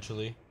Lamia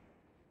eventually,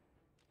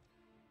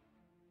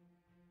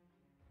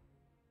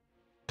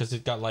 because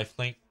it got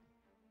lifelink.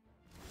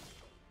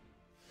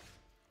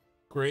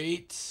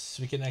 Great,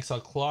 we can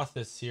exile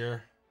Clothis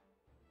here.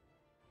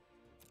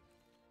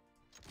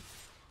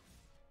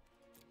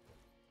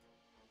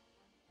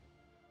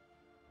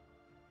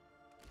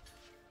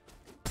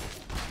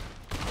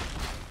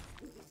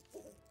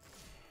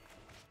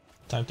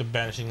 Time to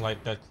Banishing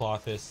Light that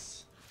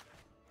Clothis.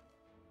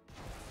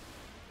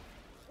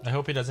 I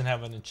hope he doesn't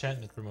have an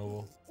enchantment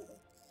removal.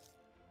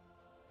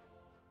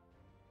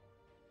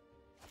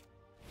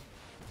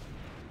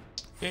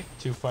 Okay,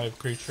 2/5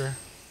 creature.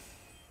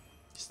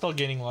 Still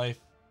gaining life.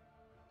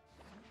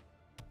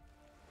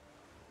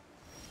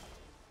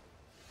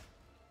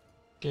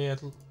 Okay,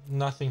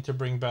 nothing to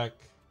bring back.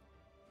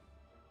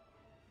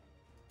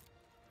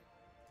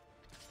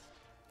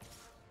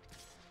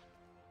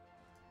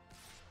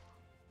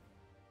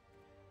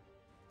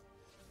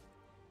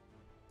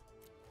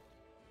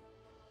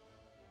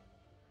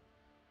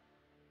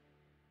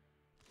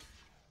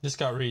 This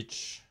got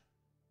reach.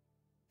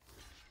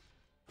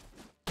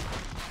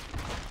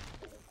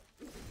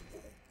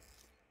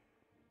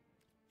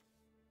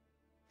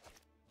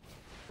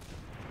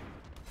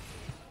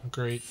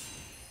 Great.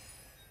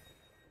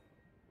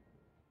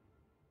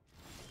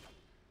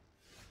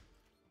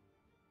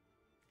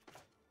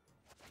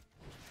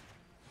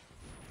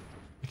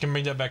 We can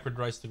bring that back with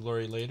Rise to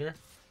Glory later.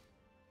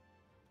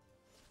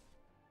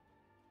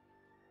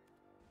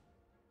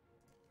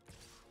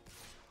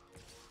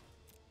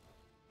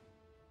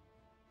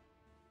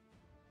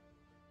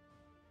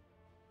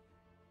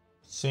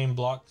 Same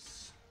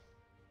blocks.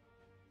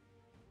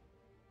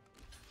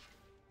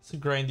 It's a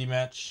grindy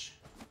match.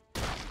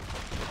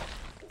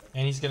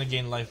 And he's gonna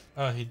gain life.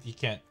 Oh, he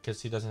can't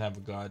because he doesn't have a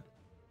god.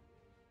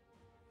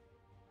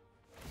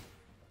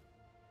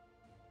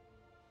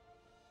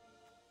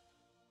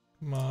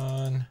 Come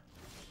on.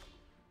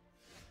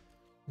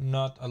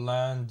 Not a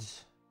land.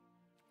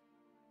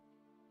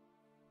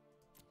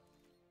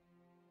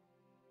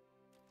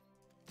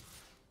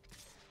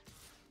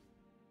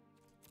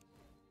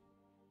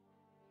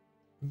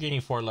 I'm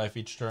gaining 4 life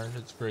each turn.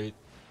 That's great.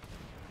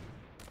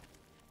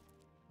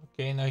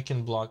 Okay, now I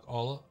can block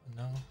all.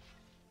 No.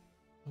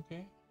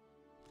 Okay.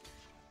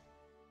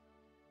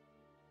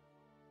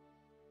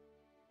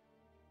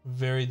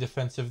 Very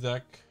defensive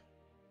deck.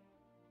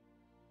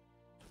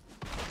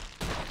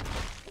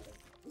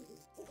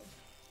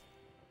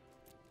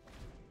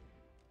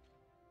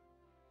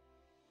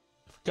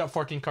 Got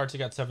 14 cards, he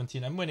got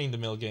 17. I'm winning the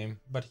mill game,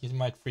 but he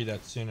might free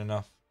that soon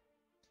enough.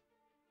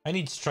 I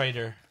need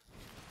Strider.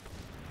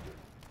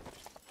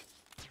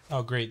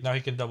 Oh great, now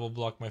he can double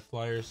block my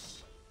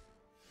flyers.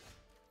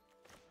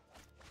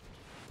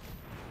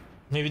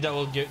 Maybe that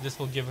will give, this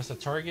will give us a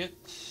target.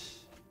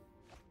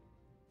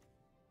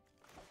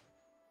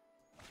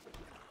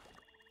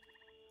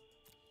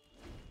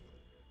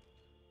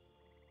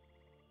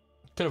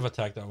 Could have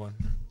attacked that one.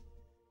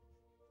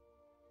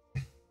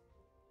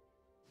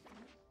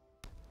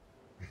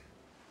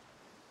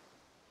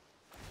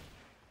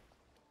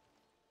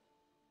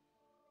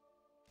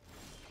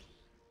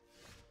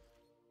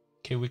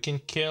 Okay, we can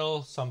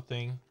kill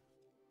something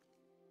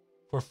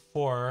for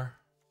 4.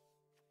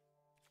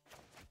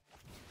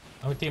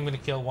 I think I'm gonna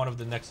kill one of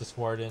the Nexus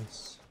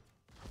Wardens.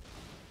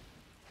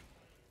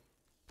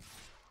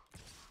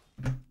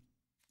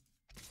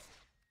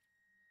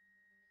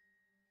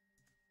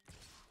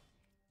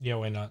 Yeah,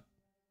 why not?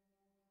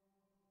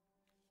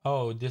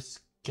 Oh, this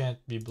can't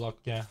be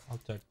blocked. Yeah, I'll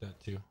take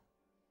that too.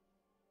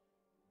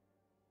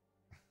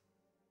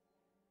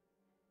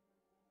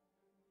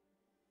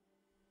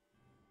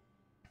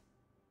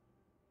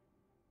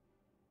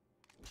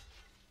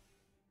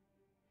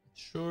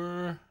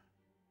 Sure.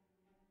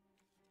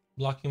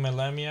 Blocking my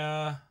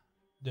Lamia.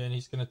 Then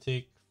he's gonna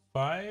take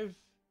 5.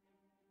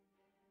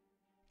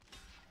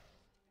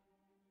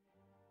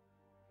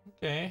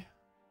 Okay.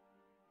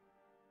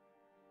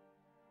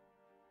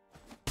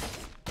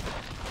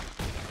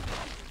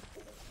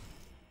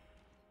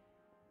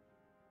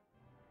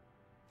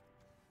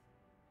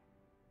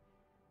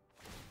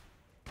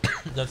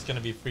 That's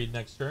gonna be freed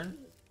next turn.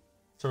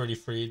 It's already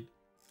freed.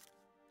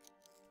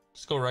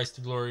 Let's go Rise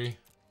to Glory.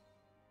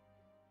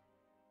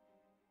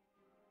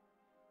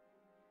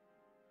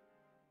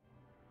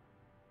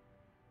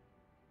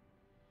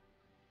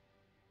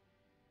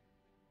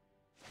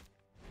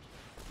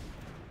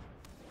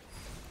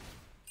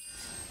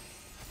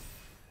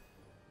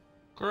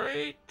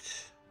 Great.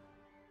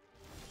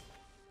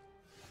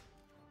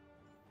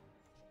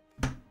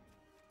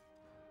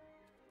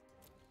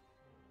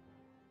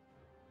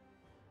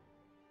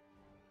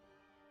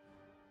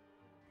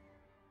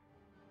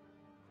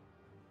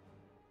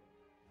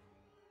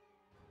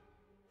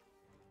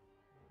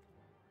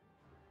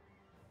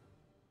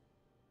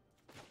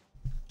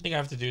 I think I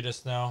have to do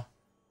this now.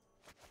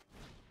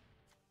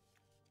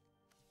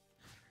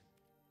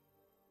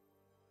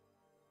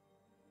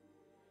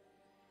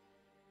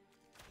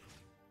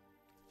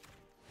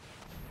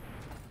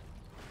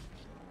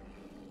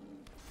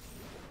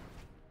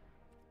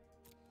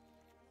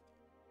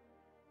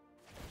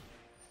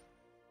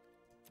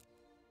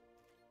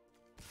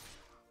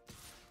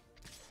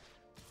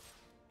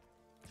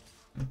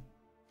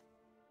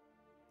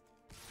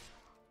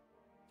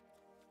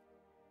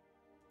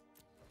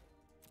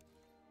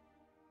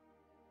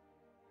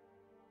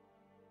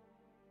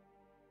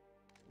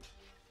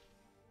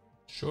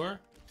 Sure.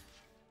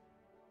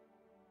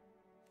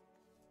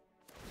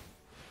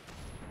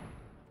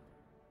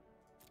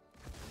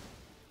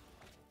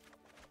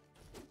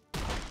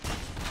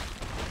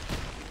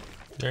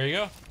 There you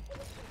go.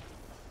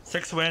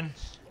 6 win.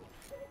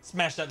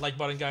 Smash that like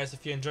button, guys,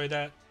 if you enjoyed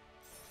that.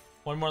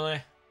 One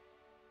more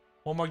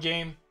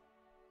game.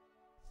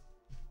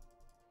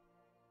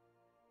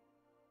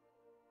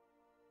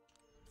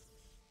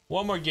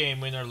 One more game,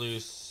 win or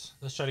lose.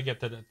 Let's try to get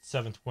to that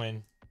 7th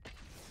win.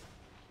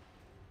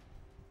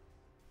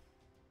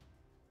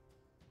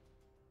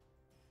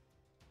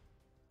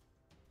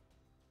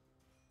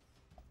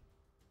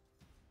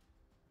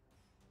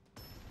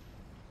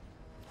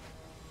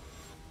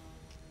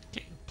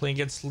 Okay, playing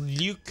against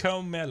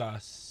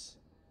Leucomelas.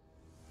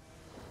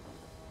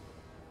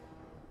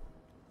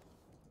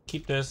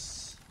 Keep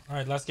this.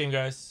 Alright, last game,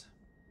 guys.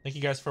 Thank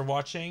you guys for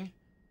watching.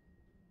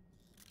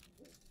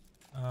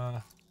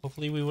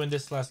 Hopefully we win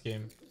this last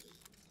game.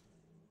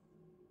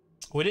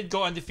 We didn't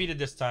go undefeated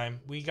this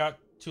time. We got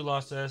 2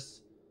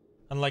 losses.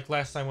 Unlike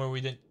last time where we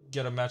didn't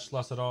get a match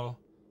loss at all.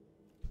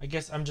 I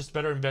guess I'm just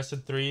better in best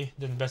of 3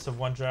 than best of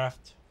 1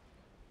 draft.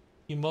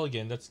 You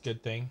mulligan, that's a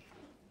good thing.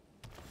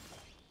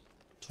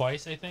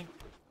 Twice, I think.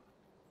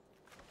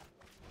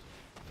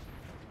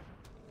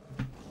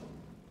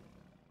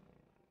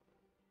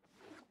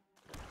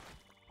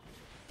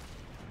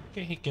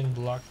 Okay, he can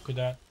block with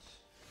that.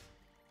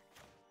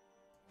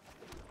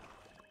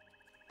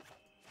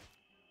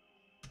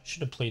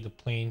 Should have played the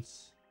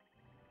planes.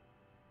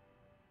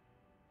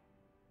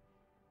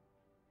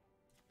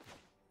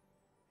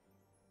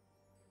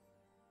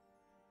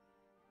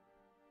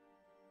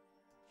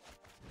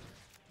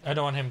 I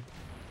don't want him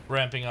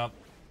ramping up.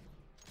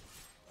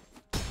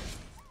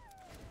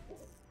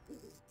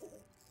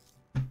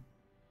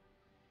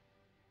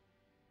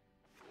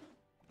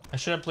 I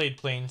should have played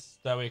planes.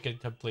 That way I could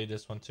have played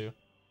this one too.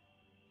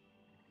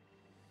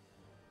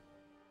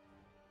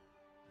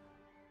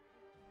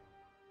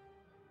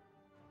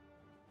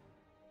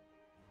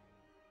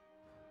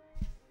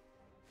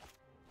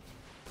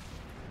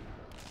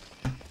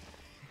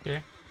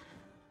 Okay.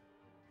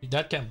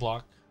 That can't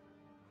block.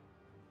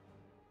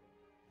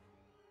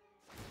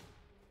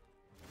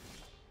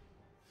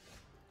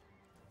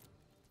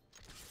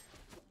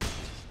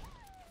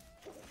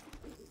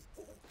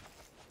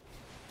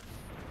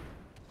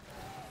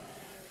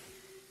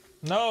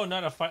 No,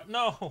 not a fight.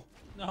 No,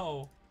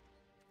 no.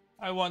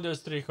 I want those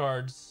 3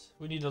 cards.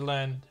 We need to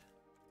land.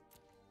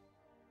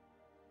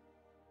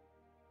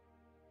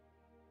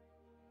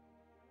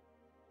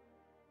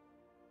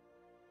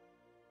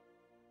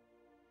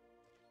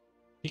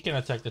 He can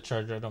attack the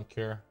charger, I don't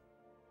care.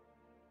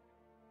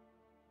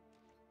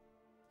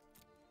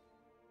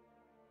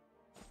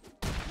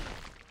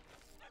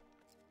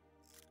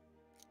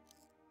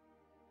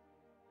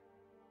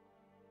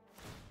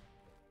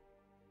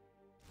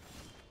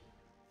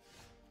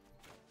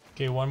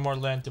 Okay, one more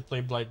land to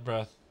play Blight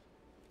Breath.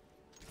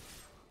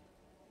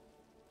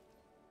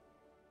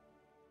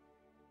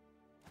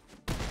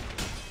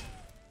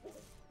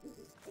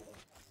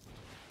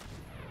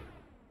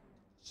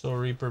 So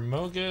Reaper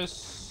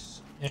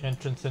Mogus and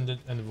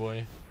Transcendent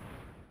Envoy.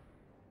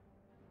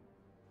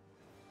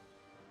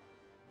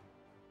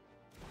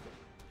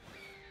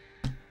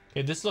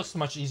 Okay, this looks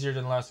much easier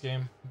than last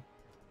game.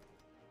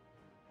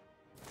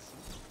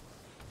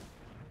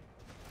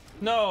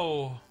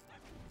 No!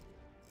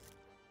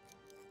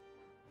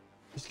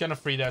 He's gonna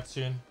free that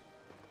soon.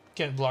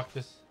 Can't block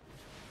this.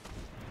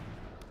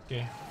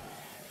 Okay.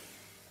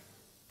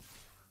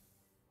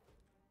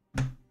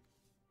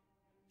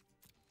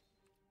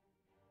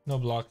 No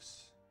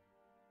blocks.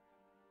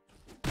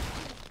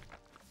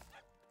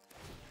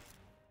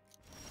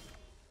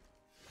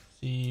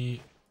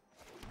 See.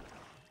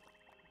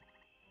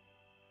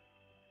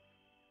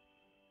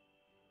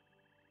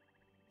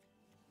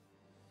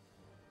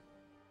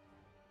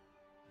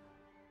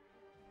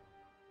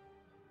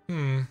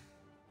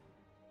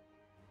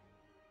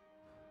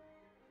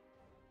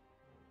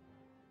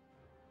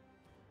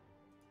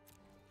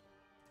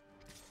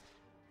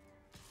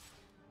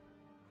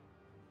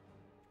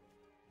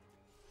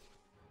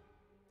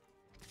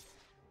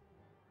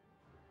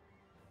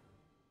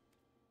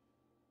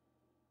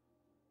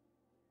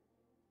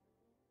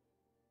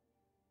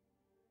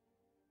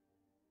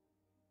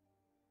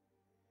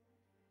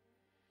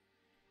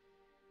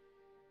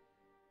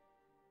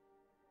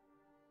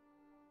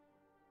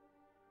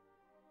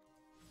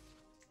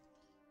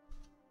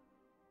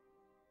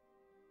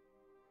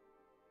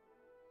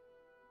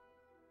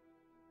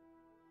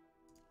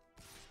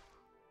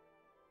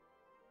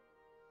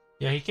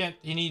 Yeah, he can't.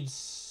 He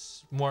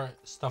needs more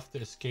stuff to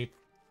escape.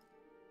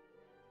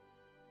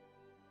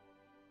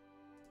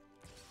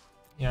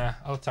 Yeah,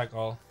 I'll attack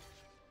all.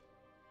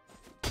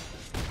 I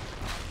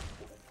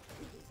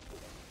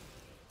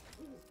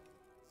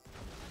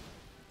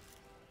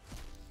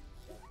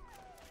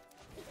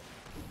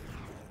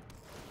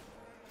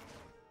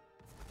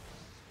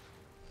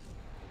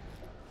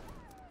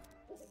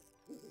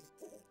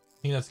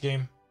think that's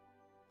game.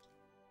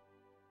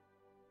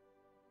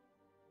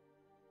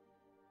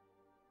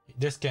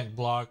 This can't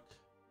block.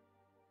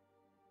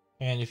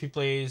 And if he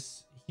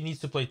plays, he needs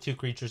to play 2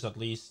 creatures at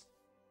least.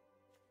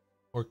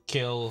 Or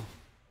kill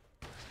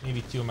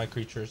maybe 2 of my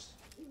creatures.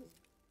 He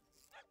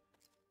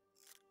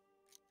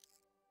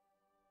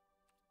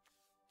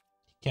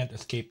can't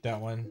escape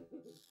that one.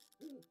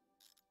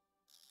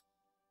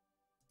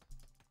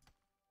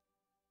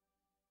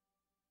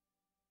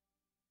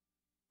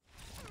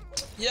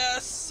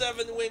 Yes,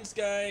 7 wins,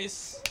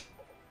 guys.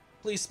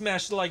 Please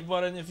smash the like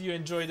button if you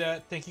enjoyed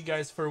that. Thank you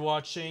guys for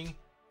watching.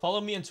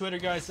 Follow me on Twitter,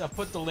 guys. I'll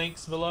put the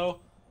links below.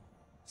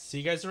 See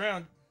you guys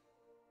around.